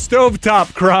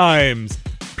Stovetop Crimes,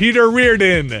 Peter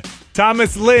Reardon,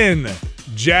 Thomas Lynn,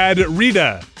 Jad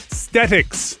Rita,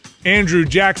 Stetics, Andrew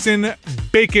Jackson,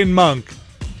 Bacon Monk,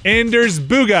 Anders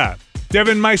Buga,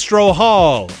 Devin Maestro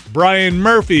Hall, Brian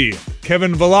Murphy,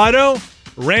 Kevin Villado,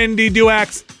 Randy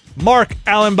Duax, Mark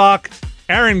Allenbach,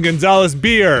 Aaron Gonzalez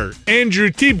Beer, Andrew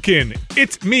Tiebkin,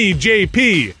 It's Me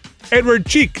JP, Edward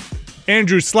Cheek,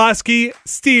 Andrew Slosky,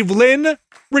 Steve Lynn,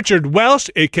 Richard Welsh,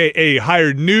 aka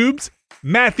Hired Noobs,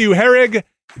 Matthew Herrig,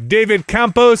 David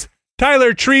Campos,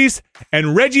 Tyler Treese,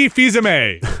 and Reggie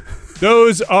Fils-Aimé.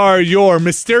 Those are your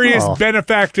mysterious Aw.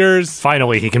 benefactors.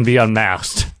 Finally, he can be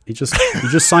unmasked. He just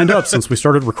signed up since we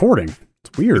started recording.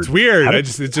 It's weird. It's weird. How How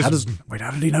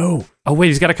did he know? Oh, wait,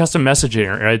 he's got a custom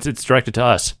messaging. It's directed to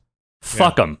us.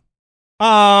 Fuck him.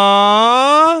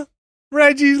 Aww,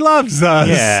 Reggie loves us.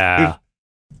 Yeah.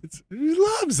 He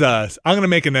loves us. I'm gonna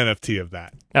make an NFT of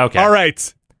that. Okay. All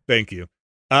right. Thank you.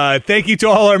 Thank you to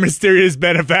all our mysterious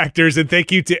benefactors, and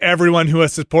thank you to everyone who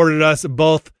has supported us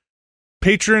both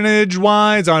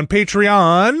patronage-wise on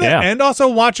Patreon, Yeah. and also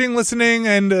watching, listening,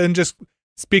 and just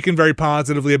speaking very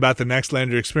positively about the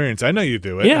Nextlander experience. I know you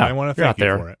do it. Yeah, and I want to you're thank out you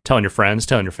there for it. telling your friends,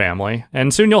 telling your family,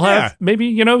 and soon you'll have Yeah.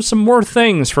 maybe some more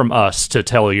things from us to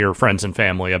tell your friends and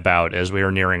family about as we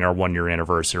are nearing our 1-year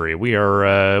anniversary. We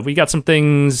got some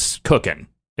things cooking.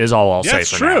 Is all I'll say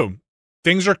That's for true. now.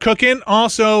 Things are cooking.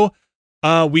 Also,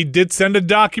 we did send a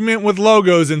document with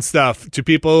logos and stuff to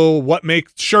people. What make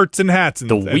shirts and hats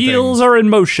and The and wheels things. are in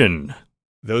motion.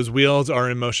 Those wheels are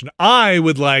in motion. I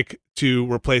would like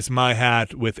to replace my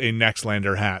hat with a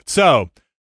Nextlander hat. So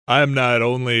I'm not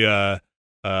only a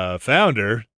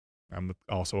founder, I'm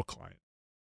also a client.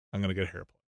 I'm going to get a hair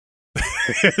plug.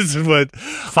 Is what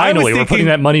Finally, I was we're putting thinking,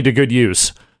 that money to good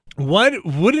use.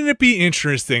 wouldn't it be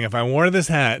interesting if I wore this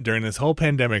hat during this whole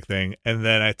pandemic thing and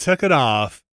then I took it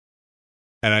off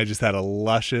and I just had a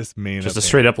luscious mane Just of a hair?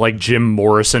 straight up like Jim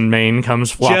Morrison mane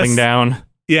comes flopping Just- down.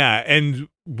 Yeah, and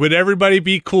would everybody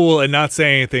be cool and not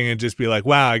say anything and just be like,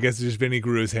 wow, I guess just Vinny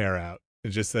grew his hair out. It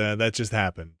just that just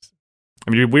happened.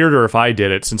 I mean, it'd be weirder if I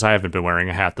did it since I haven't been wearing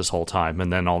a hat this whole time,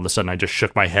 and then all of a sudden I just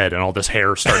shook my head and all this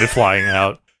hair started flying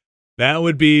out. That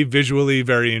would be visually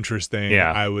very interesting.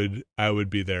 Yeah. I would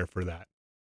be there for that.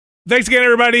 Thanks again,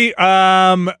 everybody.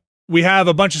 we have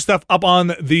a bunch of stuff up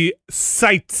on the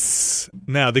sites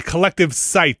now, the collective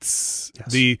sites,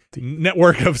 Yes. the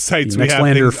network of sites. The We have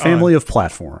Nextlander things family on. of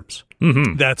platforms.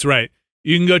 Mm-hmm. That's right.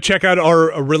 You can go check out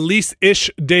our release-ish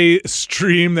day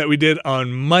stream that we did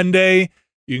on Monday.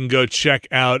 You can go check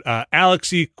out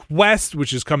Galaxy Quest,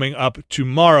 which is coming up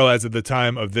tomorrow as of the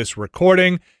time of this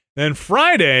recording. Then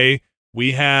Friday,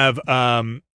 we have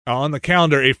on the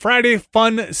calendar a Friday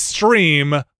fun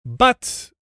stream,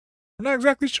 but we're not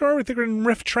exactly sure. We think we're in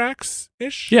riff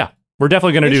tracks-ish. Yeah, we're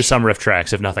definitely going to do Ish. some riff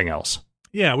tracks, if nothing else.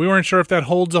 Yeah, we weren't sure if that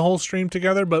holds a whole stream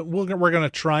together, but we're going to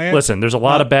try it. Listen, there's a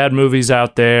lot of bad movies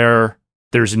out there.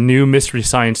 There's new Mystery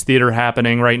Science Theater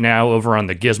happening right now over on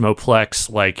the Gizmoplex.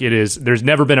 Like, it is, there's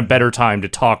never been a better time to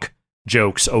talk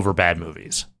jokes over bad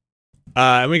movies.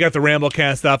 And we got the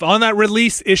Ramblecast stuff. On that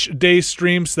release-ish day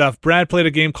stream stuff, Brad played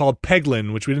a game called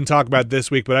Peglin, which we didn't talk about this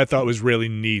week, but I thought was really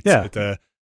neat. Yeah. It's a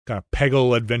kind of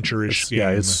Peggle adventure-ish game.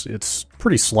 Yeah, it's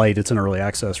pretty slight. It's in early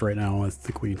access right now. I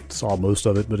think we saw most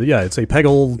of it. But yeah, it's a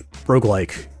Peggle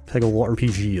roguelike, Peggle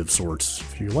RPG of sorts.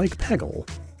 If you like Peggle,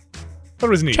 But it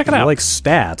was neat. Check it if you out. like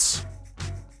stats,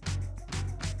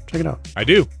 check it out. I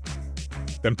do.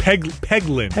 Then Peglin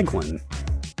Peglin.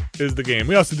 is the game.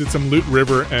 We also did some Loot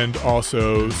River and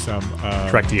also some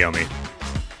Trek to Yomi.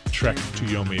 Trek to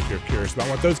Yomi if you're curious about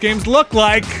what those games look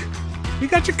like. We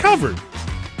got you covered.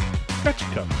 Got you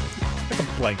covered. Like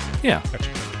a blanket. Yeah. Got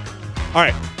you covered. All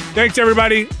right. Thanks,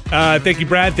 everybody. Thank you,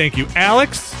 Brad. Thank you,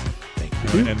 Alex. Thank I'm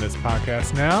going to end this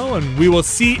podcast now, and we will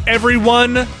see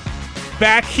everyone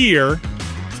back here,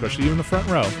 especially you in the front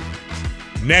row,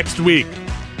 next week.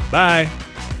 Bye.